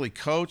haven't really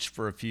coached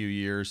for a few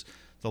years.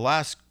 The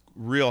last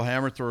real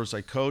hammer throwers I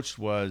coached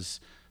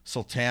was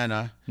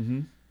Sultana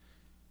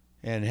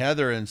and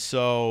Heather. And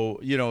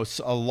so,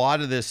 a lot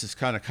of this is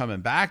kind of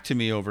coming back to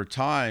me over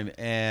time.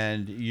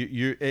 And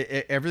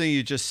everything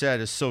you just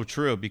said is so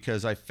true,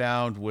 because I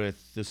found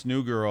with this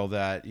new girl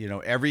that,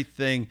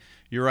 everything,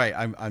 you're right.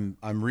 I'm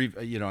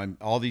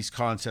all these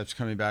concepts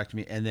coming back to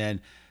me. And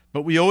then,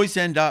 but we always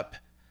end up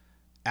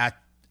at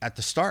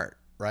the start,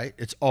 right?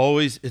 It's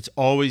always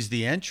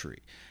the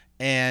entry,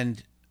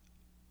 and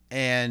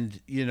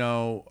you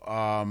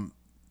know,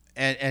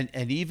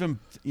 and even,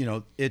 you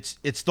know,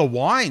 it's the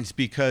wines,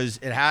 because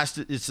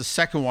it's the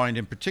second wine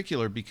in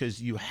particular,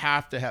 because you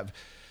have to have,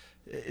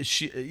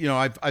 you know,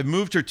 I've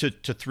moved her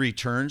to 3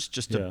 turns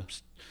just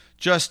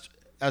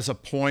as a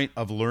point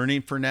of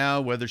learning for now.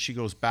 Whether she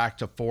goes back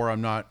to 4,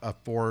 I'm not a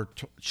 4.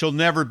 She'll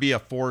never be a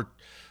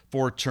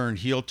 4-turn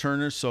heel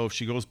turner. So if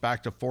she goes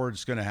back to 4,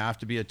 it's going to have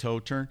to be a toe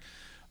turn.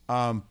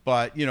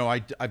 But, you know,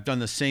 I've done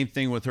the same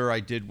thing with her I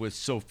did with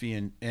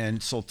Sophie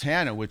and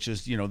Sultana, which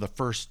is, you know, the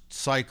first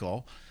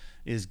cycle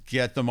is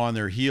get them on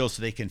their heels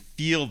so they can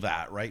feel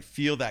that, right?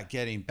 Feel that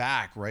getting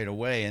back right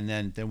away. And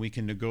then we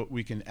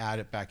can add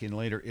it back in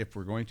later if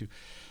we're going to.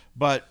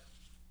 But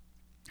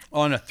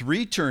on a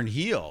 3-turn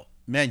heel,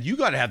 man, you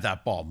got to have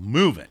that ball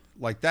moving.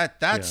 Like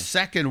that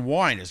second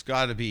wine has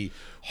got to be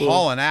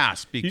hauling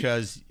ass,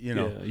 because, you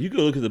know. Yeah, you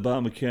go look at the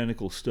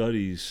biomechanical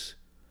studies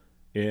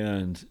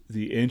and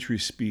the entry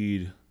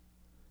speed.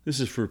 This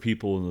is for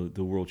people in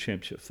the World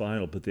Championship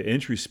final, but the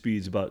entry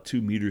speed is about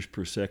 2 meters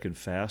per second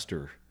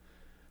faster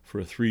for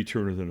a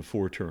 3-turner than a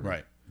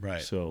 4-turner.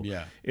 Right. So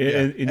yeah,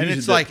 and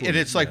it's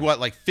like what,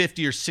 like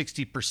 50 or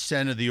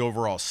 60% of the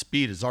overall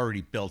speed is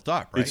already built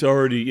up, right? It's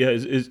already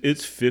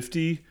it's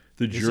 50.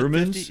 The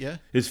Germans, it 50? Yeah.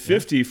 It's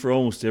 50 for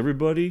almost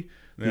everybody.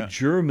 The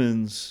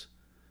Germans,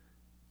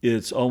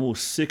 it's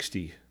almost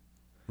 60.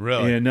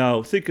 Really? And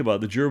now think about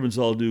it. The Germans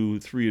all do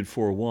 3 and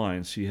 4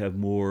 wines, so you have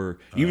more.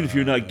 Even if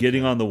you're not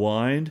getting on the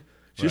wind,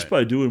 just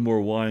by doing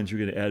more wines, you're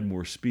going to add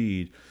more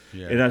speed.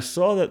 Yeah. And I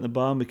saw that in the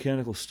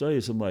biomechanical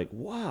studies. I'm like,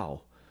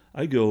 wow.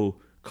 I go,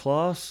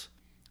 Klaas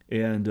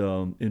and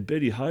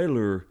Betty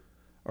Heiler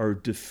are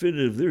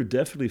definitive. They're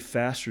definitely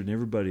faster than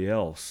everybody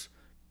else.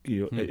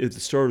 You know, at the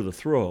start of the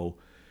throw,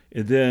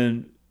 and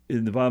then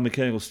in the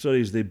biomechanical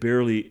studies, they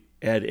barely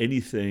add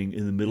anything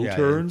in the middle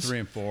turns. 3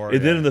 and 4.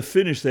 And then in the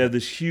finish, they have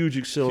this huge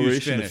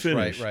acceleration to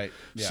finish. Right.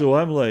 Yeah. So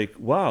I'm like,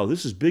 wow,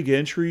 this is big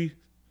entry,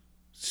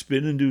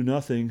 spin and do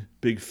nothing,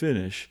 big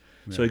finish.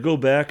 Yeah. So I go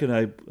back and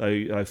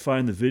I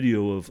find the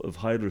video of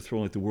Heidler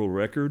throwing like the world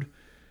record.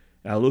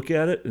 And I look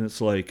at it and it's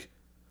like,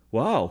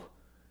 wow,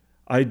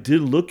 I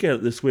did look at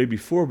it this way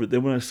before, but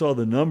then when I saw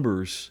the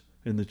numbers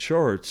and the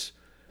charts,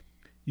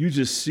 you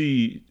just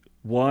see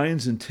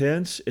wines and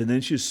tenths, and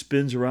then she just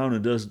spins around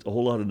and does a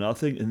whole lot of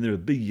nothing, and there's a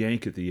big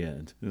yank at the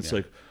end. And it's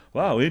like,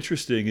 wow,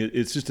 interesting.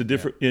 It's just a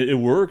different. It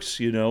works,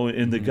 you know.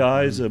 And the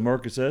guys,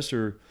 Marcus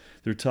Esser,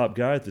 their top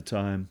guy at the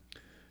time,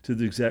 did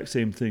the exact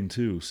same thing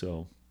too.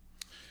 So,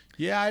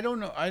 yeah, I don't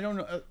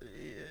know.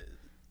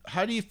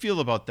 How do you feel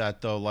about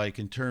that though? Like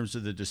in terms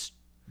of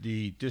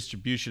the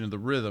distribution of the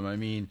rhythm. I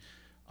mean,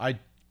 I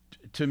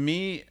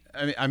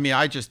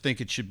just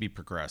think it should be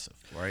progressive,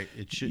 right?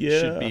 It should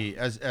be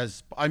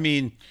as I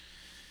mean.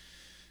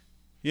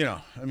 You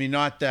know, I mean,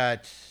 not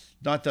that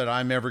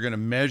I'm ever going to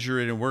measure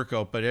it in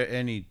workout, but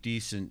any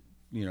decent,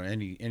 you know,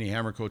 any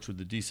hammer coach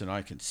with a decent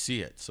eye can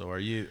see it. So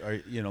you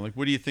know, like,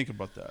 what do you think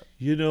about that?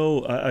 You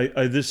know,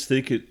 I just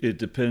think it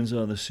depends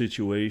on the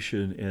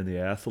situation and the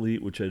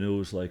athlete, which I know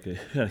is like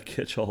a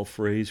catch-all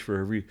phrase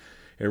for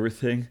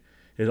everything.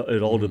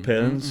 It all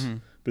depends. Mm-hmm.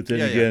 But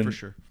then again, for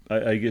sure.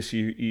 I guess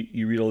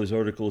you read all these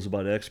articles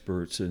about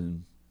experts,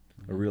 and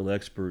a real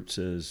expert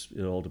says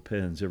it all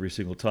depends every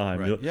single time.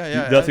 Right. You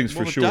know, nothing's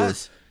for sure. It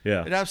does.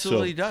 Yeah, it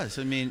absolutely does.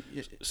 I mean,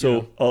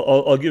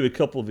 I'll give a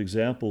couple of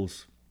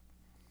examples.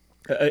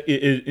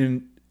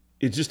 It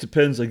just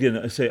depends. Again,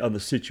 I say on the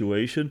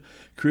situation.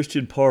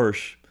 Christian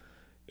Parsch,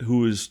 who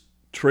was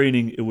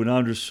training when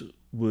Andres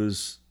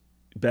was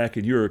back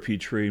in Europe, he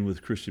trained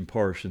with Christian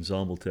Parsch in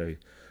Zambolte,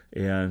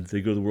 and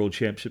they go to the World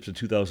Championships in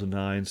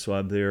 2009. So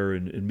I'm there,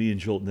 and me and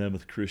Jolt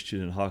Nemeth,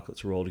 Christian and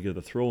Hocklitz were all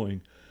together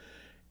throwing,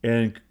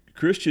 and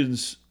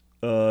Christian's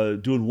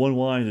doing one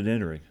wind and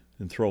entering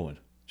and throwing,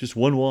 just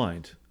one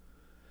wind.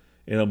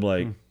 And I'm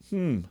like,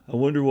 I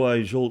wonder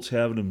why Jolt's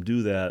having him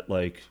do that.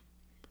 Like,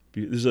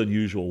 this is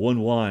unusual.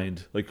 One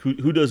wind. Like,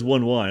 who does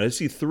one wind? I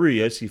see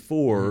 3. I see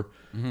 4.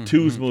 Mm-hmm.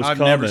 2 is most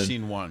common. I've never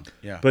seen 1.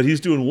 Yeah. But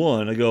he's doing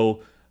 1. I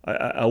go,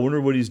 I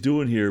wonder what he's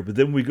doing here. But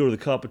then when we go to the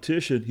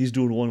competition, he's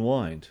doing 1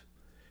 wind.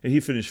 And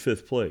he finished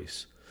 5th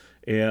place.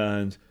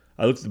 And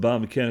I looked at the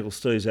biomechanical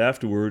studies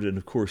afterward, and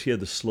of course he had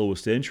the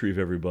slowest entry of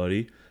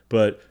everybody,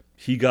 but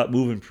he got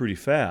moving pretty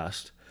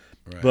fast.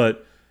 Right.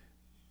 But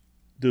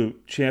the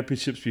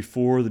championships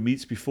before, the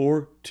meets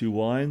before, 2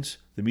 wines.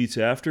 The meets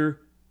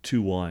after,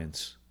 2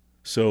 wines.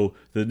 So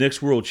the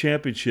next World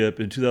Championship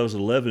in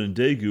 2011 in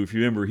Daegu, if you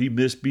remember, he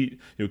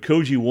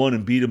Koji won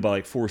and beat him by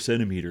like 4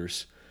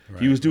 centimeters.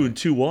 Right, he was doing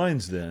 2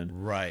 wines then.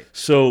 Right.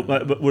 So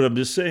but what I'm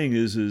just saying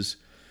is,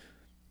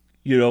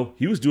 you know,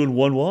 he was doing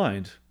 1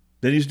 wind.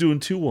 Then he's doing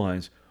 2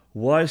 wines.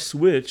 Why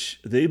switch?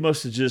 They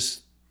must have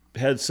just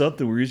had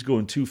something where he's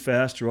going too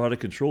fast or out of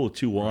control with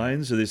 2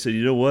 winds, and they said,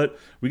 you know what,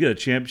 we got a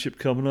championship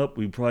coming up.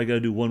 We probably got to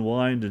do 1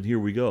 wind, and here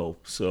we go.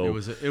 So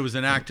it was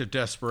an act of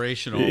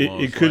desperation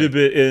almost. It could have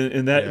been,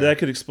 and that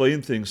could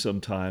explain things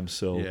sometimes.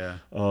 So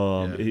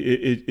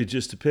it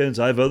just depends.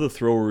 I have other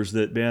throwers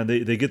that, man,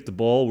 they get the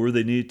ball where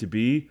they need it to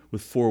be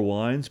with 4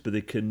 winds, but they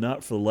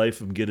cannot for the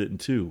life of them get it in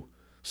 2.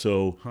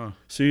 So I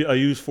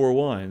use 4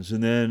 winds,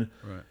 and then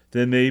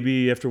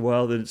maybe after a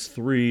while, then it's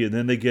 3, and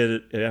then they get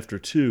it after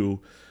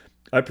 2.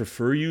 I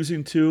prefer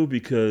using 2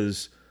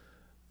 because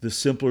the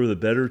simpler the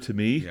better to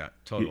me. Yeah,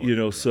 totally. You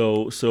know,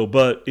 so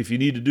but if you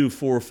need to do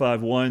 4 or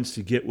 5 winds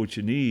to get what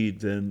you need,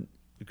 then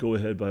go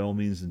ahead by all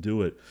means and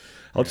do it.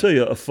 I'll tell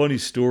you a funny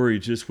story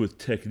just with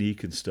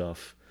technique and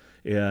stuff.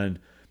 And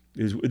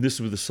this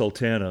is with the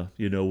Sultana,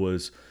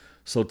 was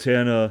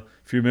Sultana,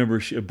 if you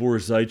remember,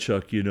 Boris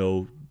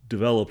Zaitchuk,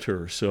 developed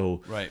her.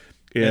 So right.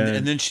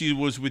 And then she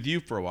was with you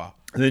for a while.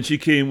 And then she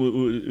came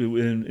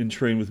and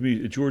trained with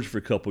me at Georgia for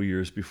a couple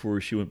years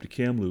before she went to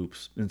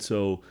Kamloops. And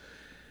so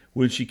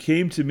when she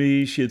came to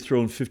me, she had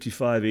thrown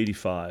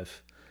 55-85.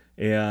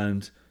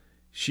 And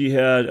she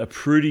had a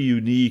pretty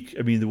unique,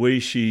 the way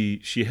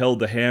she held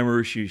the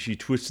hammer, she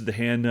twisted the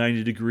hand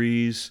 90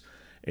 degrees,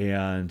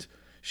 and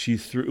she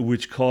threw,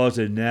 which caused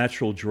a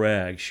natural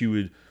drag.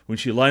 When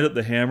she lined up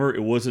the hammer,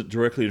 it wasn't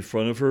directly in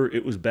front of her,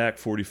 it was back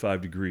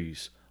 45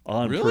 degrees.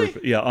 On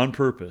purpose. Yeah, on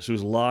purpose. It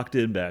was locked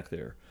in back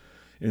there.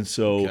 And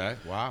so,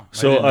 wow.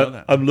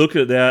 So I'm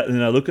looking at that, and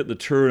then I look at the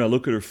turn, I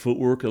look at her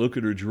footwork, I look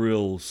at her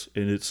drills,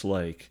 and it's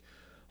like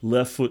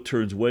left foot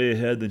turns way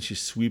ahead, then she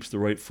sweeps the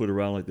right foot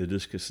around like the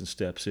discus and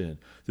steps in.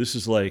 This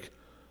is like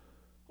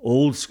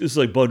this is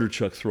like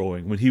Bondarchuk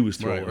throwing when he was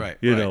throwing. Right.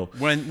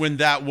 When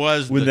that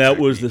was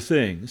the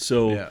thing.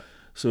 So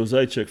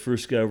Zaitchuk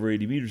first got over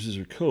 80 meters as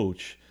her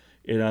coach,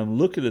 and I'm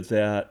looking at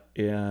that,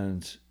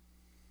 and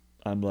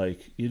I'm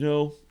like,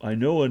 I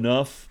know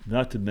enough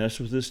not to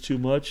mess with this too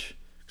much.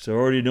 So I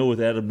already know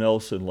with Adam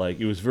Nelson,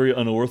 it was very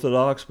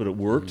unorthodox, but it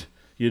worked.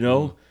 It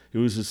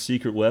was a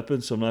secret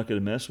weapon, so I'm not going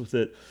to mess with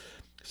it.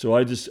 So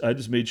I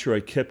just made sure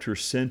I kept her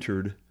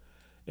centered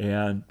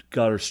and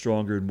got her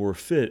stronger and more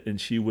fit.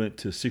 And she went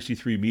to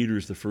 63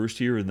 meters the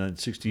first year, and then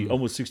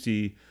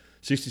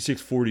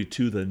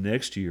 66.42 the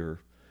next year.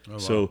 Oh, wow.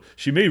 So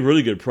she made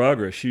really good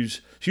progress. She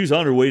was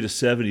on her way to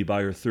 70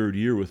 by her 3rd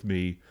year with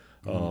me,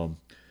 and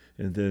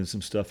then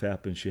some stuff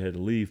happened. She had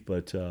to leave,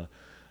 but.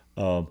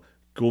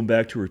 Going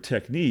back to her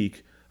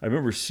technique, I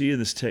remember seeing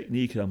this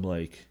technique, and I'm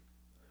like,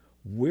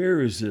 where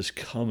is this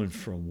coming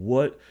from?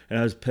 What? And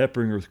I was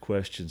peppering her with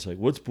questions like,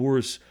 what's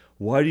Boris?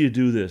 Why do you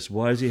do this?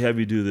 Why does he have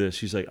you do this?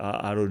 She's like,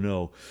 I don't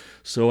know.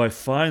 So I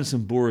find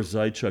some Boris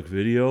Zaitchuk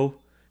video,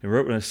 and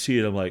right when I see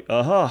it, I'm like,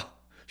 aha,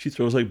 she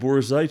throws like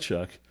Boris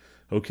Zaitchuk.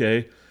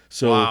 Okay.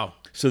 So, wow.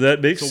 So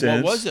that makes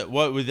sense. What was it?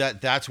 What was that?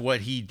 That's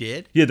what he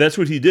did? Yeah, that's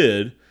what he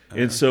did.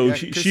 And so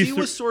he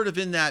was sort of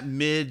in that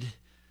mid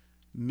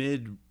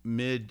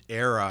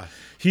era.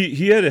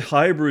 He had a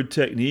hybrid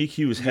technique.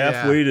 He was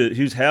halfway to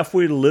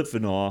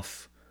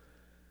Litvinov,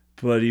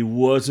 but he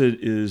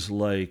wasn't as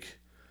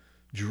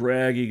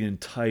dragging and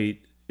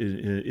tight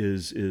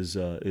as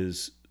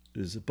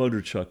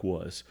Bondarchuk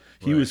was.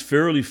 He was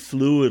fairly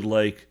fluid,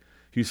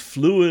 he was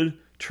fluid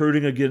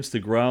turning against the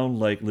ground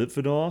like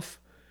Litvinov,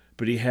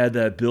 but he had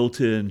that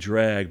built-in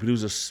drag, but it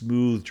was a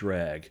smooth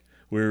drag,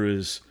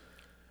 whereas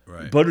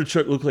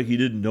Bondarchuk looked like he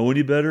didn't know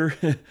any better,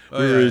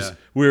 whereas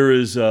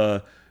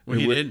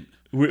he didn't.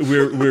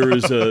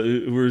 Whereas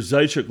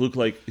Zaitchuk looked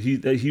like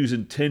he was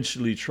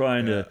intentionally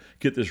trying to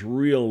get this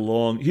real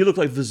long. He looked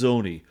like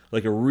Vizzoni,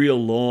 like a real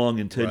long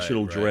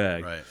intentional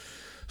drag. Right.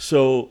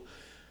 So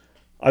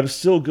I'm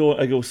still going.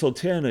 I go,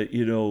 Sultana.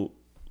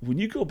 When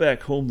you go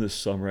back home this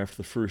summer after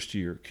the first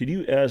year, can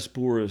you ask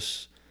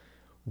Boris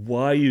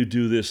why you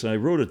do this? And I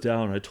wrote it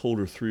down. And I told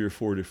her 3 or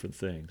 4 different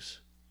things,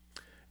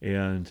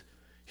 and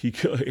he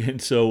goes.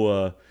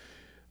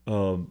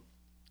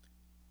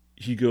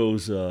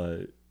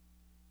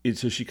 And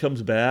so she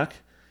comes back,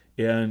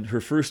 and her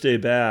first day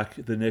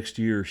back the next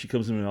year, she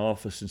comes in my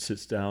office and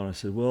sits down. I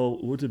said, well,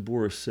 what did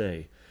Boris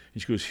say?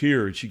 And she goes,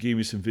 here. And she gave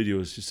me some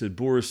videos. She said,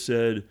 Boris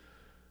said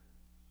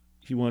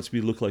he wants me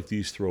to look like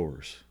these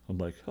throwers. I'm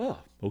like, oh,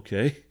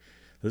 okay.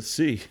 Let's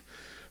see.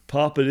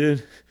 Pop it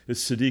in.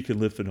 It's Sadiq and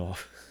Litvinov.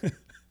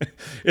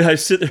 And I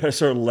sit there, I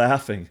start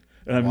laughing.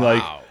 And I'm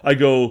like, I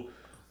go,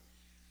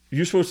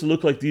 you're supposed to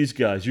look like these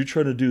guys. You're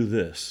trying to do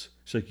this.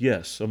 She's like,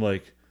 yes. I'm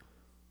like,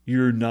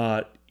 you're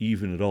not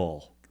even at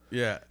all.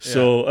 Yeah.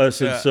 So I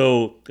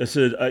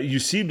said, you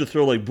seem to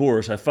throw like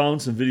Boris. I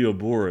found some video of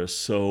Boris.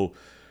 So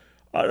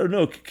I don't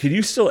know. Can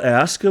you still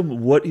ask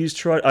him what he's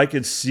trying? I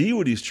can see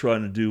what he's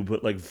trying to do,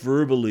 but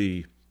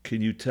verbally,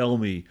 can you tell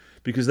me?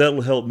 Because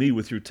that'll help me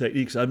with your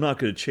techniques. I'm not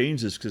going to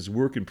change this because it's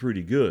working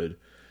pretty good.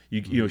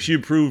 You know, she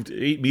improved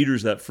 8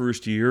 meters that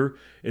first year,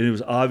 and it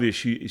was obvious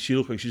she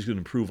looked like she's going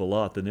to improve a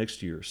lot the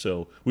next year.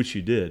 So, which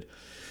she did.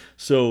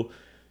 So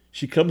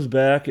she comes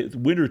back at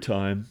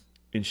wintertime,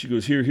 and she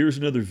goes, here's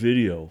another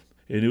video.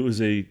 And it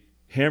was a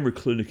hammer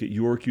clinic at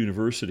York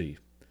University.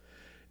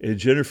 and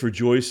Jennifer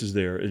Joyce is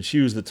there, and she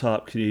was the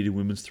top Canadian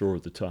women's thrower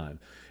at the time.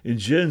 And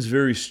Jen's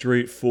very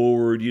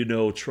straightforward,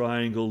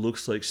 triangle,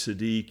 looks like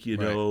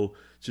Sadiq,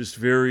 just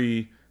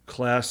very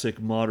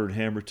classic modern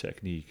hammer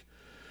technique.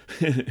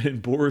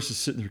 And Boris is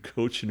sitting there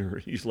coaching her,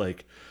 and he's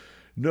like,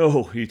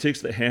 no, he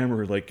takes the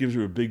hammer and like gives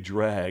her a big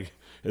drag.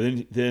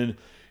 And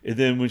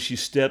then when she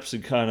steps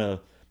and kind of,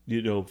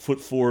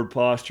 foot forward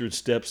posture and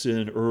steps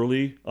in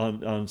early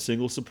on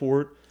single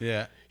support,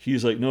 Yeah.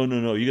 he's like,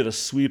 no, you got to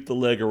sweep the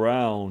leg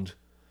around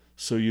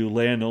so you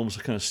land,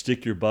 almost kind of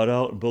stick your butt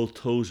out, and both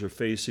toes are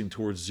facing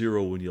towards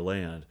zero when you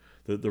land.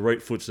 The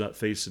right foot's not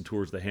facing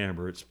towards the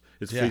hammer. It's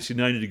facing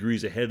 90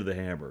 degrees ahead of the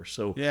hammer.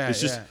 So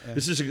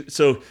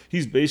so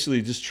he's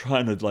basically just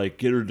trying to like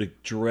get her to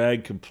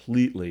drag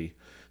completely.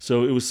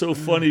 So it was so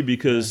funny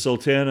because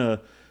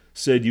Sultana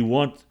said he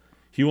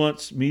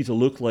wants me to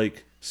look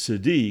like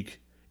Sadiq,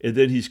 and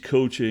then he's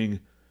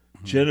coaching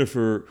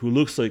Jennifer, who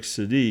looks like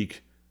Sadiq,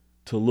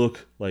 to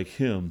look like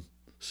him.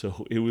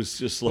 So it was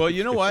just like, well,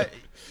 you know what?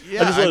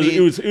 Yeah,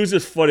 it was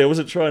just funny. I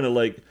wasn't trying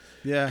to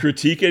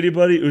critique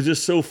anybody. It was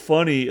just so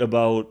funny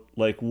about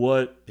like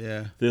what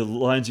the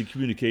lines of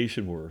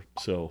communication were.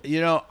 So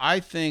I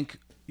think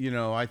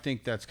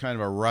that's kind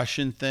of a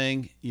Russian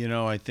thing.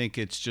 I think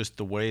it's just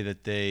the way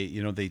that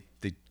they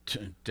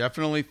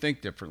definitely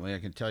think differently. I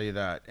can tell you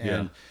that.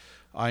 And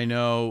I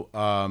know,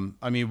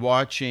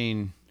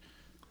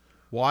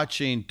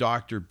 watching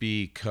Dr.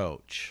 B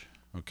coach,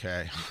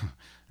 okay.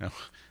 Now,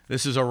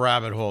 this is a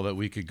rabbit hole that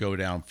we could go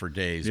down for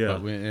days,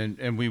 but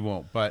we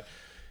won't. But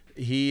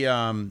he,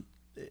 like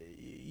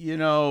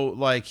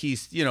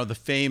he's, the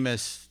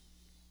famous,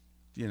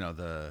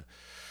 the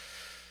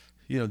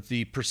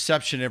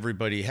perception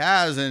everybody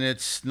has, and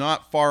it's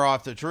not far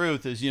off the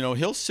truth, is,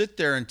 he'll sit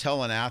there and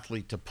tell an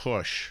athlete to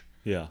push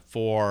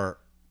for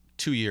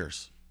 2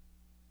 years.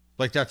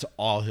 Like, that's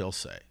all he'll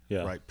say,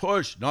 right?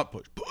 Push, not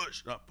push,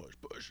 push, not push,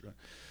 push.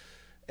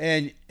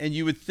 And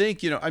you would think,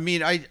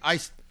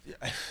 there's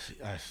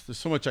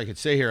so much I could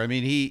say here. I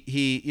mean,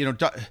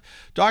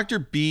 Dr.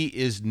 B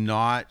is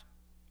not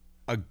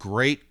a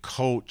great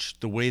coach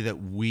the way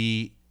that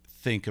we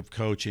think of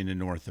coaching in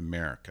North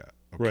America.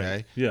 Okay.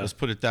 Right. Yeah. Let's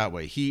put it that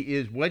way. He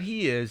is what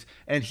he is.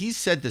 And he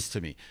said this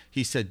to me.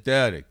 He said,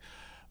 Derek,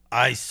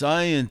 I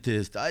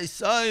scientist, I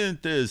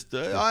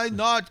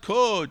not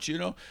coach,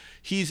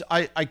 He's,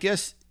 I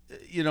guess,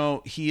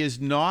 he's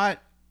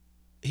not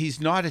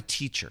a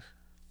teacher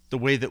the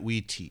way that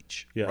we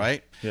teach,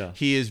 right? Yeah.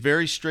 He is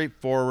very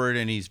straightforward,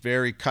 and he's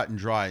very cut and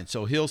dry. And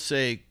so he'll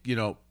say,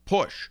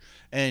 push.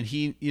 And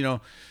he,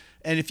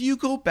 and if you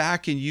go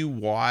back and you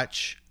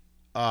watch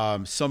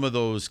some of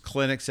those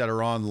clinics that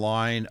are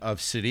online of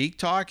Sadiq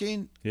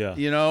talking,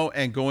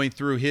 and going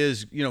through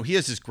his, he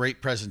has this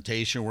great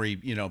presentation where he,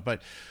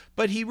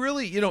 but he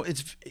really,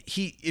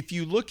 if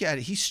you look at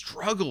it, he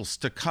struggles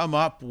to come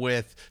up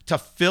to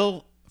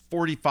fill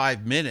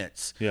 45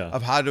 minutes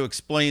of how to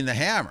explain the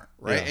hammer,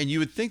 right? Yeah. And you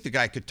would think the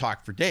guy could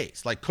talk for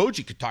days, like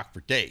Koji could talk for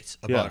days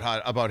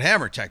about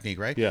hammer technique,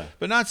 right? Yeah.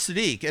 But not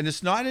Sadiq, and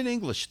it's not an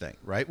English thing,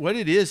 right? What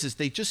it is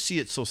they just see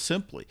it so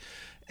simply,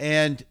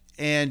 and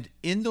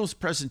in those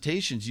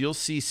presentations, you'll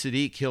see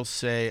Sadiq. He'll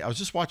say, I was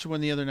just watching one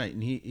the other night,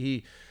 and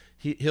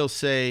he'll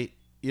say,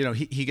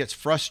 he gets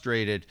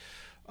frustrated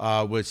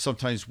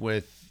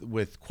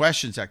with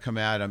questions that come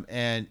at him,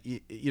 and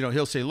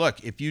he'll say,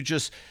 look, if you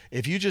just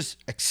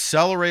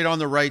accelerate on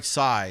the right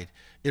side,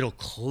 it'll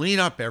clean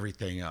up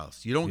everything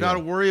else. You don't got to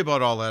worry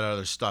about all that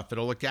other stuff.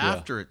 It'll look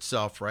after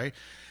itself, right?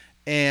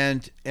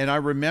 And I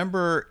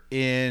remember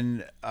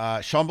in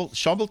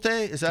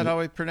Chambelte, is that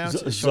how I pronounce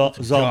it?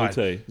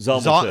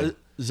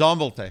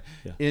 Zambolte.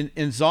 Yeah. In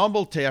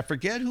Zambolte, I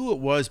forget who it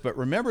was, but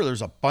remember,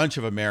 there's a bunch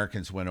of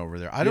Americans went over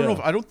there. I don't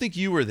know. I don't think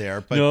you were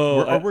there, but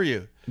were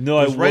you? No,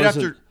 I wasn't. Right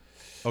after.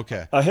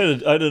 Okay. I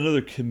had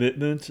another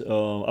commitment.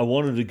 I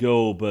wanted to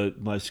go,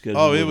 but my schedule.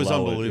 Oh, it was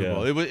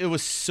unbelievable. It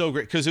was so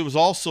great because it was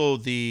also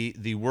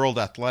the World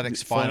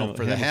Athletics final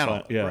for the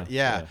handle.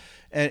 Yeah.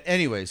 And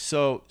anyways,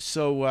 so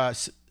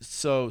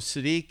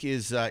Sadiq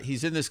is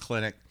he's in this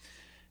clinic,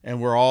 and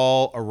we're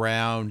all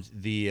around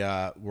the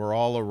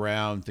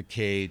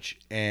cage,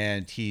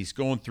 and he's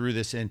going through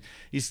this, and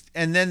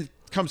then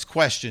comes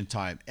question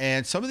time,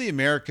 and some of the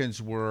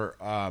Americans were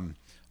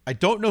I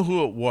don't know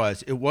who it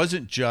was. It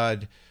wasn't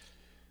Judd.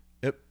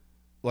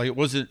 It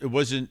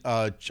wasn't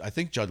I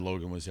think Judd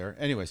Logan was there.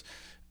 Anyways,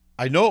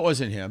 I know it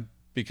wasn't him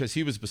because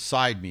he was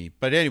beside me.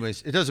 But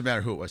anyways, it doesn't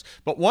matter who it was.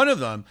 But one of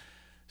them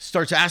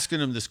starts asking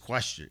him this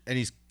question, and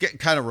he's getting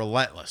kind of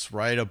relentless,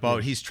 right?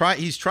 About he's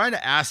trying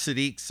to ask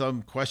Sadiq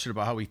some question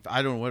about how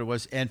I don't know what it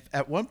was. And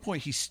at one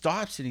point he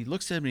stops and he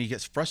looks at him and he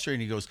gets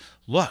frustrated and he goes,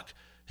 look,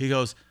 he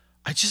goes,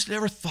 I just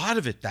never thought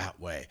of it that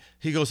way.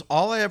 He goes,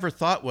 all I ever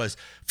thought was,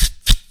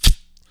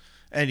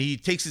 and he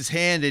takes his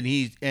hand and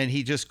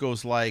he just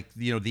goes like,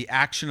 the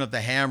action of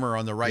the hammer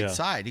on the right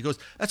side. He goes,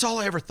 that's all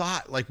I ever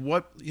thought. Like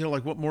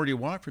what more do you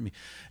want from me?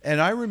 And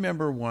I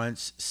remember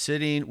once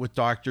sitting with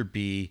Dr.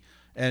 B,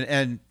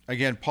 and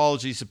again,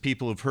 apologies to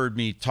people who've heard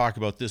me talk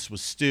about this with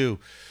Stu.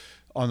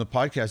 on the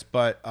podcast.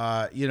 But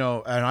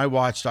and I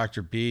watched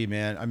Dr. B,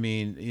 man. I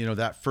mean,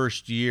 that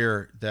first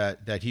year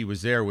that he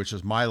was there, which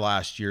was my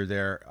last year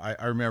there,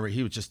 I remember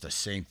he was just the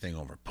same thing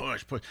over,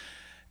 push.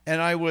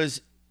 And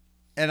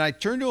I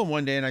turned to him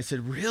one day and I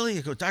said, really?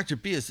 I go, Dr.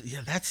 B,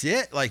 that's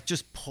it? Like,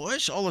 just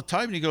push all the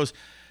time? And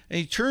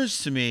he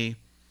turns to me,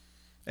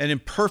 and in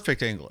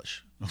perfect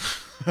English,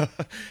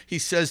 he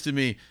says to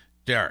me,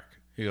 Derek,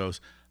 he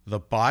goes, the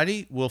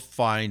body will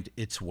find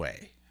its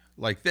way.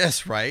 Like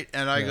this, right?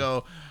 And I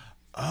go,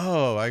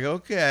 oh,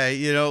 okay,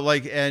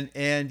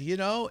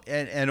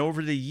 and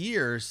over the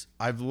years,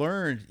 I've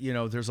learned,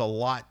 there's a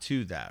lot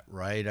to that,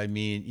 right? I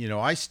mean,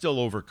 I still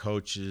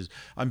overcoach.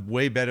 I'm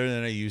way better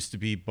than I used to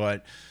be,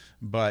 but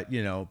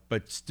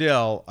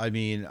still, I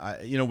mean,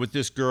 with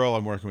this girl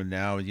I'm working with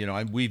now,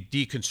 we've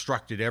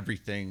deconstructed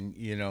everything,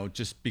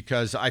 just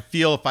because I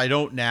feel if I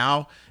don't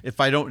now, it's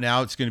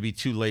going to be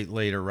too late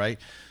later, right?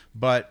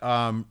 But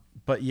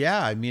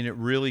yeah, I mean, it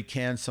really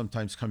can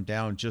sometimes come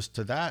down just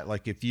to that.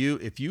 Like if you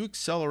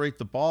accelerate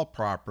the ball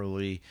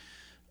properly,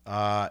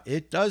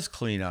 it does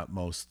clean up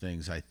most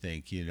things, I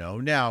think,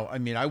 Now, I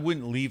mean, I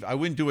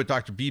wouldn't do what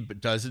Dr. B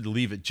does and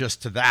leave it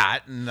just to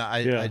that. And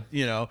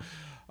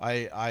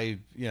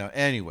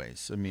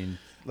anyways, I mean,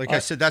 I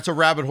said, that's a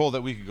rabbit hole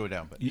that we could go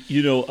down. But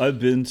I've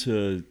been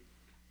to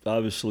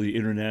obviously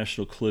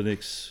international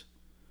clinics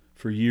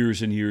for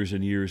years and years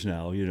and years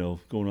now,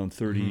 going on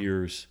 30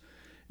 years,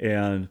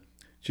 and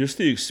just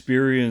the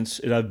experience.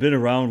 And I've been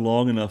around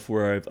long enough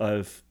where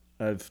I've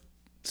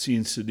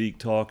seen Sadiq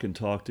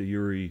talk to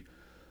Yuri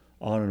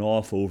on and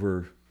off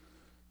over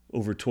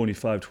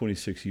 25,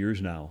 26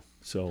 years now.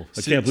 So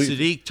I can't believe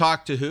Sadiq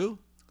talked to who?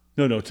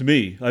 No, to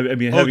me. I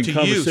mean, having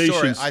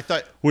conversations. I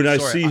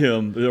see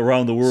him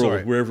around the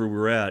world, wherever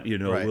we're at,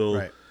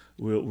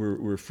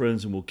 we're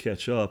friends and we'll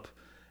catch up.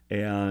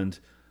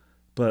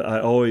 But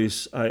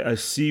I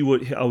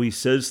see how he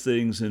says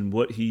things, and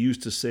what he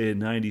used to say in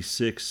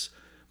 '96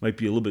 might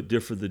be a little bit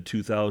different than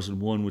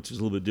 2001, which is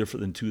a little bit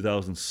different than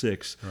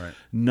 2006. Right.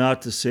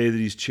 Not to say that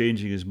he's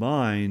changing his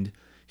mind.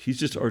 He's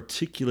just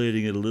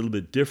articulating it a little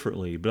bit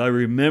differently. But I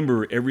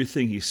remember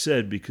everything he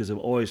said because I'm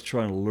always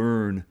trying to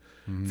learn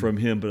from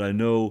him. But I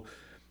know,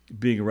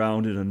 being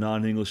around in a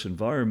non-English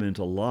environment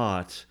a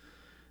lot,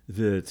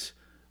 that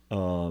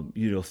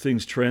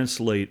things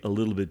translate a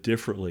little bit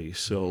differently.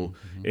 So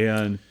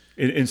and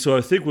so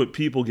I think what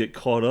people get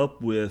caught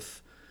up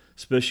with,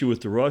 especially with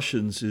the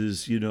Russians,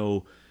 is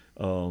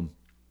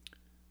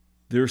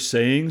their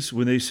sayings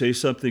when they say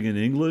something in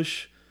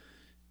English.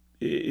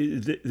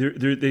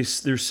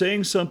 They're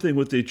saying something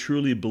what they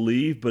truly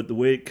believe, but the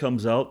way it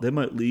comes out, they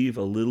might leave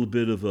a little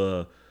bit of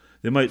a.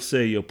 They might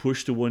say,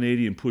 push to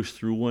 180 and push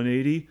through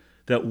 180.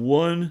 That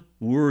one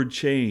word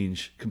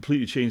change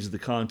completely changes the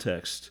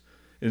context.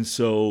 And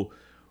so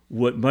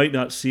what might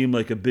not seem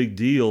like a big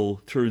deal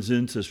turns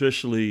into,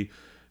 especially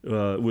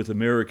with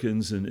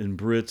Americans and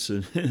Brits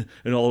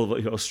and all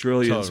of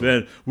Australians, totally.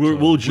 Man,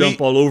 we'll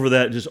jump all over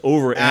that and just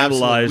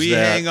overanalyze we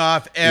that. We hang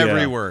off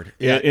every word.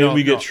 Yeah, and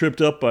we get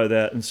tripped up by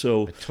that. And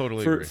so, I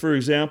totally agree. For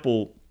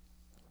example,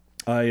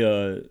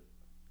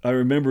 I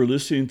remember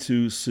listening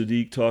to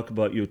Sadiq talk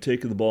about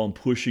taking the ball and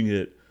pushing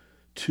it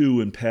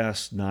to and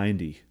past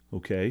 90.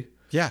 Okay.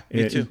 Yeah,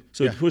 me too.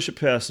 So push it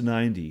past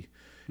 90,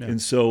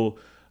 and so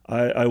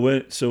I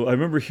went. So I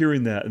remember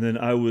hearing that, and then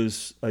I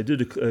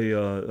did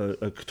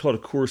taught a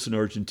course in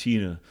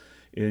Argentina,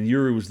 and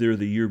Yuri was there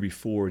the year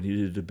before, and he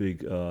did a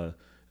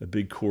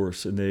big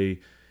course, and they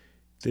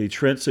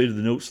translated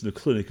the notes in the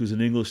clinic. It was in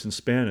English and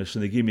Spanish,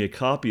 and they gave me a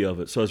copy of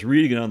it. So I was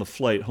reading it on the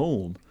flight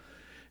home,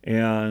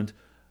 and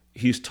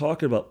he's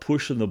talking about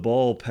pushing the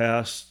ball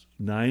past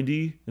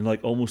 90 and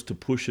almost to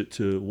push it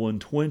to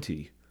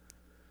 120.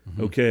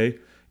 Okay?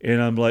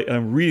 And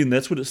I'm reading,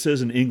 that's what it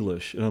says in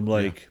English. And I'm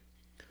like,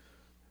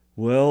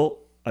 well,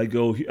 I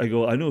go,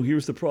 I know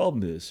here's the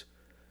problem is.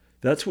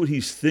 That's what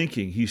he's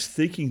thinking. He's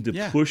thinking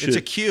to push it. It's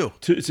a cue.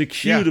 It's a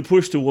cue to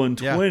push to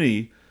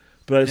 120.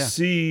 But I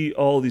see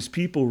all these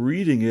people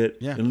reading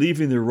it and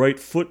leaving their right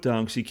foot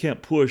down because you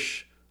can't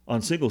push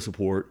on single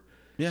support.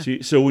 Yeah.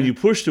 So when you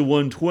push to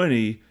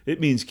 120,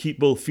 it means keep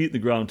both feet in the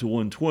ground to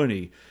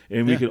 120.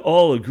 And we can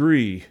all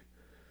agree,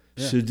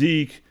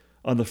 Sadiq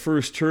on the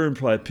first turn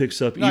probably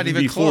picks up even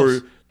before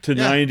close. To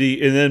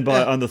 90, and then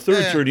on the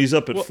third turn he's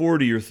up at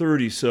 40 or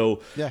 30.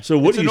 So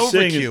what he's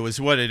saying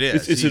is what it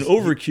is. It's an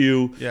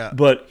overcue,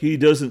 but he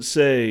doesn't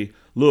say,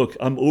 "Look,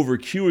 I'm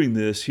overcuing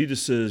this." He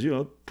just says,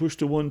 push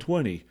to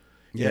 120.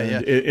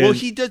 Well,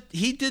 he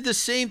did the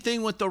same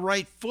thing with the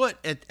right foot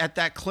at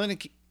that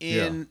clinic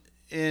in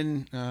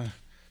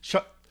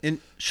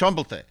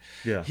Chambelte.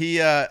 Yeah.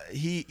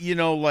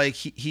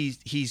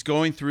 He's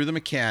going through the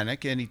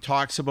mechanic, and he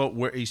talks about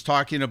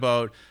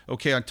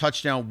on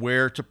touchdown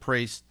where to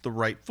place the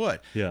right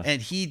foot. Yeah.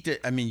 And he did.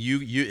 I mean,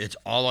 it's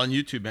all on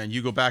YouTube, man.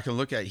 You go back and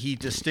look at it. He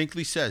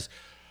distinctly says,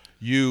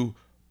 you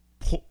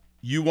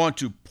want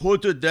to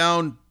put it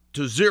down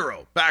to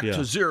zero, back Yeah.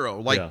 to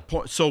zero. Like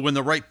Yeah. so, when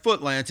the right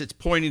foot lands, it's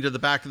pointing to the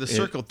back of the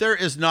circle. There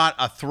is not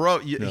a throw.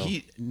 No.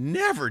 He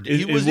never did.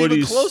 He And wasn't what even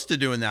he's- close to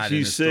doing that. In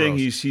He's his saying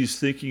throws. he's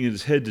thinking in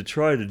his head to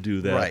try to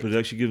do that, Right. but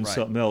actually give him Right.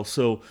 something else.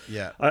 So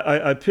Yeah.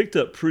 I picked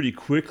up pretty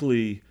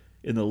quickly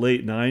in the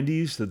late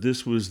 90s that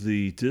this was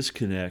the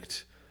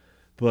disconnect.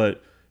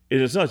 But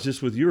it's not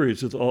just with Yuri,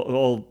 it's with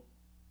all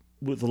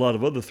with a lot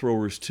of other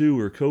throwers too,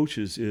 or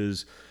coaches,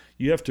 is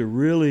you have to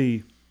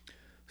really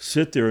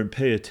sit there and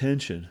pay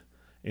attention.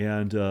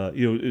 And,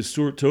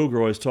 Stuart Toger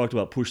always talked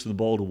about pushing the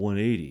ball to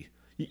 180.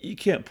 You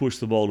can't push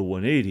the ball to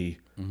 180,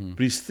 but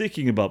he's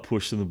thinking about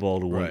pushing the ball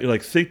to 180. Right.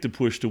 Like, think to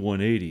push to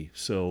 180.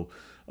 So,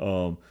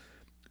 so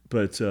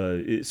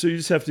you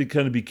just have to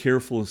kind of be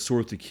careful and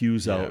sort the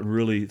cues out and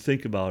really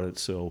think about it.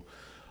 So,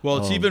 Well,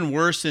 it's even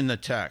worse in the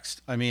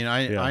text. I mean,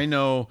 I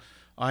know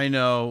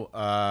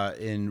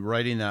in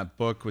writing that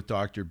book with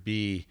Dr.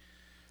 B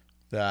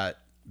that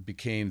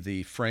became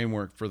the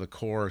framework for the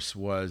course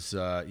was,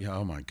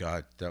 oh my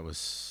God, that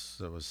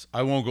was,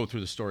 I won't go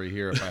through the story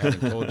here if I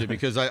haven't told you,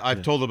 because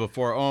I've told it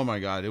before. Oh my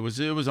God, it was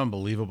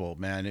unbelievable,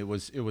 man. It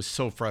was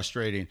so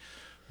frustrating,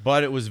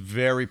 but it was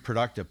very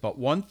productive. But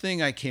one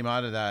thing I came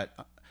out of that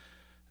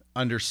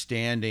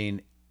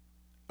understanding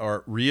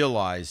or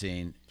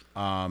realizing,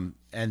 and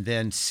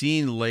then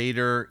seeing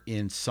later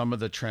in some of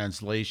the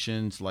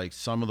translations, like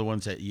some of the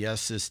ones that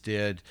Yesus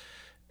did,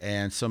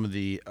 and some of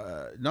the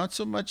not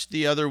so much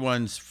the other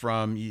ones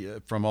from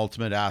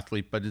Ultimate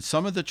Athlete, but in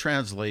some of the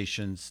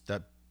translations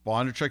that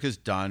Bondarchuk has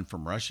done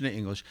from Russian to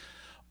English,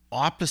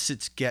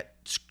 opposites get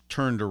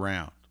turned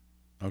around.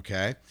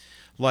 Okay,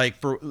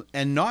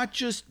 and not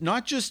just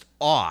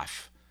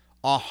off,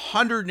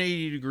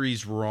 180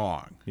 degrees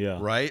wrong. Yeah.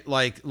 Right.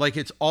 Like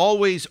it's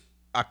always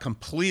a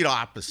complete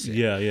opposite.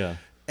 yeah.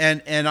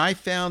 And I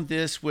found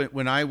this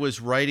when I was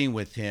writing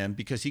with him,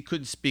 because he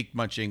couldn't speak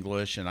much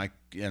English and I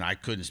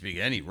couldn't speak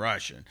any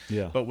Russian.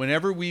 Yeah. But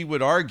whenever we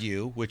would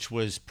argue, which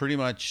was pretty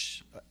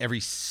much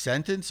every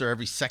sentence or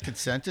every second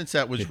sentence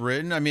that was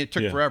written, I mean, it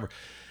took forever.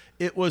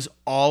 It was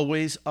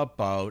always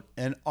about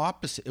an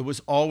opposite. It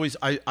was always,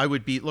 I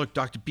would be, look,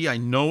 Dr. B, I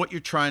know what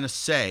you're trying to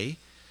say,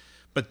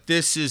 but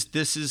this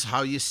is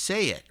how you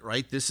say it,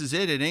 right? This is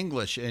it in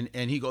English. And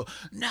he go,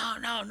 no,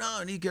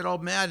 and he'd get all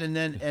mad. And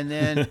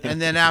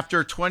then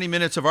after 20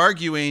 minutes of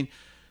arguing,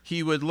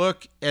 he would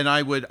look, and I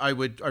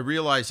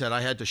realized that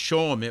I had to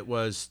show him it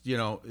was,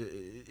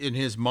 in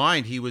his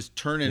mind, he was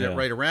turning it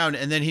right around.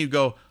 And then he'd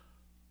go,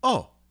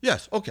 oh,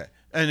 yes, okay.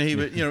 And he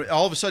would,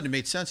 all of a sudden it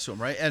made sense to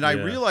him, right? And I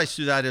realized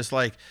through that is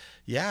like,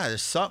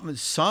 there's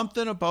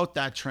something about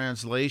that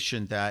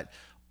translation that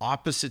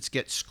opposites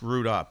get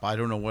screwed up. I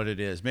don't know what it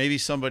is. Maybe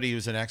somebody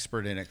who's an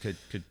expert in it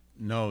could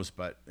knows,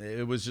 but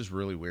it was just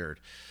really weird.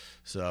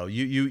 So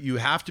you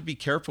have to be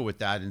careful with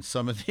that in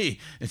some of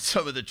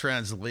the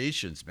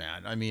translations,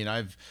 man. I mean,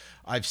 I've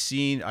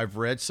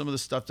read some of the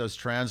stuff that's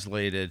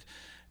translated,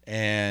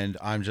 and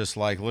I'm just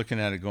like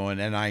looking at it going,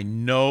 and I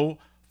know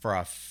for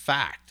a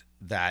fact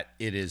that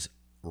it is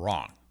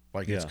wrong.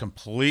 Like it's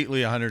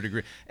completely 100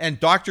 degrees. And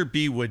Dr.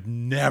 B would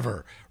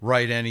never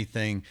write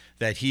anything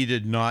that he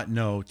did not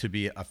know to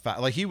be a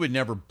fact. Like he would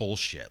never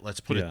bullshit. Let's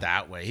put it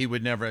that way. He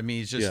would never. I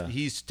mean,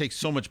 he takes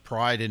so much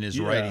pride in his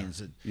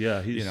writings. And,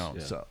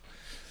 So.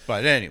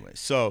 But anyway,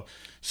 so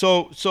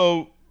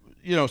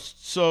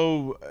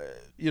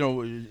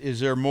is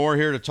there more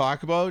here to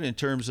talk about in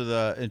terms of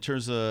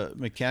the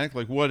mechanic?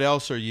 Like, what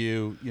else are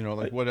you,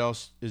 what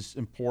else is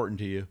important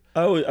to you?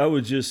 I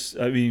would just,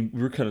 I mean,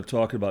 we're kind of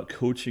talking about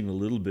coaching a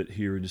little bit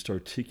here and just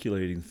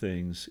articulating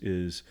things.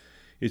 It's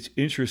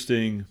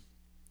interesting,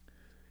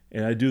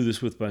 and I do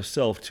this with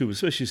myself too,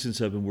 especially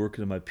since I've been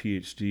working on my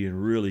PhD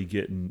and really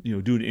getting,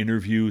 doing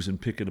interviews and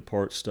picking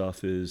apart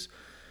stuff, is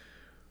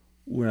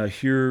when I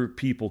hear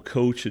people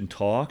coach and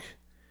talk,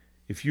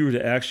 if you were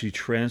to actually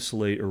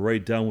translate or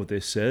write down what they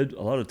said,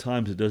 a lot of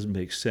times it doesn't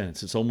make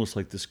sense. It's almost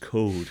like this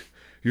code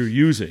you're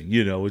using.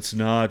 It's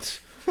not.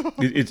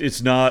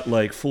 It's not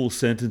like full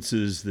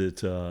sentences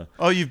that.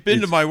 You've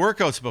been to my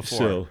workouts before.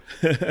 So,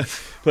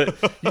 but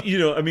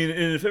I mean,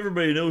 and if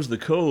everybody knows the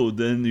code,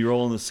 then you're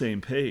all on the same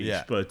page.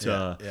 Yeah. But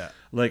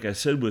like I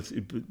said,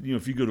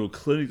 if you go to a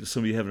clinic that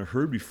somebody you haven't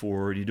heard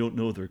before and you don't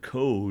know their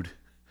code,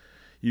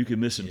 you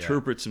can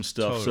misinterpret some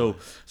stuff. Totally.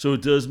 So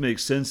it does make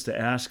sense to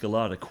ask a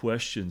lot of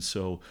questions.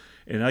 So,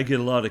 and I get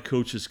a lot of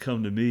coaches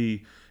come to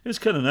me. It's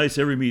kind of nice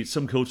every meet.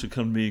 Some coach would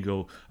come to me and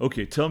go,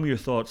 okay, tell me your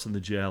thoughts on the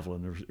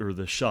javelin or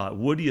the shot.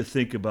 What do you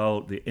think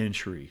about the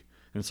entry?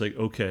 And it's like,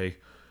 okay,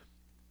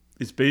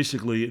 it's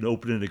basically an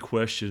open-ended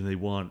question. They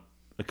want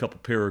a couple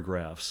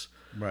paragraphs.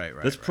 Right.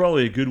 That's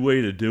probably a good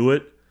way to do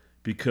it,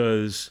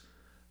 because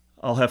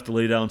I'll have to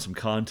lay down some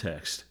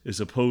context as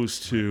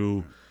opposed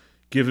to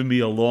giving me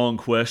a long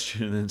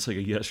question and then it's like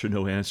a yes or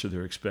no answer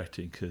they're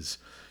expecting, because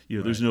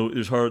there's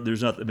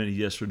not that many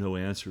yes or no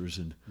answers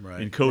in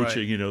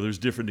coaching. There's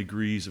different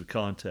degrees of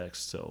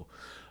context. So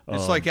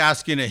it's like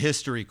asking a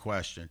history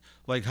question,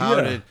 like how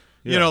did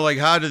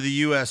the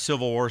U.S.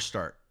 Civil War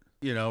start?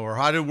 or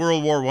how did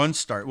World War I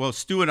start? Well,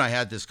 Stu and I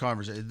had this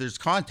conversation. There's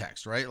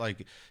context, right?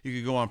 Like you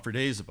could go on for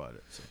days about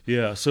it. So.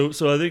 Yeah,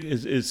 so I think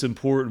it's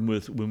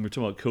important when we're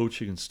talking about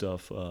coaching and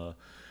stuff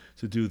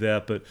to do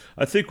that. But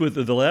I think with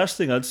the last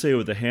thing I'd say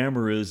with the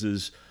hammer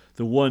is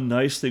the one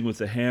nice thing with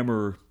the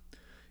hammer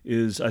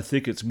is I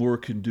think it's more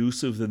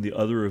conducive than the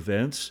other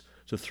events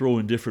to throw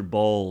in different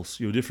balls,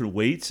 different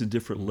weights and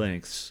different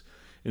lengths.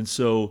 And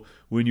so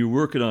when you're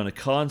working on a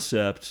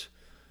concept,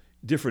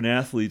 different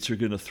athletes are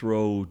going to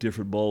throw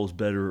different balls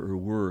better or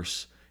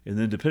worse. And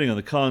then depending on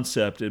the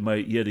concept, it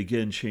might yet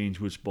again change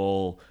which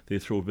ball they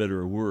throw better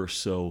or worse.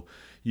 So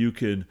you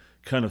can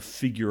kind of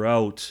figure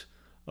out,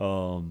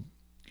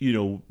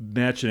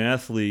 match an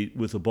athlete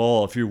with a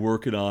ball. If you're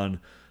working on,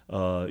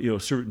 a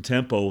certain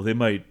tempo, they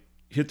might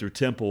hit their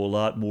tempo a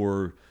lot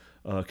more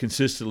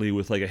consistently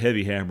with like a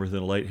heavy hammer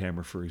than a light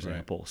hammer, for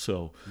example. Right.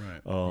 So,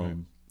 right.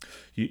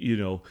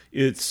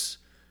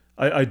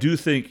 I do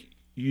think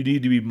you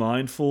need to be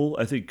mindful.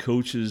 I think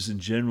coaches in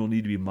general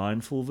need to be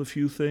mindful of a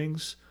few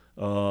things.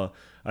 I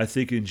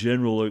think in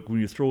general, like when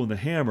you're throwing the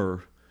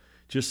hammer,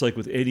 just like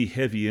with any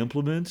heavy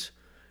implement,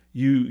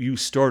 you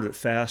start it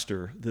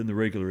faster than the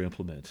regular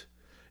implement.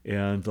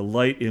 And the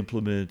light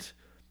implement,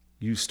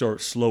 you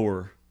start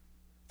slower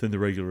than the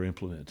regular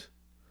implement.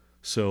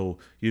 So,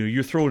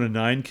 you're throwing a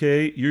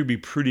 9K, you're going to be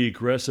pretty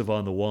aggressive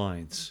on the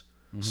winds.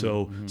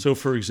 So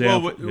for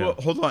example... Well,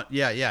 hold on.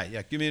 Yeah.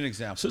 Give me an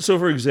example. So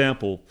for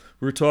example,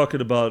 we're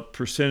talking about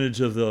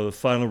percentage of the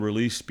final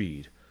release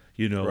speed.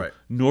 Right.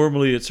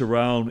 Normally it's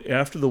around,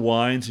 after the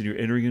winds and you're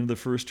entering into the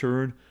first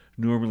turn,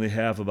 normally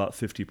have about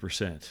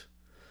 50%.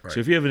 Right. So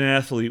if you have an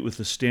athlete with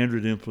the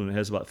standard implement that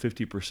has about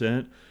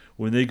 50%,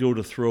 when they go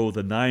to throw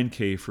the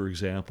 9K, for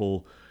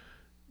example,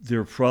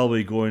 they're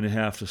probably going to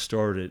have to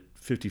start at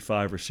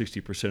 55 or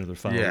 60% of their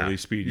final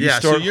release speed. You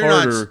start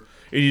harder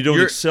and you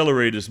don't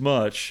accelerate as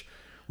much.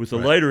 With the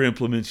lighter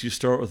implements, you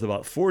start with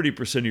about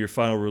 40% of your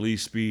final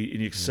release speed and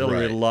you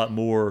accelerate a lot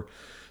more.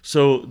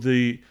 So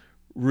the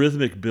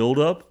rhythmic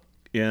buildup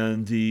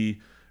and the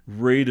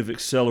rate of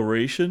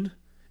acceleration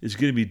is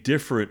going to be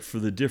different for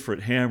the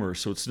different hammers.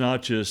 So it's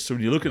not just, so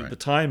when you look at the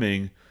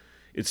timing,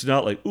 it's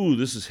not like, ooh,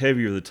 this is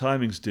heavier, the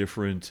timing's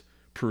different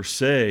per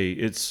se.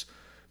 It's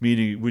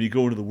meaning when you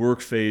go into the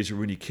work phase or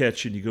when you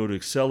catch and you go to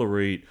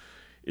accelerate,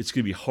 it's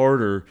going to be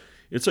harder.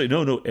 It's like,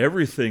 no,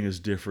 everything is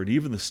different.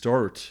 Even the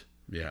start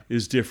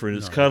is different.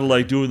 It's kind of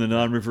like doing the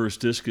non-reverse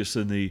discus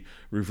and the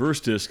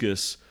reverse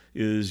discus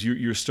is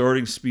your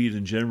starting speed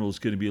in general is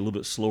going to be a little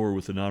bit slower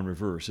with the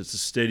non-reverse. It's a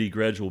steady,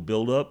 gradual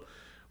build-up,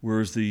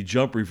 whereas the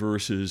jump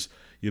reverse is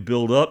you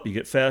build up, you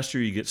get faster,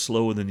 you get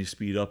slow, and then you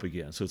speed up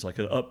again. So it's like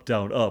an up,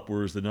 down, up,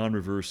 whereas the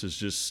non-reverse is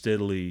just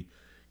steadily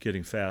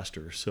getting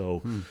faster.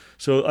 So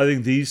I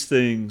think these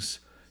things,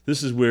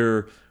 this is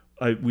where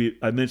I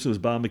mentioned those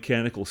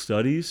biomechanical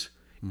studies.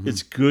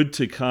 It's good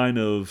to kind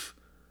of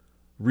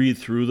read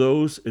through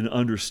those and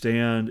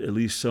understand at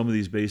least some of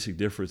these basic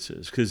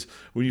differences. Because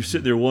when you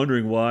sit there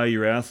wondering why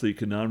your athlete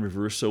can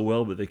non-reverse so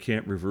well, but they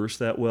can't reverse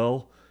that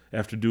well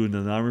after doing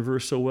the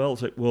non-reverse so well,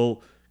 it's like,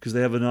 well, because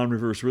they have a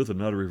non-reverse rhythm,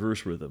 not a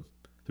reverse rhythm.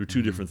 They're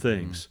two different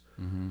things.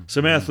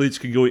 Some athletes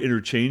can go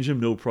interchange them,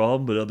 no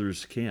problem, but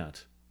others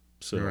can't.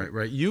 So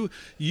right. You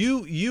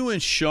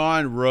and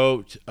Sean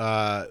wrote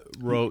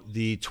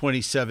the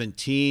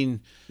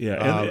 2017 and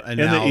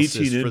analysis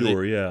the 18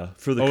 indoor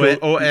for the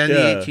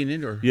the 18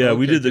 indoor. Yeah,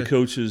 we did the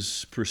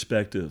coach's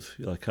perspective,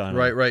 kind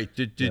of. Right.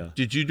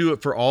 Did you do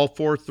it for all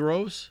four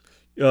throws?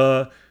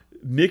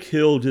 Mick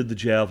Hill did the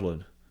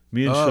javelin.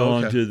 Me and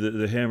Sean did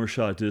the hammer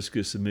shot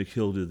discus, and Mick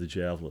Hill did the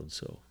javelin.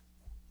 So.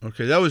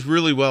 Okay, that was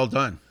really well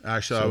done.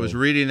 Actually, I was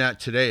reading that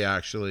today.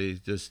 Actually,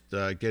 just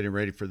getting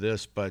ready for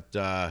this,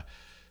 but.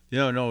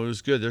 No, it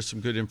was good. There's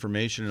some good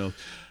information.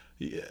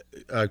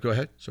 Go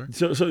ahead. Sorry.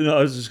 So I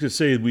was just gonna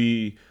say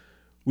we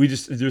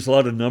just there's a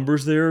lot of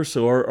numbers there.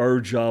 So our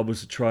job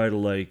was to try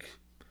to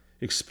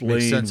explain,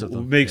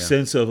 make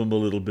sense of them a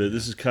little bit.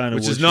 This is kind of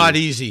which is not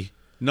easy.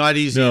 Not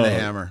easy in the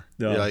hammer.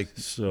 No.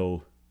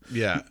 So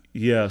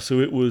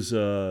it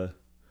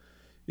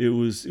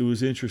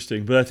was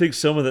interesting. But I think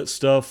some of that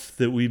stuff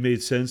that we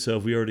made sense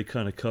of, we already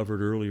kind of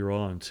covered earlier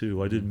on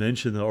too. I didn't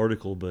mention the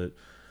article, but.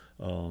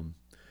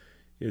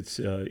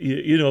 It's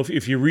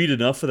if you read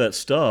enough of that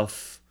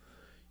stuff,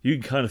 you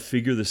can kind of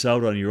figure this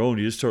out on your own.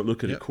 You just start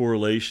looking at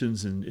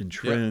correlations and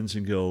trends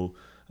and go,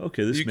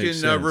 okay, this makes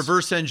sense. You can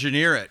reverse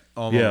engineer it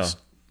almost.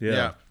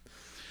 Yeah.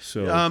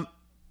 So,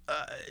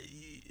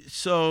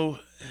 so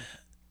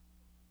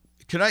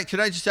can I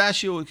just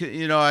ask you?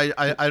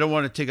 I don't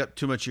want to take up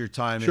too much of your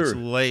time. Sure. It's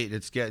late.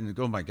 It's getting.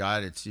 Oh my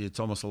God! It's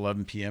almost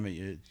 11 p.m.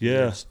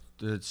 Yeah.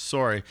 It's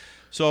sorry.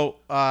 So.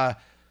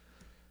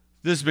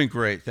 This has been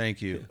great,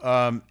 thank you.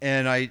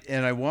 And I'm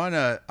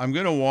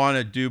gonna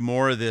wanna do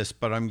more of this,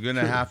 but I'm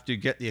gonna have to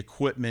get the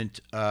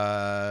equipment.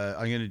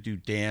 I'm gonna do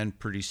Dan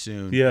pretty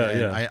soon.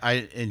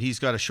 And he's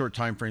got a short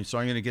time frame, so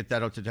I'm gonna get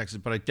that out to Texas.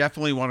 But I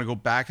definitely want to go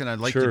back, and I'd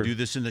like to do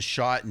this in the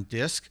shot and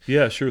disc.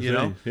 Yeah, sure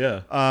thing.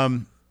 Yeah.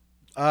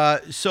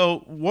 So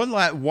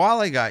while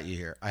I got you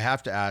here, I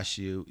have to ask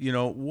you.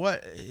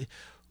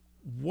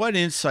 what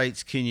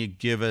insights can you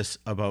give us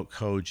about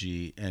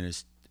Koji and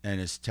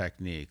his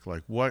technique?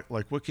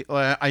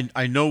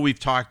 I know we've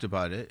talked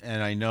about it,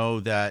 and I know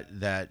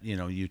that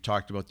you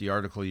talked about the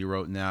article you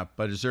wrote in that.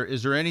 But is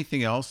there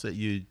anything else that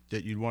you'd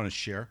want to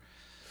share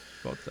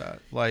about that?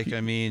 Like,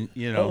 I mean,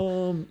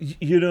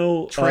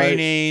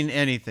 training,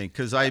 anything?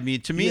 Because I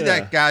mean, to me,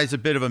 that guy's a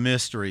bit of a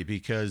mystery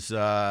because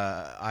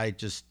I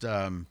just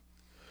well,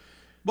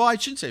 I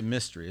shouldn't say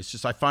mystery. It's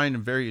just I find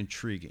him very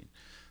intriguing.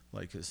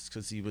 Like,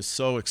 because he was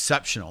so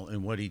exceptional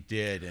in what he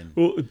did, and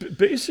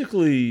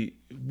basically,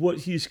 what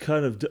he's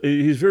kind of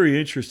he's very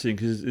interesting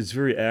because it's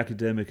very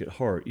academic at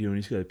heart, and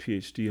he's got a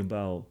PhD in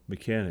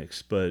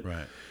biomechanics. But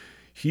right.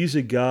 he's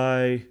a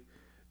guy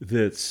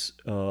that's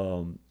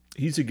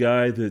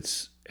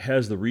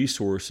has the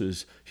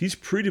resources. He's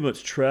pretty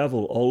much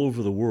traveled all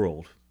over the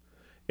world,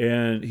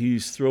 and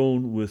he's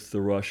thrown with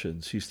the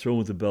Russians. He's thrown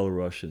with the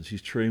Belarusians.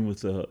 He's trained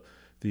with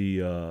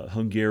the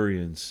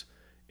Hungarians,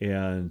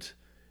 and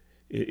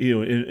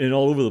and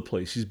all over the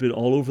place. He's been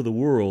all over the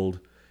world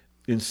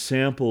and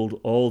sampled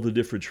all the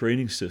different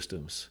training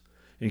systems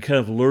and kind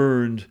of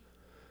learned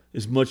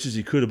as much as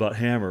he could about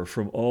hammer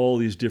from all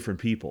these different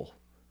people.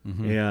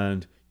 Mm-hmm.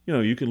 And,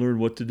 you can learn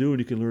what to do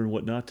and you can learn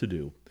what not to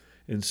do.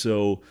 And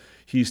so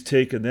he's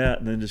taken that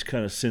and then just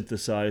kind of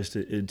synthesized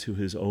it into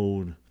his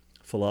own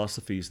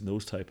philosophies and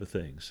those type of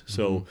things. Mm-hmm.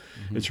 So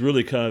it's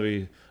really kind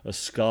of a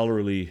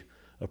scholarly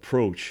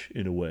approach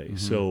in a way.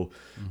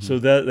 Mm-hmm. So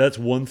that's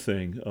one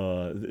thing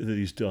that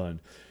he's done.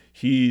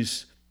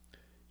 He's,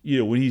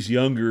 when he's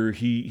younger,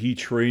 he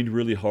trained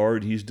really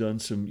hard. He's done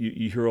some.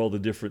 You hear all the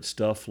different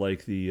stuff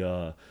like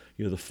the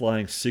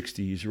flying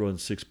 60. He's run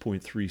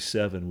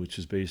 6.37, which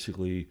is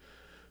basically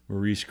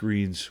Maurice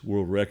Green's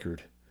world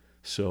record.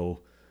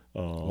 So.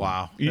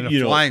 Wow.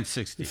 Flying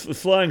 60.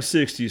 Flying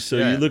 60. So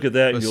you look at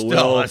that and go,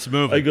 well, that's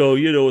moving. I go,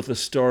 with the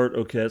start,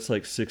 okay, that's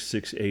like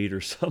 6.68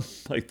 or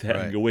something like that.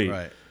 Right, and go, wait.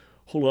 Right.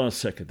 Hold on a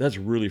second, that's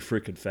really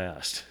freaking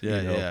fast. Yeah.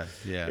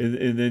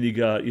 And then you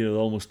got,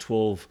 almost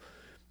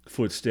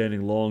 12-foot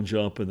standing long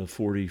jump and the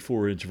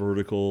 44-inch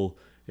vertical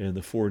and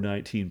the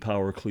 419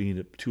 power clean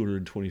at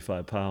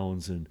 225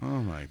 pounds. And oh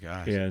my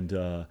gosh. And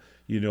I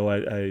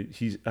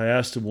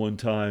asked him one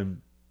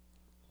time.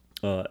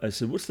 I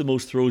said, "What's the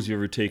most throws you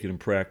ever taken in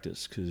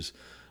practice?" Because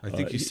I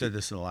think you said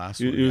this in the last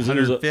one. It was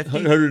 150.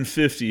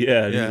 150,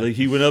 yeah.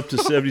 He went up to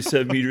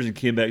 77 meters and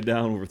came back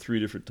down over 3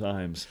 different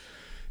times.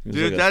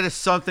 Dude, that is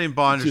something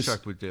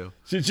Bondarchuk would do.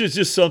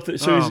 Just something.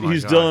 So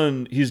he's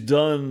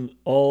done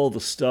all the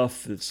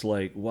stuff that's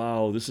like,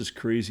 wow, this is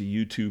crazy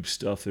YouTube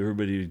stuff that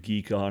everybody would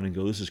geek on and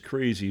go, this is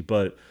crazy.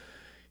 But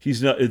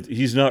he's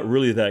not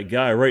really that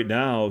guy right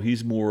now.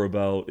 He's more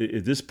about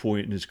at this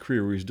point in his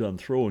career where he's done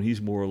throwing. He's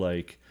more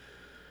like,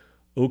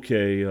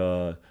 okay,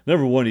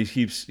 number one,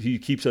 he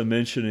keeps on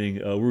mentioning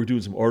we were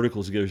doing some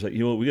articles together. He's like,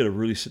 what, we got to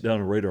really sit down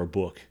and write our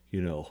book,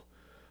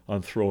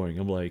 on throwing.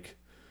 I'm like,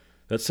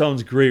 that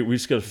sounds great. We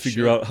just got to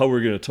figure out how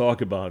we're going to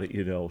talk about it,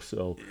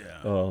 So,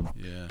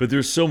 but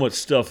there's so much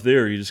stuff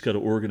there. You just got to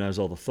organize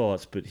all the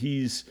thoughts. But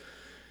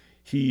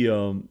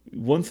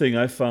one thing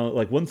I found,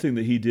 like one thing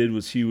that he did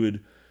was he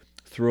would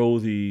throw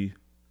the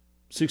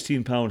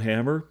 16-pound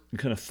hammer and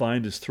kind of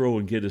find his throw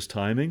and get his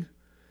timing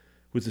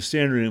with the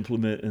standard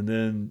implement, and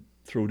then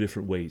throw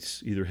different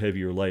weights, either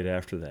heavy or light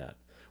after that,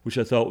 which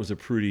I thought was a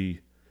pretty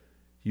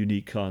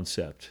unique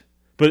concept.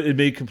 But it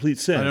made complete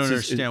sense. I don't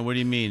understand. What do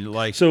you mean?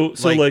 Like,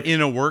 like in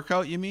a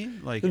workout, you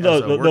mean? Like no.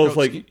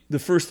 Like the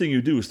first thing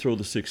you do is throw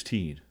the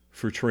 16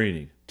 for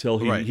training. Till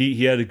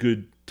he had a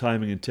good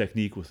timing and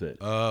technique with it.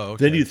 Oh,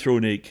 okay. Then you throw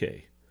an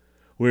 8K.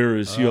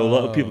 Whereas a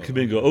lot of people come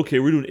in and go, okay,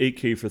 we're doing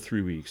 8K for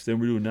 3 weeks. Then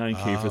we're doing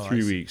 9K for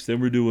 3 weeks.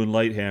 Then we're doing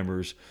light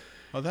hammers.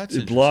 Oh, that's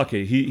interesting. Block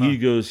it. He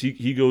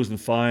goes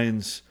and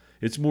finds.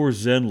 It's more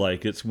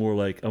Zen-like. It's more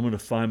like I'm going to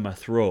find my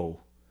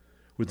throw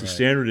with the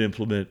standard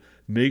implement.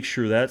 Make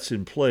sure that's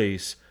in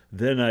place,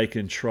 then I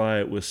can try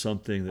it with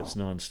something that's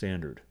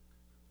non-standard.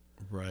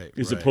 Right.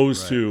 As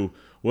opposed to,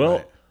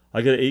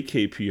 I got an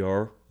 8K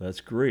PR.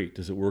 That's great.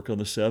 Does it work on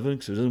the 7?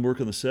 Because if it doesn't work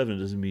on the 7, it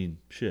doesn't mean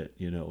shit,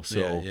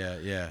 So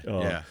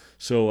yeah.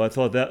 So I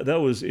thought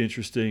that was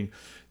interesting.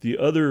 The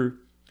other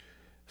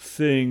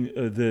thing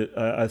that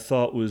I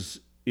thought was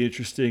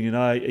interesting,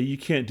 and you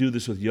can't do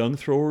this with young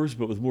throwers,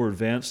 but with more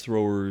advanced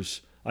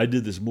throwers, I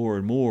did this more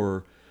and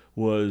more,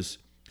 was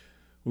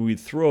when we'd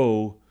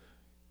throw,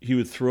 he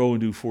would throw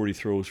and do 40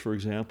 throws, for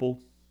example,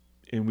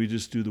 and we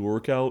just do the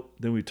workout.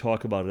 Then we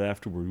talk about it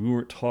afterward. We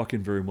weren't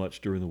talking very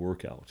much during the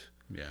workout.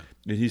 Yeah.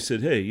 And he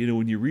said, hey,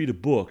 when you read a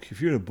book, if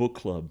you're in a book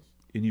club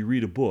and you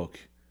read a book,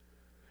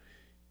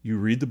 you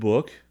read the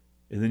book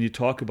and then you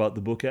talk about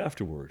the book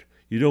afterward.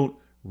 You don't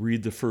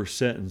read the first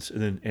sentence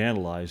and then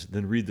analyze,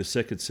 then read the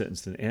second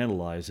sentence, then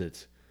analyze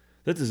it.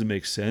 That doesn't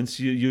make sense.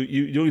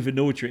 You don't even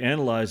know what you're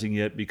analyzing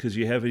yet because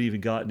you haven't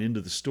even gotten into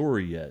the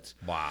story yet.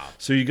 Wow.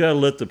 So you got to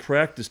let the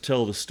practice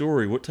tell the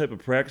story. What type of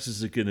practice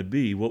is it going to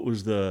be?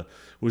 Was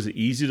it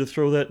easy to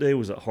throw that day?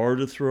 Was it hard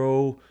to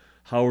throw?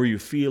 How are you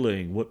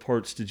feeling? What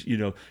parts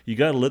you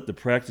got to let the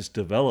practice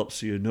develop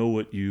so you know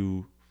what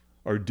you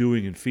are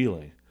doing and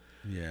feeling.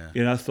 Yeah.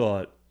 And I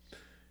thought,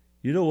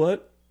 you know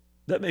what?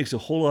 That makes a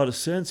whole lot of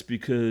sense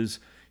because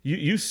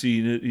you've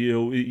seen it. You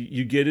know,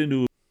 you get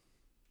into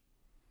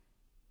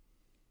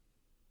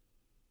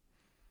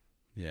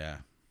Yeah.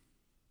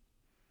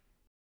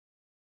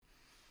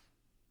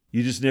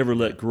 you just never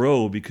let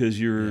grow because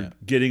you're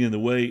getting in the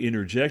way,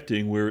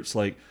 interjecting. Where it's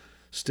like,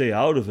 stay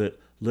out of it.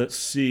 Let's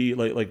see,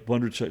 like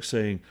Bondarchuk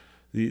saying,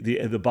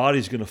 the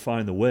body's going to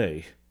find the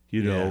way.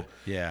 You know,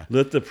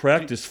 let the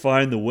practice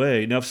find the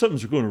way. Now, if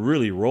something's going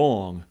really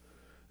wrong,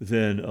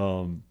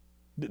 then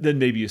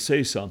maybe you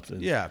say something.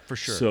 Yeah, for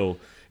sure. So,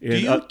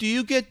 do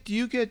you get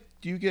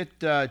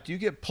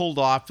pulled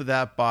off of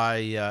that by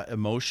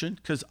emotion?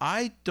 Because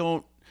I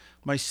don't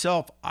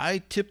myself.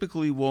 I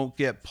typically won't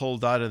get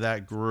pulled out of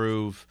that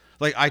groove.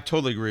 Like, I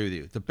totally agree with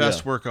you. The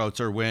best workouts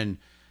are when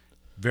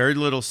very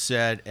little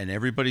said and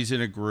everybody's in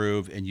a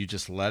groove and you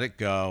just let it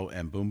go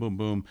and boom, boom,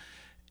 boom.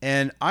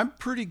 And I'm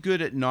pretty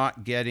good at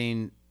not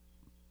getting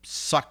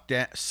sucked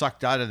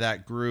out of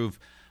that groove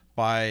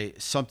by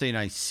something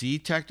I see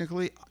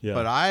technically,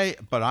 but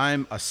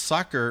I'm a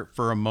sucker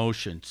for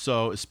emotion.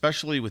 So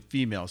especially with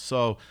females.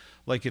 So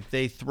like if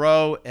they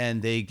throw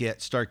and they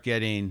start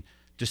getting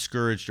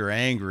discouraged or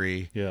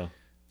angry,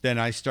 then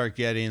I start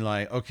getting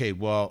like, okay,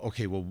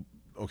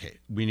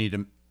 we need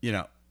to,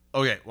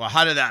 okay, well,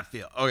 how did that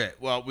feel? Okay,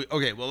 well,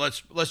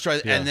 let's try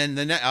that. And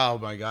then oh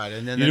my God.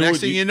 And then the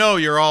next thing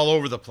you're all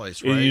over the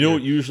place, right? And you know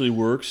what usually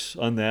works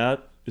on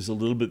that is a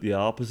little bit the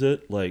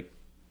opposite. Like,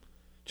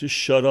 just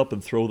shut up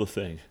and throw the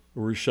thing.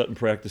 We're shutting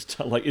practice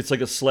time. Like, it's like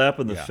a slap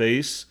in the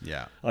face.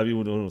 Yeah. I mean,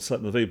 we don't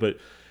slap in the face, but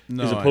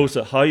as opposed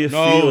to how you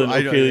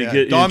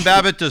feeling. Don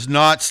Babbitt does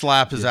not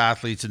slap his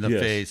athletes in the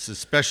face,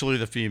 especially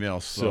the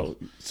females. So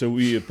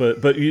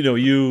but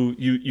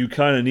you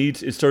kind of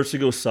need, it starts to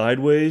go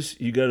sideways.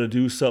 You got to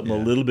do something a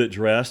little bit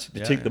drastic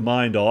to take the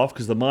mind off,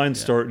 because the mind's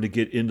starting to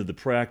get into the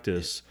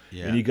practice,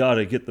 and you got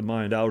to get the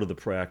mind out of the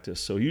practice.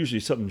 So usually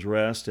something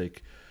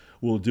drastic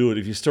will do it.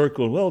 If you start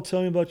going, well,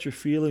 tell me about your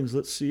feelings.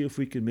 Let's see if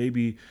we can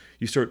maybe,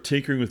 you start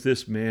tinkering with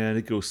this, man,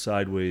 it goes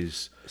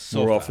sideways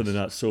more often than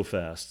not, so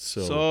fast.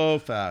 So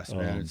fast,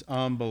 man. It's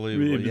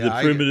unbelievable. The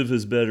primitive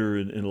is better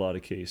in a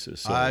lot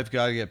so. I've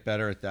got to get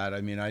better at that. I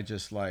mean, I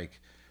just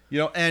like,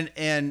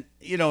 and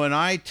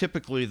I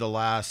typically the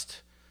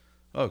last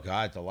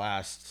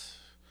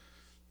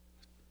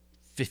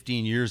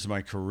 15 years of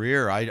my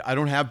career, I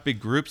don't have big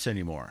groups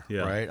anymore,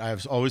 right? I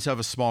always have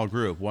a small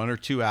group, one or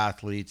two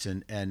athletes,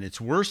 and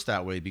it's worse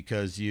that way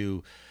because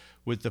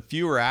with the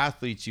fewer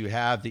athletes you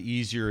have, the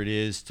easier it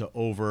is to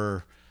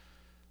over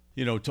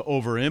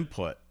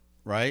input,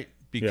 right?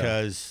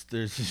 Because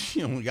there's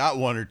you only got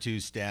one or two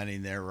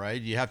standing there,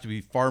 right? You have to be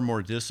far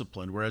more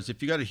disciplined. Whereas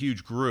if you got a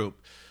huge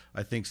group,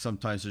 I think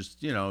sometimes there's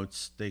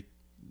they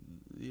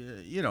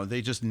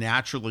just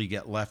naturally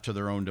get left to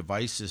their own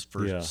devices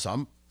to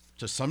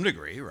some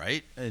degree,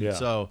 right? And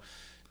so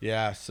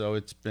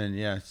it's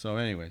been, so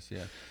anyways,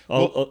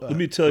 let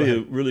me tell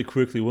you really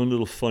quickly one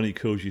little funny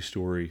Koji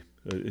story,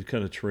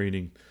 kind of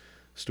training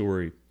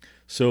story.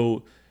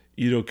 So,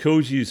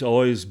 Koji's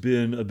always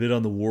been a bit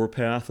on the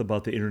warpath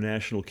about the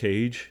international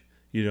cage,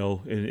 I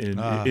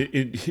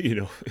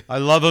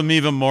love him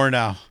even more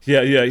now.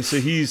 Yeah. So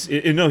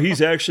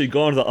he's actually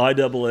gone to the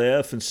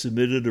IAAF and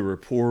submitted a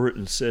report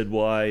and said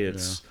why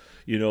it's,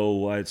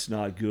 why it's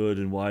not good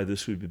and why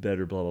this would be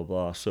better, blah, blah,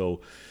 blah.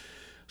 So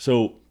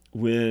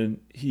when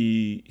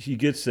he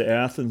gets to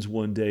Athens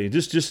one day,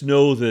 just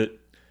know that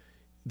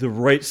the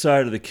right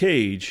side of the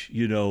cage,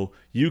 you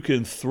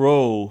can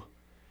throw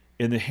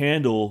and the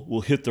handle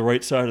will hit the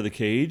right side of the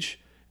cage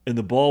and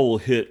the ball will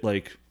hit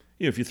like,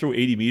 if you throw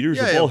 80 meters,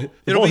 the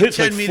ball hits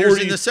 10 like meters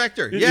 40, in the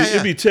sector.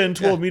 It'd be 10,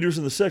 12 meters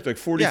in the sector, like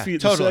 40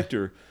 feet in the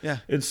sector. Yeah.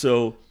 And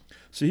so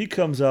he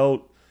comes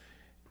out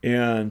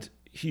and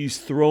he's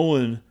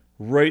throwing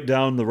right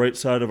down the right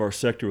side of our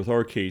sector with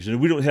our cage. And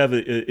we don't have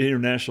an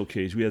international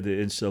cage. We had the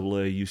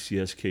NCAA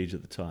UCS cage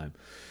at the time.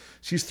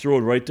 So he's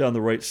throwing right down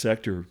the right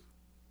sector.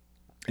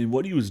 And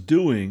what he was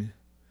doing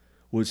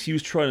was he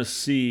was trying to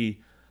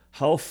see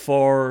how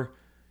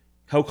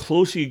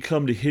close he could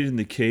come to hitting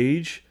the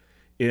cage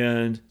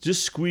and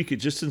just squeak it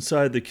just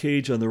inside the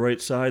cage on the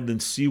right side, then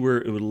see where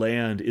it would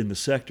land in the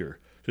sector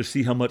to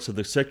see how much of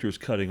the sector is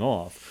cutting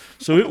off.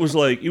 So it was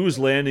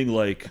landing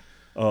like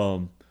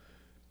 5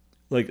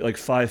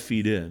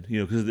 feet in,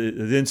 because the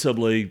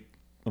NCAA,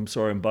 the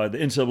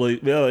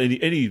NCAA, well,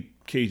 any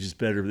cage is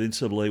better, but the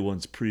NCAA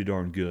one's pretty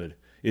darn good.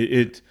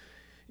 It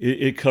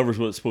covers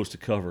what it's supposed to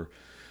cover.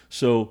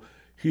 So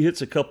he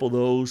hits a couple of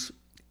those,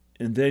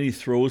 and then he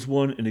throws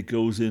one, and it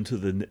goes into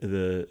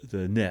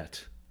the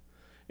net,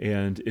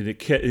 and it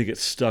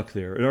gets stuck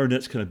there. And our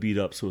net's kind of beat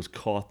up, so it's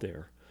caught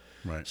there.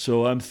 Right.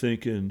 So I'm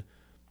thinking,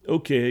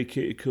 okay,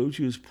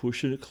 Koji was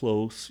pushing it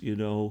close,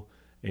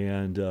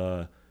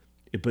 and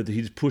but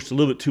he just pushed a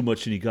little bit too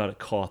much, and he got it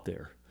caught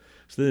there.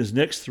 So then his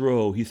next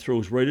throw, he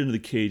throws right into the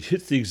cage,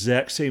 hits the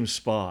exact same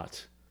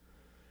spot,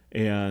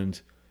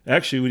 and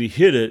actually when he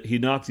hit it, he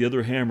knocked the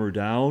other hammer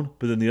down,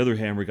 but then the other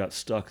hammer got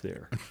stuck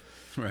there.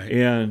 Right.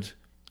 And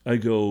I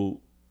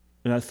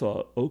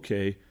thought,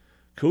 okay,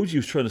 Koji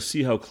was trying to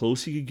see how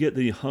close he could get.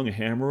 Then he hung a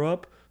hammer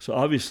up. So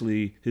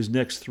obviously, his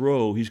next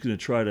throw, he's going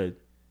to try to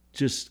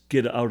just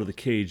get it out of the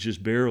cage,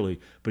 just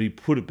barely. But he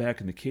put it back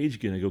in the cage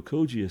again. I go,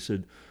 Koji, I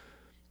said,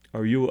 I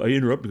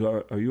interrupted,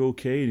 are you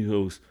okay? And he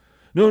goes,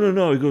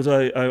 no. He goes,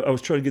 I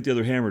was trying to get the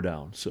other hammer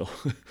down. So,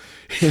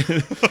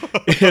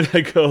 and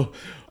I go,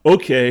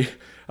 okay.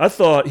 I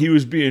thought he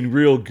was being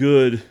real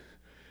good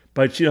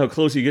by seeing how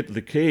close he get to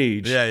the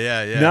cage.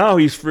 Yeah. Now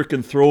he's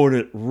freaking throwing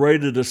it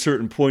right at a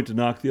certain point to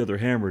knock the other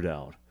hammer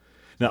down.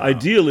 Now,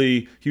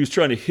 ideally, he was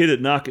trying to hit it,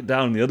 knock it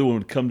down, and the other one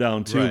would come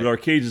down too. Right. But our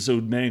cages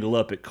would mangle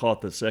up. It caught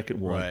the second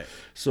one. Right.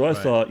 So I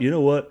thought, you know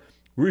what?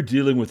 We're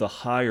dealing with a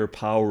higher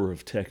power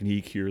of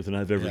technique here than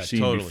I've ever seen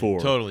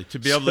before. Totally. To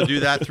be able to do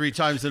that 3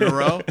 times in a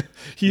row?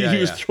 he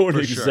was throwing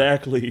it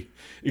exactly.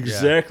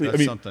 Yeah, I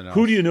mean, something else.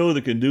 who do you know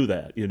that can do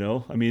that, you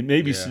know? I mean,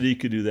 maybe Sadiq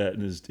could do that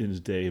in his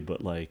day,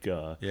 but like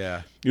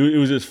it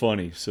was just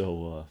funny.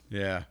 So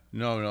yeah.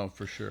 No,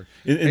 for sure.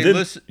 And hey, then,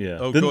 listen. Yeah.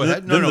 Oh, then, go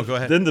ahead. Go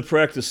ahead. Then the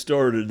practice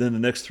started. Then the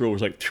next throw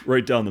was like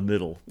right down the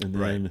middle, and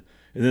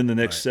then the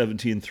next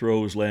 17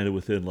 throws landed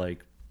within like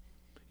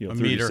 30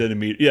 meter.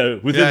 centimeters. Yeah,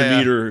 within a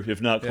meter,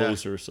 if not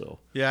closer. So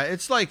yeah,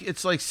 it's like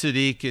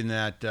Sadiq in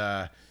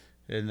that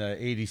in the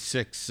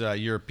 '86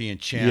 European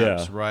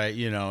champs, right?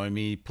 You know, I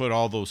mean, he put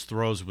all those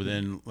throws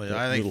within.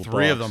 I think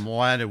 3 of them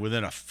landed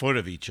within a foot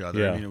of each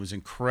other. Yeah. I mean, it was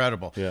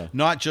incredible. Yeah.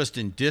 Not just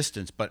in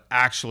distance, but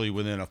actually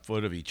within a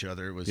foot of each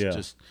other. It was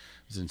just.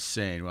 It's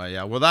insane. Well,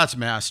 yeah. Well, that's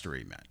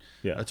mastery, man.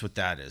 Yeah. That's what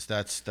that is.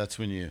 That's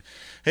when you.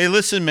 Hey,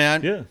 listen,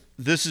 man. Yeah.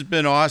 This has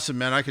been awesome,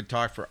 man. I could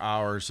talk for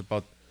hours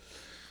about.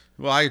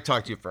 Well, I could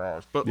talk to you for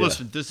hours, but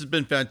listen, this has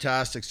been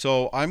fantastic.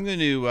 So I'm going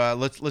to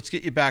let's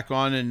get you back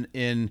on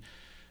in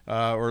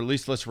or at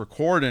least let's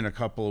record in a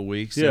couple of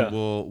weeks. Yeah.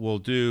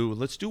 And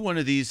let's do one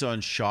of these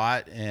on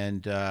shot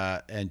and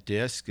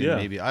disc, and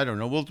maybe I don't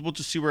know. We'll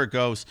just see where it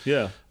goes.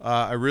 Yeah.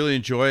 I really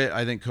enjoy it.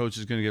 I think Coach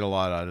is going to get a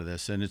lot out of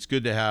this, and it's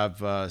good to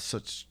have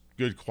such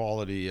good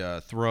quality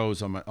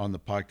throws on the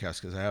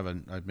podcast, because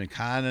I've been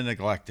kind of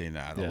neglecting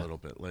that a little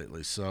bit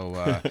lately.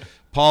 So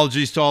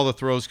apologies to all the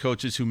throws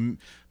coaches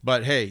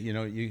but hey,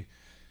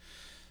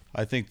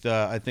 I think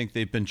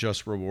they've been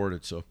just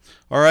rewarded. So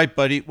all right,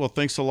 buddy. Well,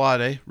 thanks a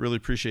lot, Really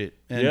appreciate it.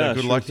 And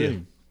good luck to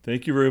you.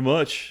 Thank you very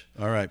much.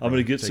 All right, I'm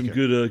going to get some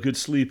good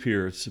sleep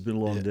here. It's been a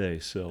long day.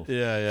 So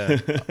yeah.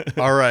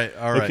 All right.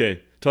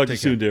 Okay. Talk to you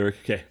soon, Derek.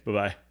 Okay.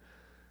 Bye-bye.